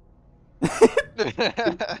bitch.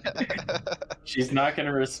 She's not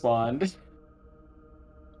gonna respond.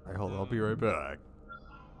 Alright, hold on, I'll be right back.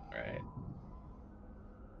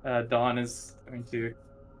 Alright. Dawn is going to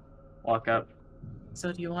walk up.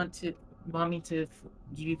 So do you want me to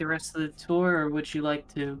give you the rest of the tour, or would you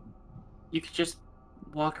like to... You could just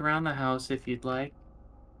walk around the house if you'd like.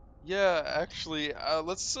 Yeah, actually,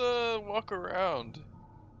 let's walk around.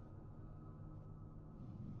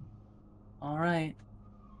 Alright.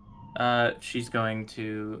 She's going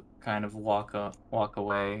to kind of walk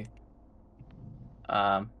away.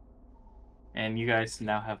 And you guys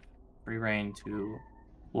now have free reign to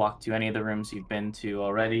walk to any of the rooms you've been to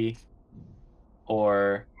already,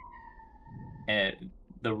 or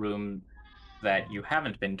the room that you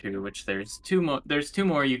haven't been to, which there's two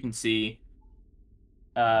more you can see.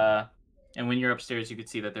 And when you're upstairs, you could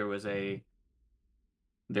see that there was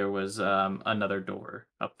another door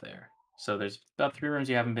up there. So there's about 3 rooms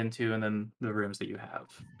you haven't been to, and then the rooms that you have.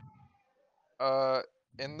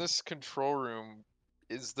 in this control room,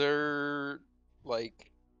 is there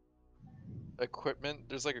like equipment?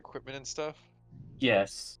 There's like equipment and stuff.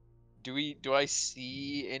 Yes. Do I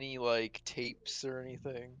see any like tapes or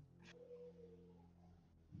anything?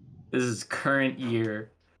 This is current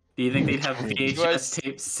year. Do you think they'd have VHS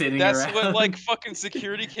tapes sitting around? That's what like fucking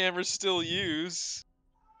security cameras still use.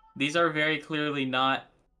 These are very clearly not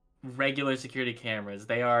regular security cameras.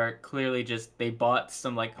 They are clearly just, they bought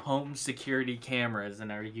some like home security cameras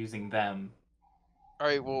and are using them.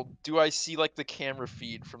 Alright, well, do I see like the camera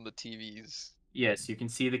feed from the TVs? Yes, you can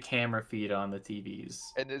see the camera feed on the TVs.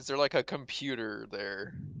 And is there like a computer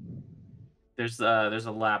there? There's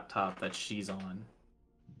a laptop that she's on.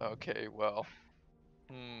 Okay, well.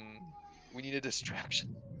 We need a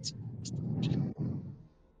distraction.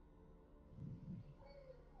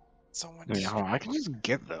 Someone I can just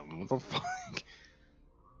get them. What the fuck?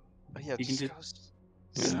 Oh, yeah, you just can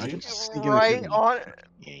go I can just sneak right on.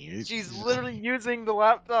 Yeah, She's literally using the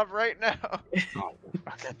laptop right now. Oh,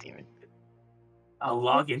 God damn it! I'll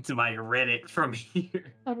log into my Reddit from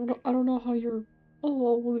here. I don't know how you're.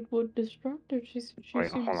 Oh, would distract her. She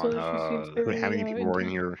Wait, seems. hold on. She seems very. How many people are in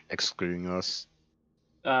here, excluding us?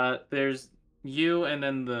 There's you and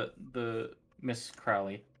then the Miss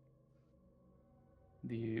Crowley,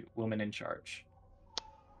 the woman in charge.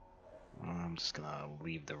 I'm just gonna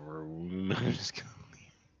leave the room. I'm just gonna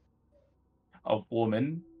leave. A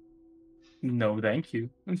woman? No, thank you.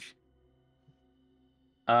 Wait,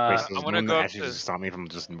 so I'm gonna go up actually to... just stop me from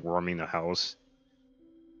just roaming the house.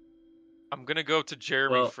 I'm gonna go to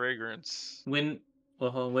Jeremy Fragrance.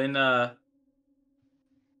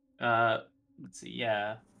 Let's see,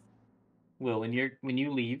 yeah. Will, when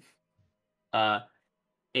you leave, a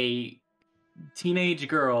teenage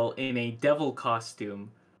girl in a devil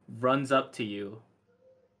costume runs up to you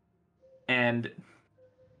and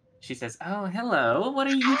she says, "Oh, hello. What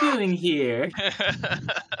are you doing here?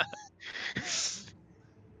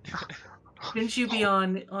 Shouldn't you be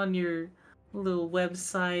on your little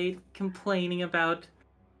website complaining about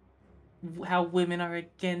how women are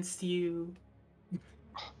against you?"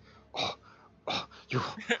 You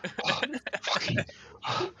fucking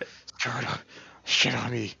scared the shit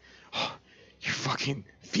on me. You fucking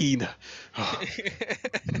fiend.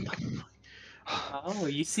 Oh,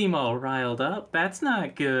 you seem all riled up. That's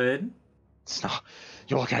not good. It's not.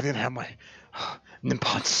 You look, I didn't have my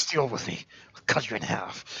Nippon steel with me. I'll cut you in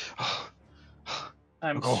half.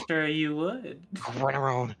 I'm sure you would. Go run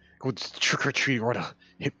around, go trick or treat, or the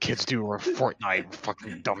hip kids do, or Fortnite,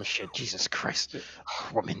 fucking dumb shit. Jesus Christ.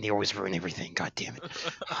 Women, they always ruin everything. God damn it.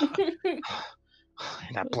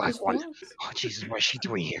 And that black one. Oh, Jesus, what is she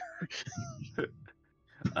doing here?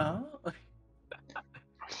 Oh.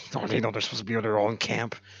 Don't they know they're supposed to be on their own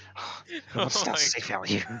camp? It's not safe out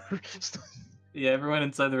here. Yeah, everyone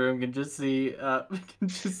inside the room can just see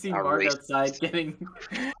Mark outside getting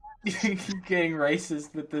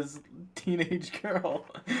racist with this teenage girl.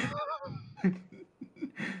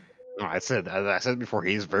 No, I said before,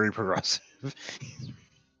 he's very progressive.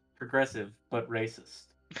 Progressive, but racist.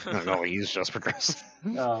 No, he's just progressive.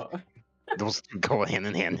 Oh. Those two go hand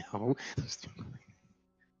in hand now.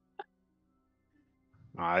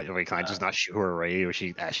 Wait, can I just not shoot her away, or is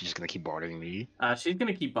she actually just gonna keep bothering me? She's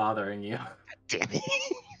gonna keep bothering you. God damn it.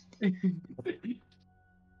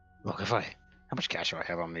 Look, how much cash do I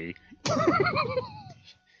have on me?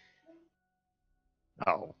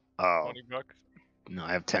 Oh. $20? No,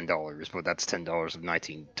 I have $10, but that's $10 of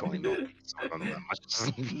 1920 million. So I don't know that much.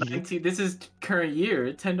 19. This is current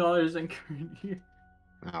year. $10 in current year.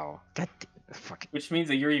 Oh, God, fuck. Which means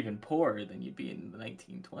that you're even poorer than you'd be in the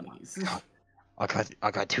 1920s. I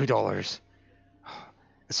got $2.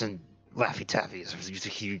 It's in Laffy Taffy's.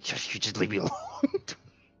 You just leave me alone.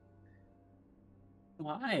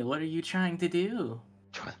 Why? What are you trying to do?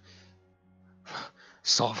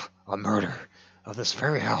 Solve a murder of this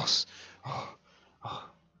very house.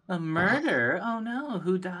 A murder? Oh no,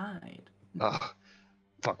 who died?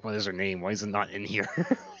 Fuck, what is her name? Why is it not in here?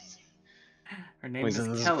 Her name is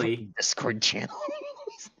Kelly. Discord channel.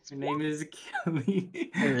 Her name is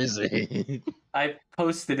Kelly. Where is it? I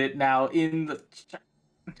posted it now in the chat.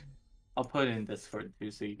 I'll put it in Discord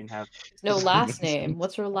too, so you can have. No last name.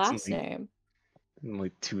 What's her last name?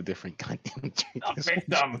 Like two different goddamn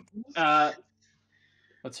Dumb.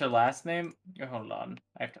 What's her last name? Hold on.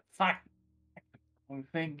 I have to. Fuck.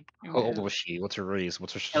 Thing. How old was she? What's her race?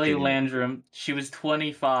 What's her Kelly Landrum. She was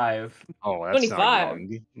 25. Oh, that's 25. Not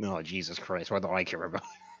young. No, Jesus Christ. Why don't I care about?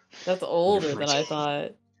 That's older than I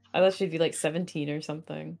thought. I thought she'd be like 17 or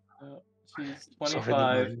something. She's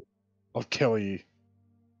 25. Oh, Kelly.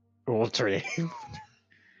 What's her name?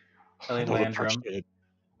 Ellie Landrum.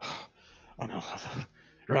 Oh no,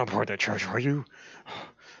 you're not part of the church, are you?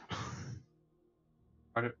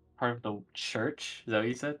 Part of the church? Is that what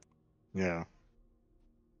you said? Yeah.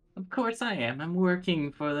 Of course I am. I'm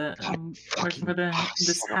working for this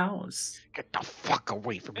house. Get the fuck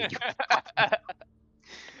away from me, you.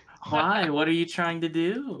 Why? What are you trying to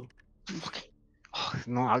do?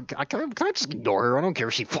 No, can I just ignore her? I don't care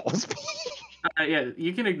if she follows me. Yeah,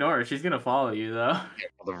 you can ignore her. She's gonna follow you though. Yeah,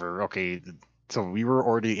 whatever. Okay, so we were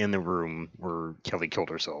already in the room where Kelly killed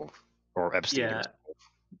herself, or Epstein Yeah. himself.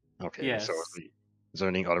 Okay, Yes. so is there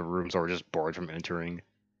any other rooms or just barred from entering?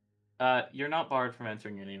 You're not barred from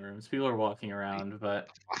entering any rooms. People are walking around, but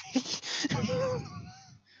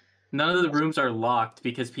none of the rooms are locked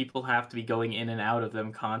because people have to be going in and out of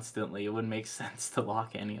them constantly. It wouldn't make sense to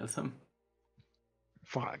lock any of them.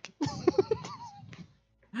 Fuck.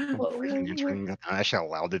 I'm actually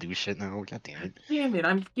allowed to do shit now. God damn it. Damn it!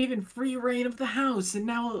 I'm given free reign of the house, and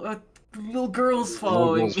now a little girl's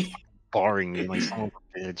following me. Barring me like son of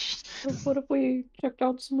a bitch. What if we checked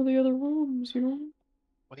out some of the other rooms, you know?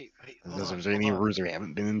 Wait. Is there any rooms we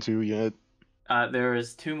haven't been into yet? There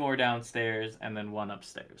is 2 more downstairs and then 1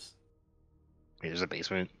 upstairs. Wait, there's a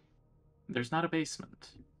basement? There's not a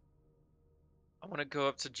basement. I want to go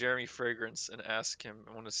up to Jeremy Fragrance and ask him.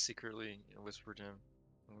 I want to secretly whisper to him.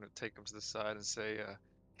 I'm going to take him to the side and say,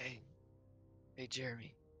 hey,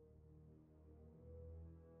 Jeremy.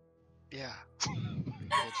 Yeah.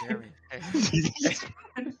 Hey, Jeremy.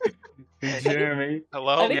 Hey, Jeremy.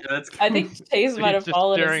 Hello? I think Chase might have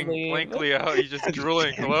fallen staring asleep. blankly out. He's just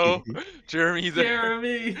drooling. Hello? Jeremy there.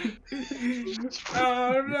 Jeremy!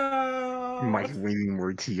 Oh no! Mike waiting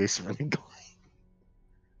more TS running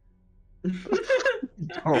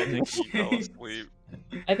I think he fell asleep.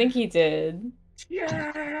 I think he did.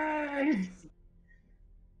 Yes!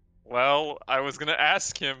 Well, I was gonna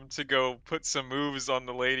ask him to go put some moves on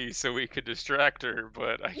the lady so we could distract her,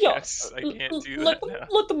 but I guess I can't do that now.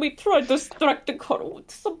 Let me try distracting her with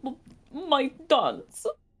some of my dance.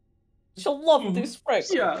 She'll love this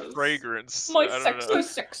fragrance. Yes. Fragrance. My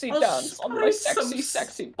sexy dance on my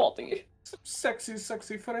sexy body. Some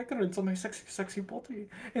sexy fragrance on my sexy body.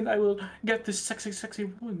 And I will get this sexy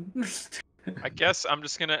woman. I guess I'm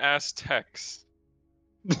just gonna ask Tex.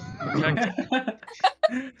 I'm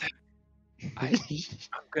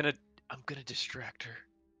gonna distract her.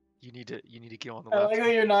 You need to get on the I laptop. like how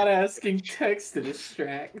you're not asking Tex to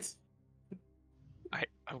distract.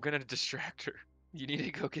 I'm gonna distract her. You need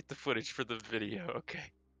to go get the footage for the video,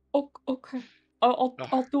 okay? Okay. I'll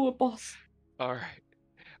do it, boss. All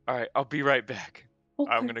right. I'll be right back.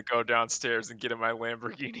 Okay. I'm gonna go downstairs and get in my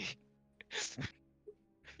Lamborghini.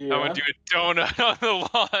 Yeah. I'm gonna do a donut on the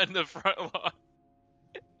lawn, the front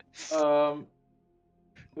lawn.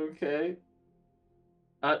 Okay.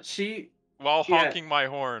 While honking my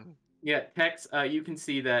horn. Yeah, Tex, you can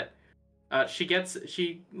see that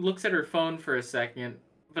she looks at her phone for a second,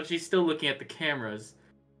 but she's still looking at the cameras.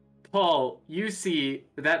 Paul, you see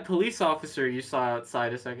that police officer you saw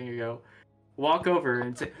outside a second ago walk over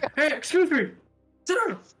and say, "Hey, excuse me,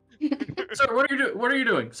 sir, sir, what are you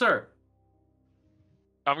doing, sir?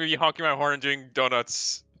 I'm gonna be honking my horn and doing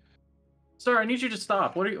donuts. Sir, I need you to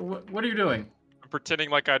stop. What are you doing? I'm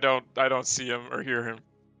pretending like I don't see him or hear him.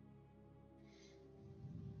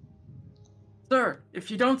 Sir, if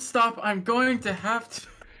you don't stop, I'm going to have to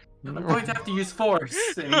use force."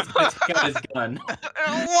 And he's going to take out his gun.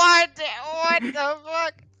 What the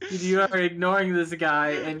fuck? You are ignoring this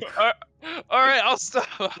guy and. All right, I'll stop.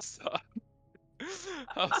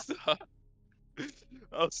 I'm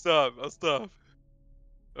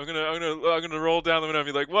gonna roll down the window and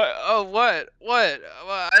be like, "What? Oh, what?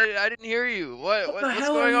 I didn't hear you. What's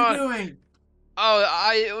going on? Doing? Oh,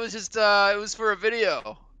 it was just it was for a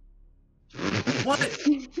video. What?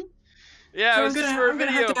 Yeah, So it was just for a I'm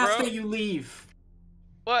gonna video, have to ask bro. that you leave.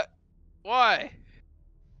 What? Why?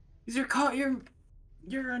 Because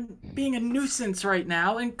you're being a nuisance right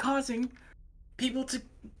now and causing people to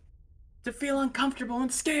feel uncomfortable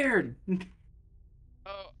and scared.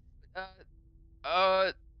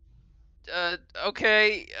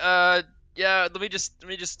 Okay. Yeah. Let me just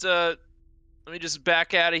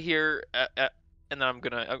back out of here, and then I'm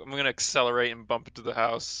gonna accelerate and bump into the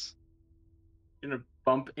house. You're gonna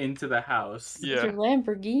bump into the house. Yeah. It's your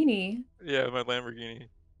Lamborghini. Yeah, my Lamborghini.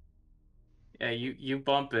 Yeah, you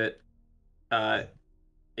bump it.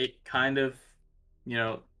 It kind of,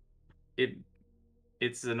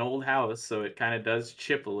 it's an old house, so it kind of does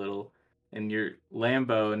chip a little, and your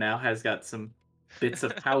Lambo now has got some bits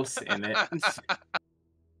of house in it.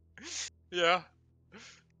 Yeah.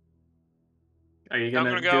 Are you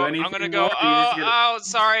gonna do anything? I'm gonna go. Oh,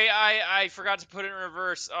 sorry. I forgot to put it in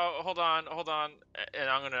reverse. Oh, hold on. And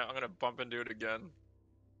I'm gonna bump into it again.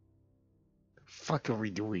 Fuck are we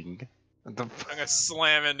doing? I'm gonna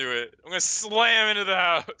slam into it. I'm gonna slam into the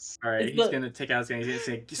house. All right, he's gonna take out. He's gonna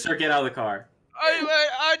say, "Sir, get out of the car."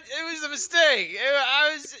 It was a mistake.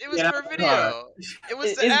 It was for a video. It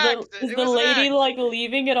was the act. Is the lady like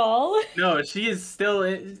leaving at all? No, she is still.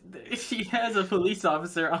 She has a police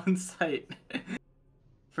officer on site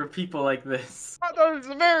for people like this. I thought it was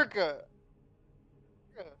America.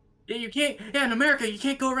 Yeah, you can't. Yeah, in America, you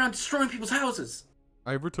can't go around destroying people's houses.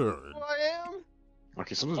 I return. Who I am?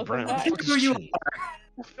 Okay, someone's brown. Who you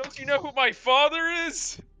are? Don't you know who my father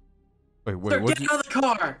is? Wait, Sir, get out of the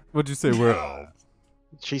car! What'd you say? Where?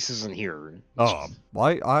 Chase isn't here. I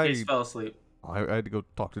Chase fell asleep. I had to go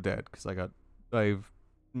talk to Dad because I have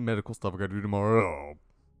medical stuff I got to do tomorrow.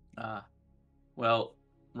 Well,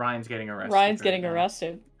 Ryan's getting arrested. Ryan's getting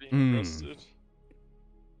arrested. Being arrested.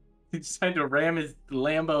 He decided to ram his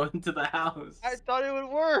Lambo into the house. I thought it would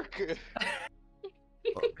work.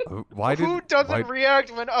 Who doesn't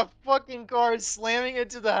react when a fucking car is slamming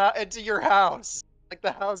into your house? Like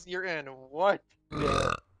the house you're in. What?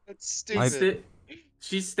 That's stupid.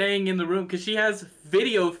 She's staying in the room because she has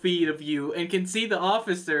video feed of you and can see the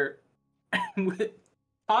officer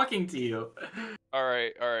talking to you. All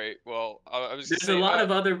right. Well, I was. There's a lot of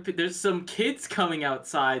other. There's some kids coming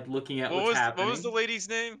outside looking at what's happening. What was the lady's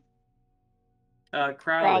name?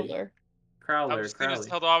 Crowler. I'm just gonna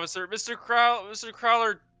tell the officer, Mr.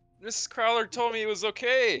 Crowler, Mrs. Crowler told me it was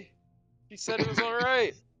okay. She said it was all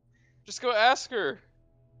right. Just go ask her.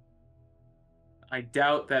 I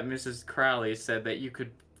doubt that Mrs. Crowley said that you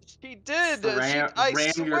could. She did. Ram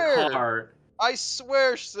swear. Your car. I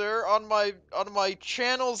swear, sir, on my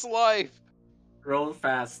channel's life. Roll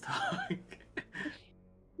fast talk.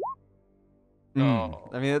 Oh.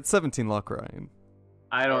 I mean, it's 17 luck, Ryan.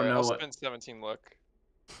 I don't know I'll what. spend 17 luck.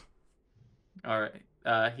 All right.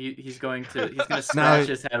 He's gonna scratch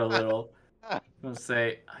his head a little. He'll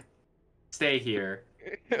say, "Stay here."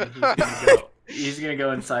 He's gonna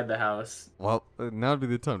go inside the house. Well, now would be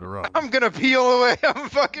the time to run. I'm gonna peel away. I'm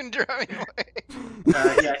fucking driving away.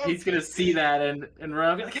 Yeah, he's gonna see that and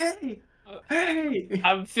run. Be like, hey!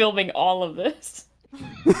 I'm filming all of this.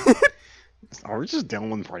 Are we just down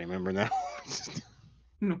one party member now?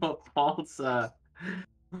 Well, Paul's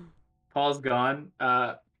gone.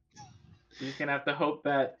 You're just gonna have to hope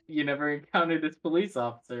that you never encounter this police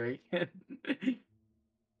officer again.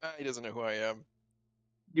 He doesn't know who I am.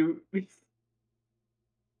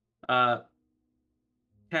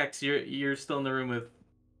 Tex, you're still in the room with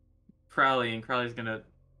Crowley, and Crowley's gonna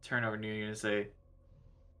turn over to you. You're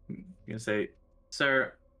gonna say,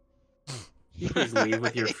 "Sir, can you please leave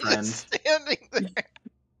with your friend." Standing there.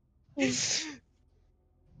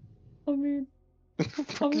 I mean, I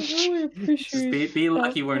would really appreciate. Just be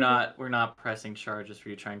lucky we're not pressing charges for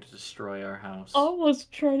you trying to destroy our house. I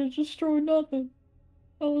wasn't trying to destroy nothing.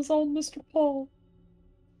 I was on Mr. Paul.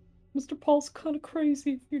 Mr. Paul's kind of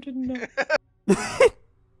crazy, if you didn't know.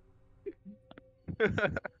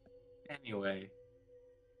 Anyway,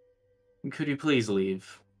 could you please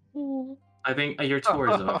leave? Oh. I think your tour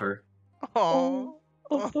is over. Oh.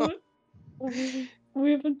 But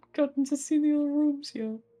we haven't gotten to see the other rooms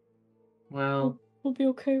yet. Well, we'll be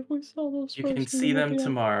okay if we saw those. You can see them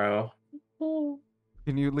tomorrow. Oh.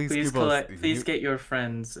 Can you at least please get your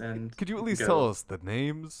friends and could you at least tell us the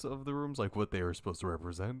names of the rooms, like what they are supposed to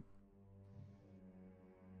represent?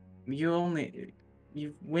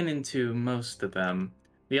 You went into most of them.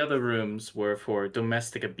 The other rooms were for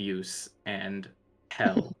domestic abuse and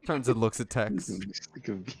hell. Turns and looks at Tex.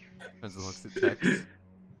 Turns and looks at Tex.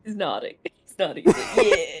 He's nodding. He's nodding.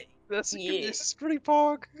 Yeah. This is pretty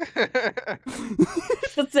pog.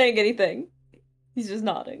 He's not saying anything. He's just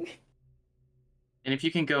nodding. And if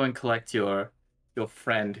you can go and collect your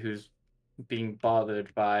friend who's being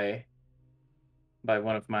bothered by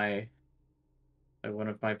one of my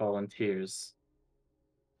volunteers.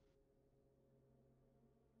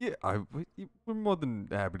 Yeah, we're more than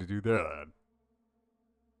happy to do that.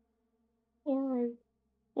 All right.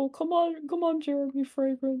 Well, come on, Jeremy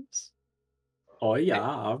Fragrance. Oh yeah,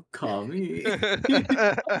 I'm coming. I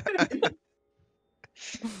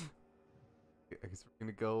guess we're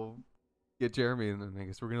gonna go get Jeremy, and then I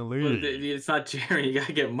guess we're gonna leave. Well, it's not Jeremy. You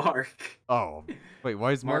gotta get Mark. Oh, wait.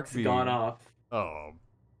 Why is Mark Mark's gone off? Oh.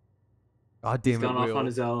 God damn it, He's gone off on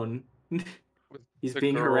his own. He's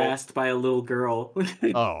being harassed by a little girl.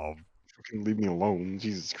 Oh. Fucking leave me alone.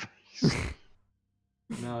 Jesus Christ.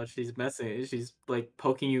 No, she's messing. She's like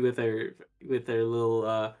poking you with her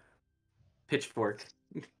little pitchfork.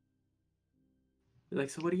 Like,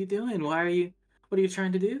 so what are you doing? Why are you? What are you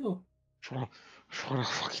trying to do? Trying to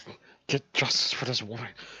fucking get justice for this woman.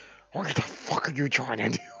 What the fuck are you trying to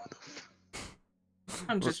do?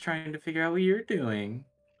 I'm just trying to figure out what you're doing.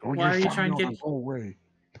 Oh, Why are you trying to get? Go away.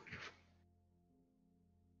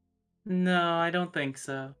 No, I don't think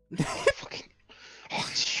so. Fucking. Oh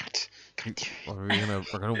shit. Well,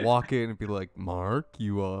 we're gonna walk in and be like, Mark,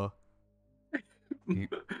 we're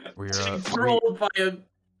controlled by a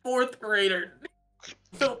 4th grader.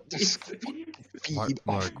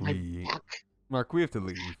 Mark, we have to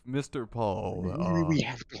leave. Mr. Paul. We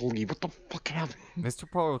have to leave. What the fuck happened? Mr.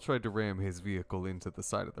 Paul tried to ram his vehicle into the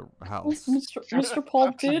side of the house. Mr.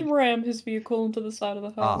 Paul did ram his vehicle into the side of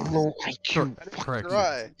the house. No, I can't.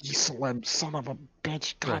 Corrections. You slim son of a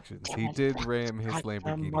bitch. Corrections. He did ram his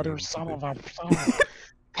Lamborghini into son of a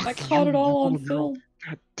I caught it all on film.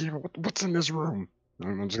 God damn it. What's in this room?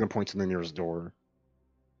 I'm just gonna point to the nearest door.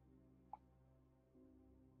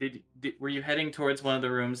 Were you heading towards one of the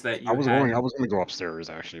rooms that you? I was gonna go upstairs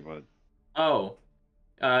actually, but. Oh,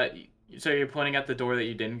 so you're pointing at the door that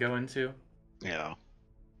you didn't go into? Yeah.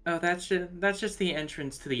 Oh, that's just the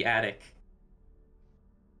entrance to the attic.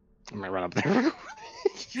 I might run up there.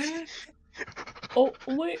 Oh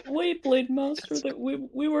wait, Blade Master, that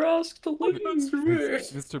we were asked to leave.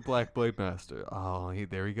 Mr. Black Blade Master. Oh,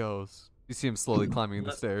 there he goes. You see him slowly climbing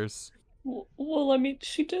the stairs. Well, I mean,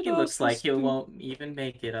 she did. He looks like he won't even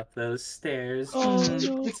make it up those stairs. Oh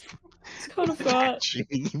no, it's kind of fat.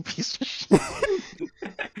 You piece of shit.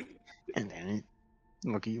 And then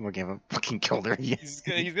look at him, fucking killed her. He's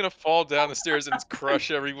gonna fall down the stairs and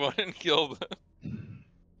crush everyone and kill them.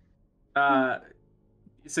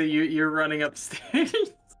 So you're running upstairs.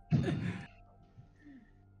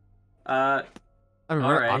 I mean,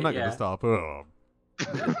 right, I'm not gonna stop. Oh.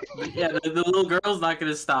 Yeah, the little girl's not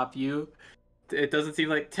gonna stop you. It doesn't seem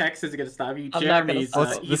like Tex is gonna stop you. Jeremy's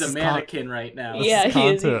he's a mannequin right now. Yeah, he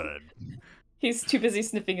is. He's too busy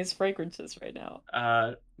sniffing his fragrances right now.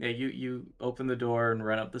 Yeah, you open the door and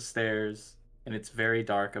run up the stairs, and it's very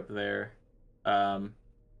dark up there.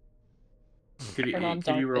 Could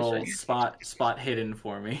you roll spot hidden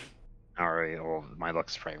for me? All right. Well, my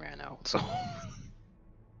luck's probably ran out, so.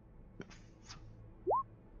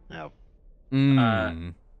 No.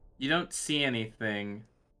 You don't see anything,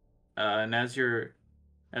 and as you're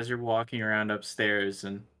walking around upstairs,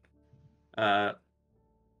 and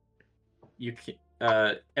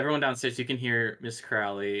everyone downstairs, you can hear Miss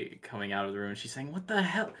Crowley coming out of the room. She's saying, "What the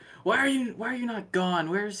hell? Why are you not gone?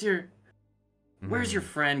 Where's your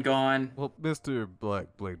friend gone?" Well, Mr.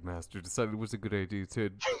 Black Blade Master decided it was a good idea to.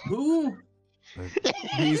 Who?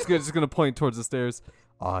 He's just gonna point towards the stairs.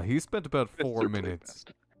 He spent about 4 minutes.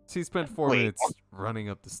 He spent 4 minutes running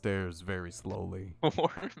up the stairs very slowly.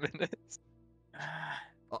 4 minutes?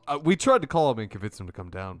 We tried to call him and convince him to come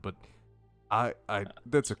down, but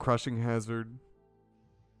that's a crushing hazard.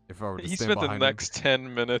 If I were to he stand spent the behind next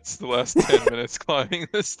 10 minutes, the last 10 minutes climbing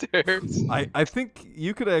the stairs. I think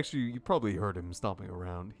you probably heard him stomping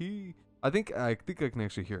around. I think I can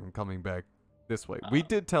actually hear him coming back this way. We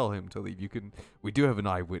did tell him to leave. We do have an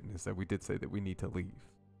eyewitness that we did say that we need to leave.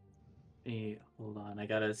 Hey, hold on, I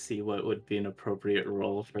gotta see what would be an appropriate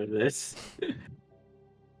role for this.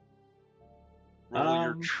 Roll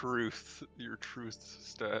your truth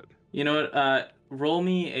stat. You know what? Roll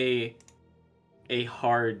me a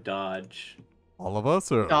hard dodge. All of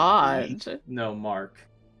us, or dodge? No, Mark.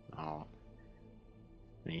 Oh.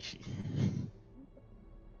 You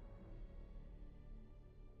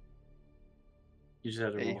just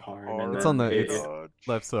have to roll hard. It's on the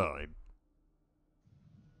left side.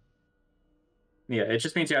 Yeah, it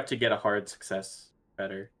just means you have to get a hard success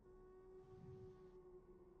better.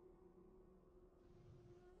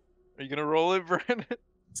 Are you gonna roll it, Brandon?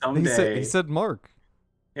 Someday. He said Mark.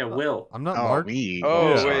 Yeah, Will. I'm not Mark. Me.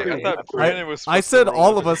 Oh, yeah. Wait, I thought Brandon was I said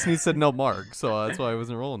all of us, and he said no Mark, so that's why I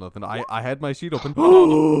wasn't rolling nothing. I had my sheet open.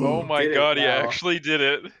 Oh my god, he actually did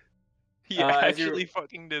it. He actually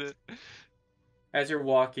fucking did it. As you're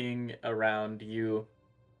walking around, you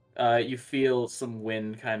feel some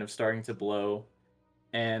wind kind of starting to blow,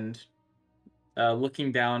 and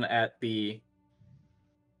looking down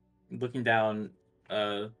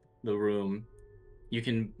the room, you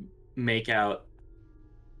can make out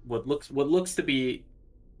what looks to be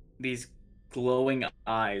these glowing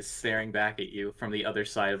eyes staring back at you from the other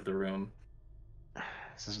side of the room.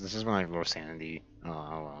 This is when I roll sanity.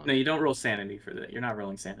 No, you don't roll sanity for that. You're not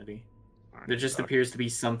rolling sanity. There just appears to be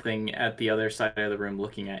something at the other side of the room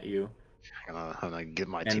looking at you. I'm gonna get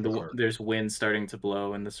my and there's wind starting to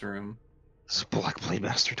blow in this room. This is Black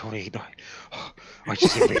Playmaster 289. I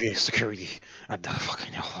just evaded security at the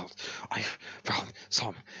fucking hellhouse. I found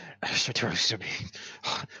some extraterrestrial beings,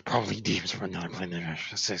 probably demons from non-planetary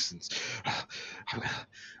assistance.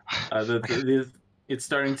 It's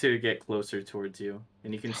starting to get closer towards you,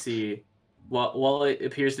 and you can see, while it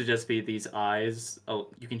appears to just be these eyes,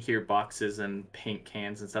 you can hear boxes and paint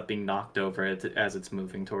cans and stuff being knocked over as it's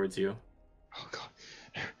moving towards you. Oh god,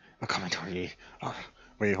 I'm coming toward you.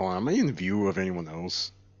 Wait, hold on. Am I in view of anyone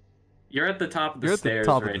else? You're at the top of the stairs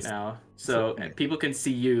right now, so people can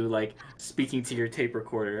see you like speaking to your tape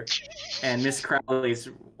recorder, and Miss Crowley's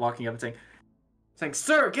walking up and saying,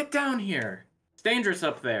 "Sir, get down here! It's dangerous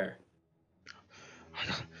up there.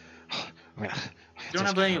 You don't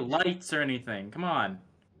have any lights or anything. Come on."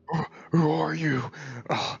 Who are you?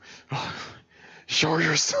 Show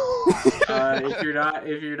yourself. If you're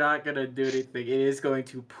not gonna do anything, it is going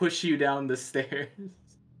to push you down the stairs.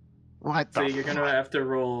 What? So you're gonna have to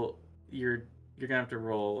roll. You're gonna have to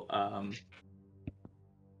roll.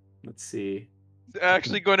 Let's see. It's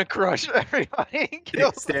actually going to crush everybody.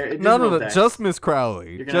 No, just Miss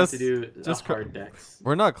Crowley. You're gonna have to do just hard dex.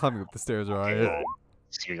 We're not climbing up the stairs, right?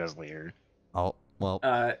 See you guys later. Oh well.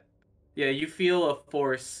 Yeah, you feel a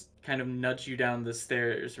force kind of nudge you down the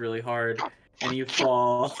stairs really hard, and you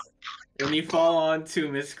fall. And you fall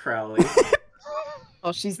onto Miss Crowley.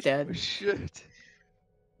 Oh, she's dead. Oh, shit.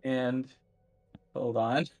 And hold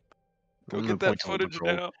on. Go get that footage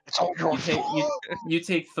now. It's all your fault. You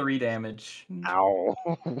take 3 damage. Ow.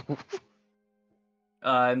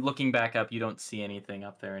 And looking back up, you don't see anything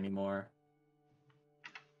up there anymore.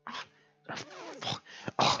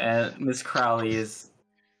 And Miss Crowley is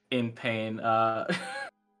in pain. Oh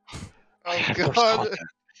god.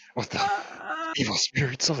 What the evil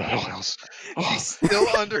spirits of the hell house? He's still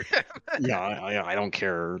under him. Yeah, I don't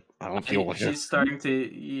care. I don't feel like she's starting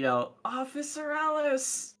to yell, "Officer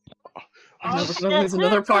Ellis!" There's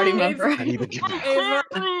another party member. Ava, get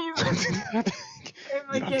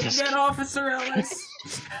Officer Ellis!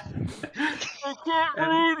 I can't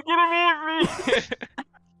breathe. Get away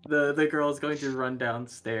from me! The girl is going to run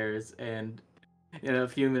downstairs, and in a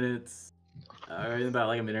few minutes, or in about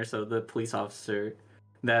like a minute or so, the police officer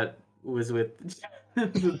that was with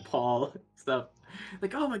Paul stuff,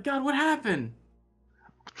 like, "Oh my god, what happened?"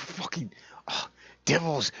 Fucking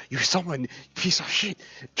devils! You someone piece of shit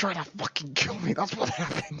trying to fucking kill me. That's what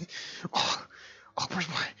happened. Where's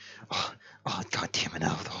my? God damn it!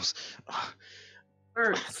 Out of those.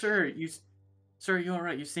 Sir, you all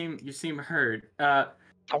right? You seem hurt.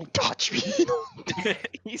 Don't touch me.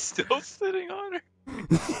 He's still sitting on her.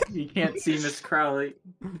 You can't see Miss Crowley.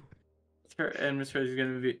 And Miss Crowley's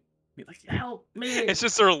gonna be like, "Help me!" It's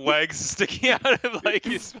just her legs sticking out of like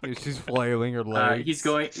he's. She's flailing her legs.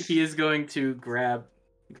 He is going to grab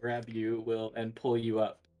you, Will, and pull you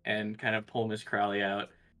up and kind of pull Miss Crowley out.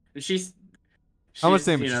 She's how much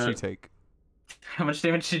damage did she take? How much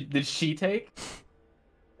damage did she take?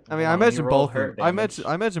 I mean, I imagine both of them. I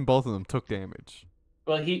imagine both of them took damage.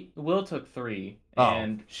 Well, Will took 3,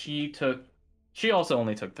 and she also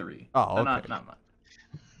only took 3. Oh, okay. Not much.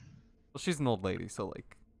 Well, she's an old lady, so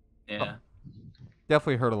like, yeah,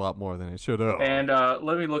 definitely hurt a lot more than it should have. And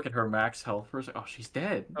let me look at her max health for a second. Oh, she's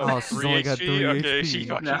dead. Oh, she's only got 3 HP. Okay, she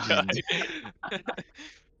fucking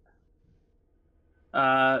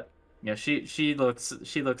died. Yeah, she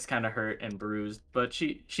looks kind of hurt and bruised, but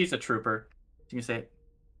she's a trooper. She's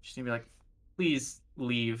gonna be like, "Please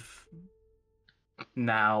leave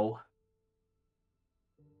now."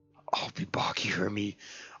 I'll be back. You hear me?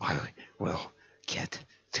 I will get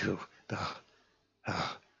to the.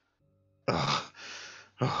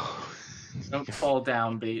 Don't fall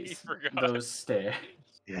down those stairs.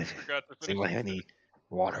 Yeah, I need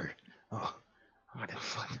water. Oh, what the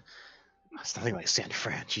fuck? It's nothing like San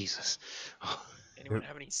Fran, Jesus. Anyone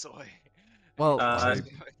have any soy? Well,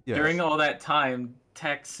 during all that time,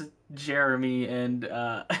 Tex, Jeremy, and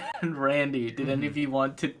Randy, did any of you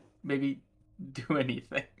want to maybe do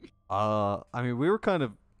anything? I mean, we were kind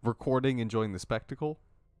of recording, enjoying the spectacle.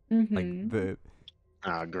 Mm-hmm. Like the.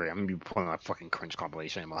 Great. I'm gonna be pulling that fucking cringe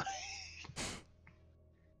compilation. Am I?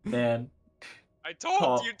 Man. I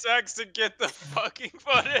told you, Tex, to get the fucking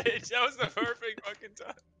footage. That was the perfect fucking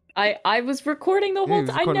time. I was recording the whole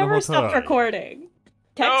time. I never stopped recording.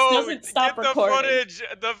 Tex doesn't stop recording.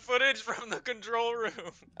 The footage from the control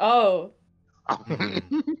room. Oh.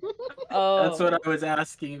 Oh. That's what I was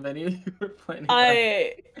asking if any of you were planning.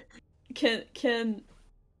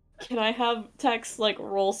 Can I have Tex like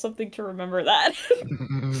roll something to remember that?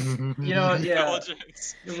 You know, yeah.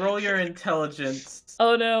 Roll your intelligence.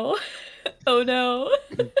 Oh no. Oh no.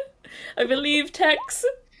 I believe Tex.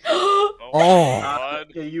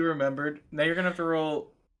 God. Yeah, you remembered. Now you're gonna have to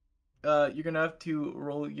roll. You're gonna have to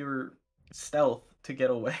roll your stealth to get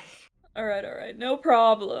away. All right, no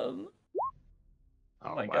problem.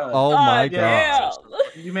 Oh my god. Oh my god.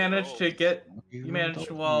 You managed to get. You managed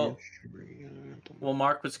to, while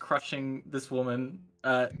Mark was crushing this woman,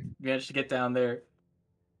 you managed to get down there,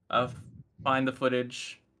 find the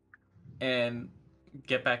footage, and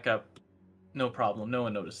get back up. No problem. No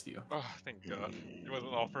one noticed you. Oh, thank God. It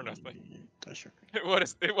wasn't all for nothing.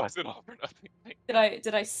 It wasn't all for nothing.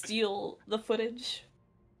 Did I steal the footage?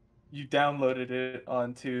 You downloaded it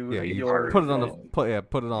onto your put it on put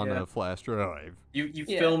it on a flash drive. You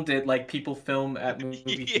filmed it like people film at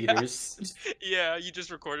movie theaters. Yeah, you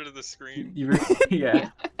just recorded the screen. Yeah.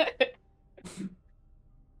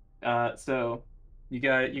 So you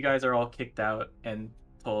guys are all kicked out and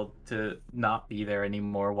told to not be there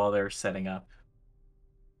anymore while they're setting up.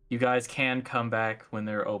 You guys can come back when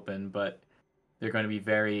they're open, but they're going to be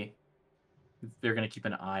they're going to keep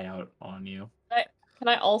an eye out on you. Can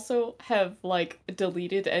I also have like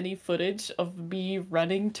deleted any footage of me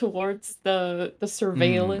running towards the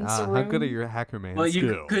surveillance room? How good are your hacker man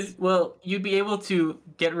skills? You'd be able to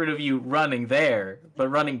get rid of you running there, but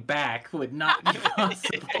running back would not be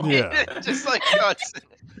possible. Yeah. Just like cuts.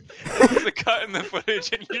 There's a cut in the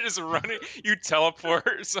footage and you're just running. You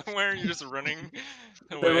teleport somewhere and you're just running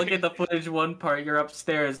away. So look at the footage one part, you're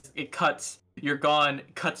upstairs, it cuts, you're gone,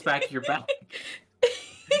 it cuts back, you're back.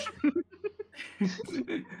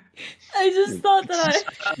 I just thought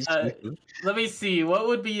that let me see, what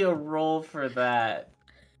would be a roll for that?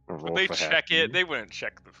 Would they check it? They wouldn't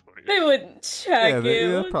check the footage. They wouldn't check it.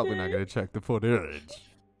 They're probably not going to check the footage.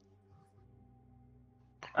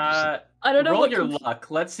 I don't know. Roll your luck.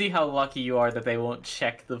 Let's see how lucky you are that they won't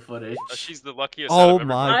check the footage. She's the luckiest. Oh my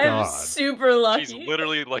god! I'm super lucky. She's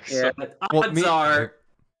literally like. Yeah, odds are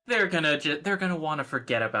they're gonna want to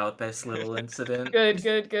forget about this little incident. Good.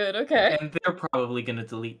 Okay. And they're probably gonna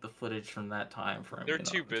delete the footage from that time frame. They're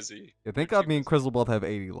too busy. Yeah, thank God me and Crystal both have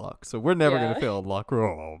 80 luck, so we're never gonna fail a luck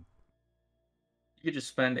roll. You could just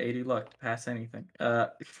spend 80 luck to pass anything.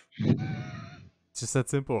 It's just that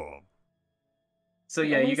simple. So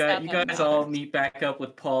yeah, you guys all meet back up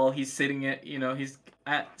with Paul. He's sitting at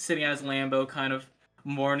sitting at his Lambo, kind of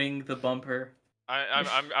mourning the bumper.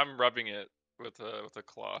 I'm rubbing it with a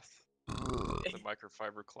cloth, the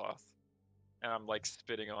microfiber cloth, and I'm like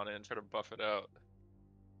spitting on it and trying to buff it out.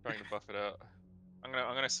 I'm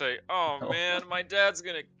gonna say, oh man, my dad's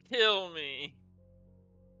gonna kill me.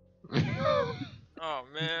 Oh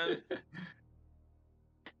man.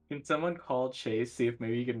 Can someone call Chase, see if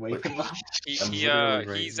maybe you can wake him up?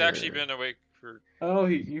 He's actually been awake for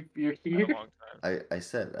you're here? a long time. I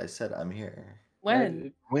said I'm here.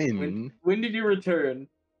 When did you return?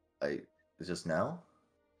 Just now?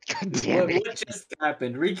 God damn it. What just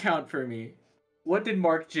happened? Recount for me. What did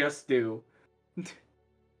Mark just do?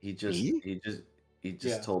 He just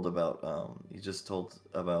told about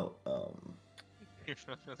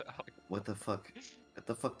what the fuck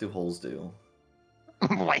do holes do?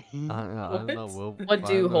 I don't know. What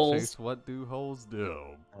do holes? What do holes do?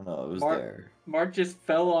 I don't know. It was there. Mark just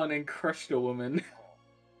fell on and crushed a woman.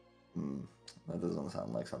 That doesn't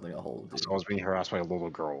sound like something a hole would do. I was being harassed by a little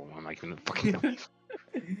girl. I'm like, fucking. All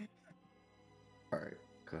right,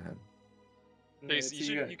 go ahead. Chase,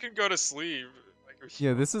 you can go to sleep.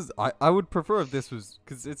 Yeah, this is. I would prefer if this was,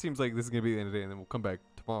 because it seems like this is gonna be the end of the day, and then we'll come back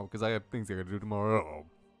tomorrow because I have things I gotta do tomorrow.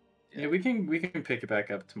 Yeah, we can pick it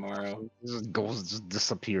back up tomorrow. Just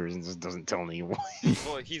disappears and just doesn't tell me why.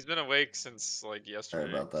 Well, he's been awake since like yesterday.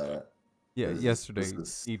 Sorry about that. Yeah, yesterday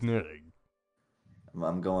evening.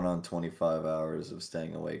 I'm going on 25 hours of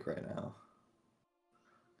staying awake right now.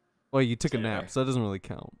 Well, you took a nap, so that doesn't really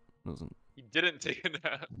count, doesn't? He didn't take a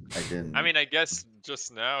nap. I didn't. I mean, I guess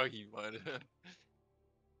just now he might have.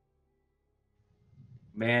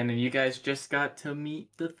 Man, and you guys just got to meet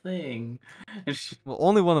the thing. Well,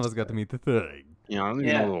 only one of us got to meet the thing. Yeah, I don't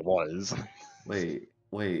even know what it was. Wait,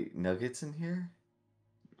 Nuggets in here?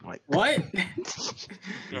 Like what?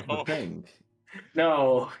 No. Thing.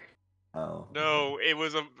 No. Oh. No, it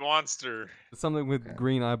was a monster. Something with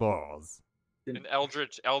green eyeballs. An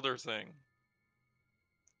eldritch elder thing.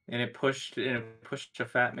 And it pushed a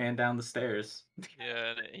fat man down the stairs.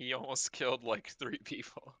 Yeah, and he almost killed like 3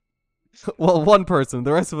 people. Well, one person.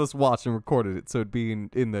 The rest of us watched and recorded it, so it'd be in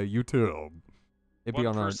the YouTube. It'd be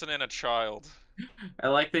on person and a child. I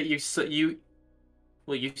like that you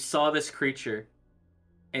saw this creature,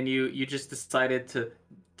 and you just decided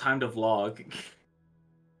time to vlog.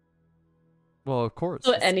 Well, of course.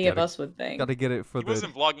 What any of us would think. Gotta get it for He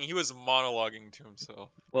wasn't vlogging. He was monologuing to himself.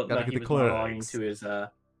 Well, gotta get he the was monologuing clicks.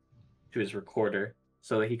 to to his recorder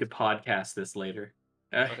so that he could podcast this later.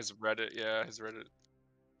 His Reddit, yeah, his Reddit.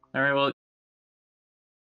 All right, well,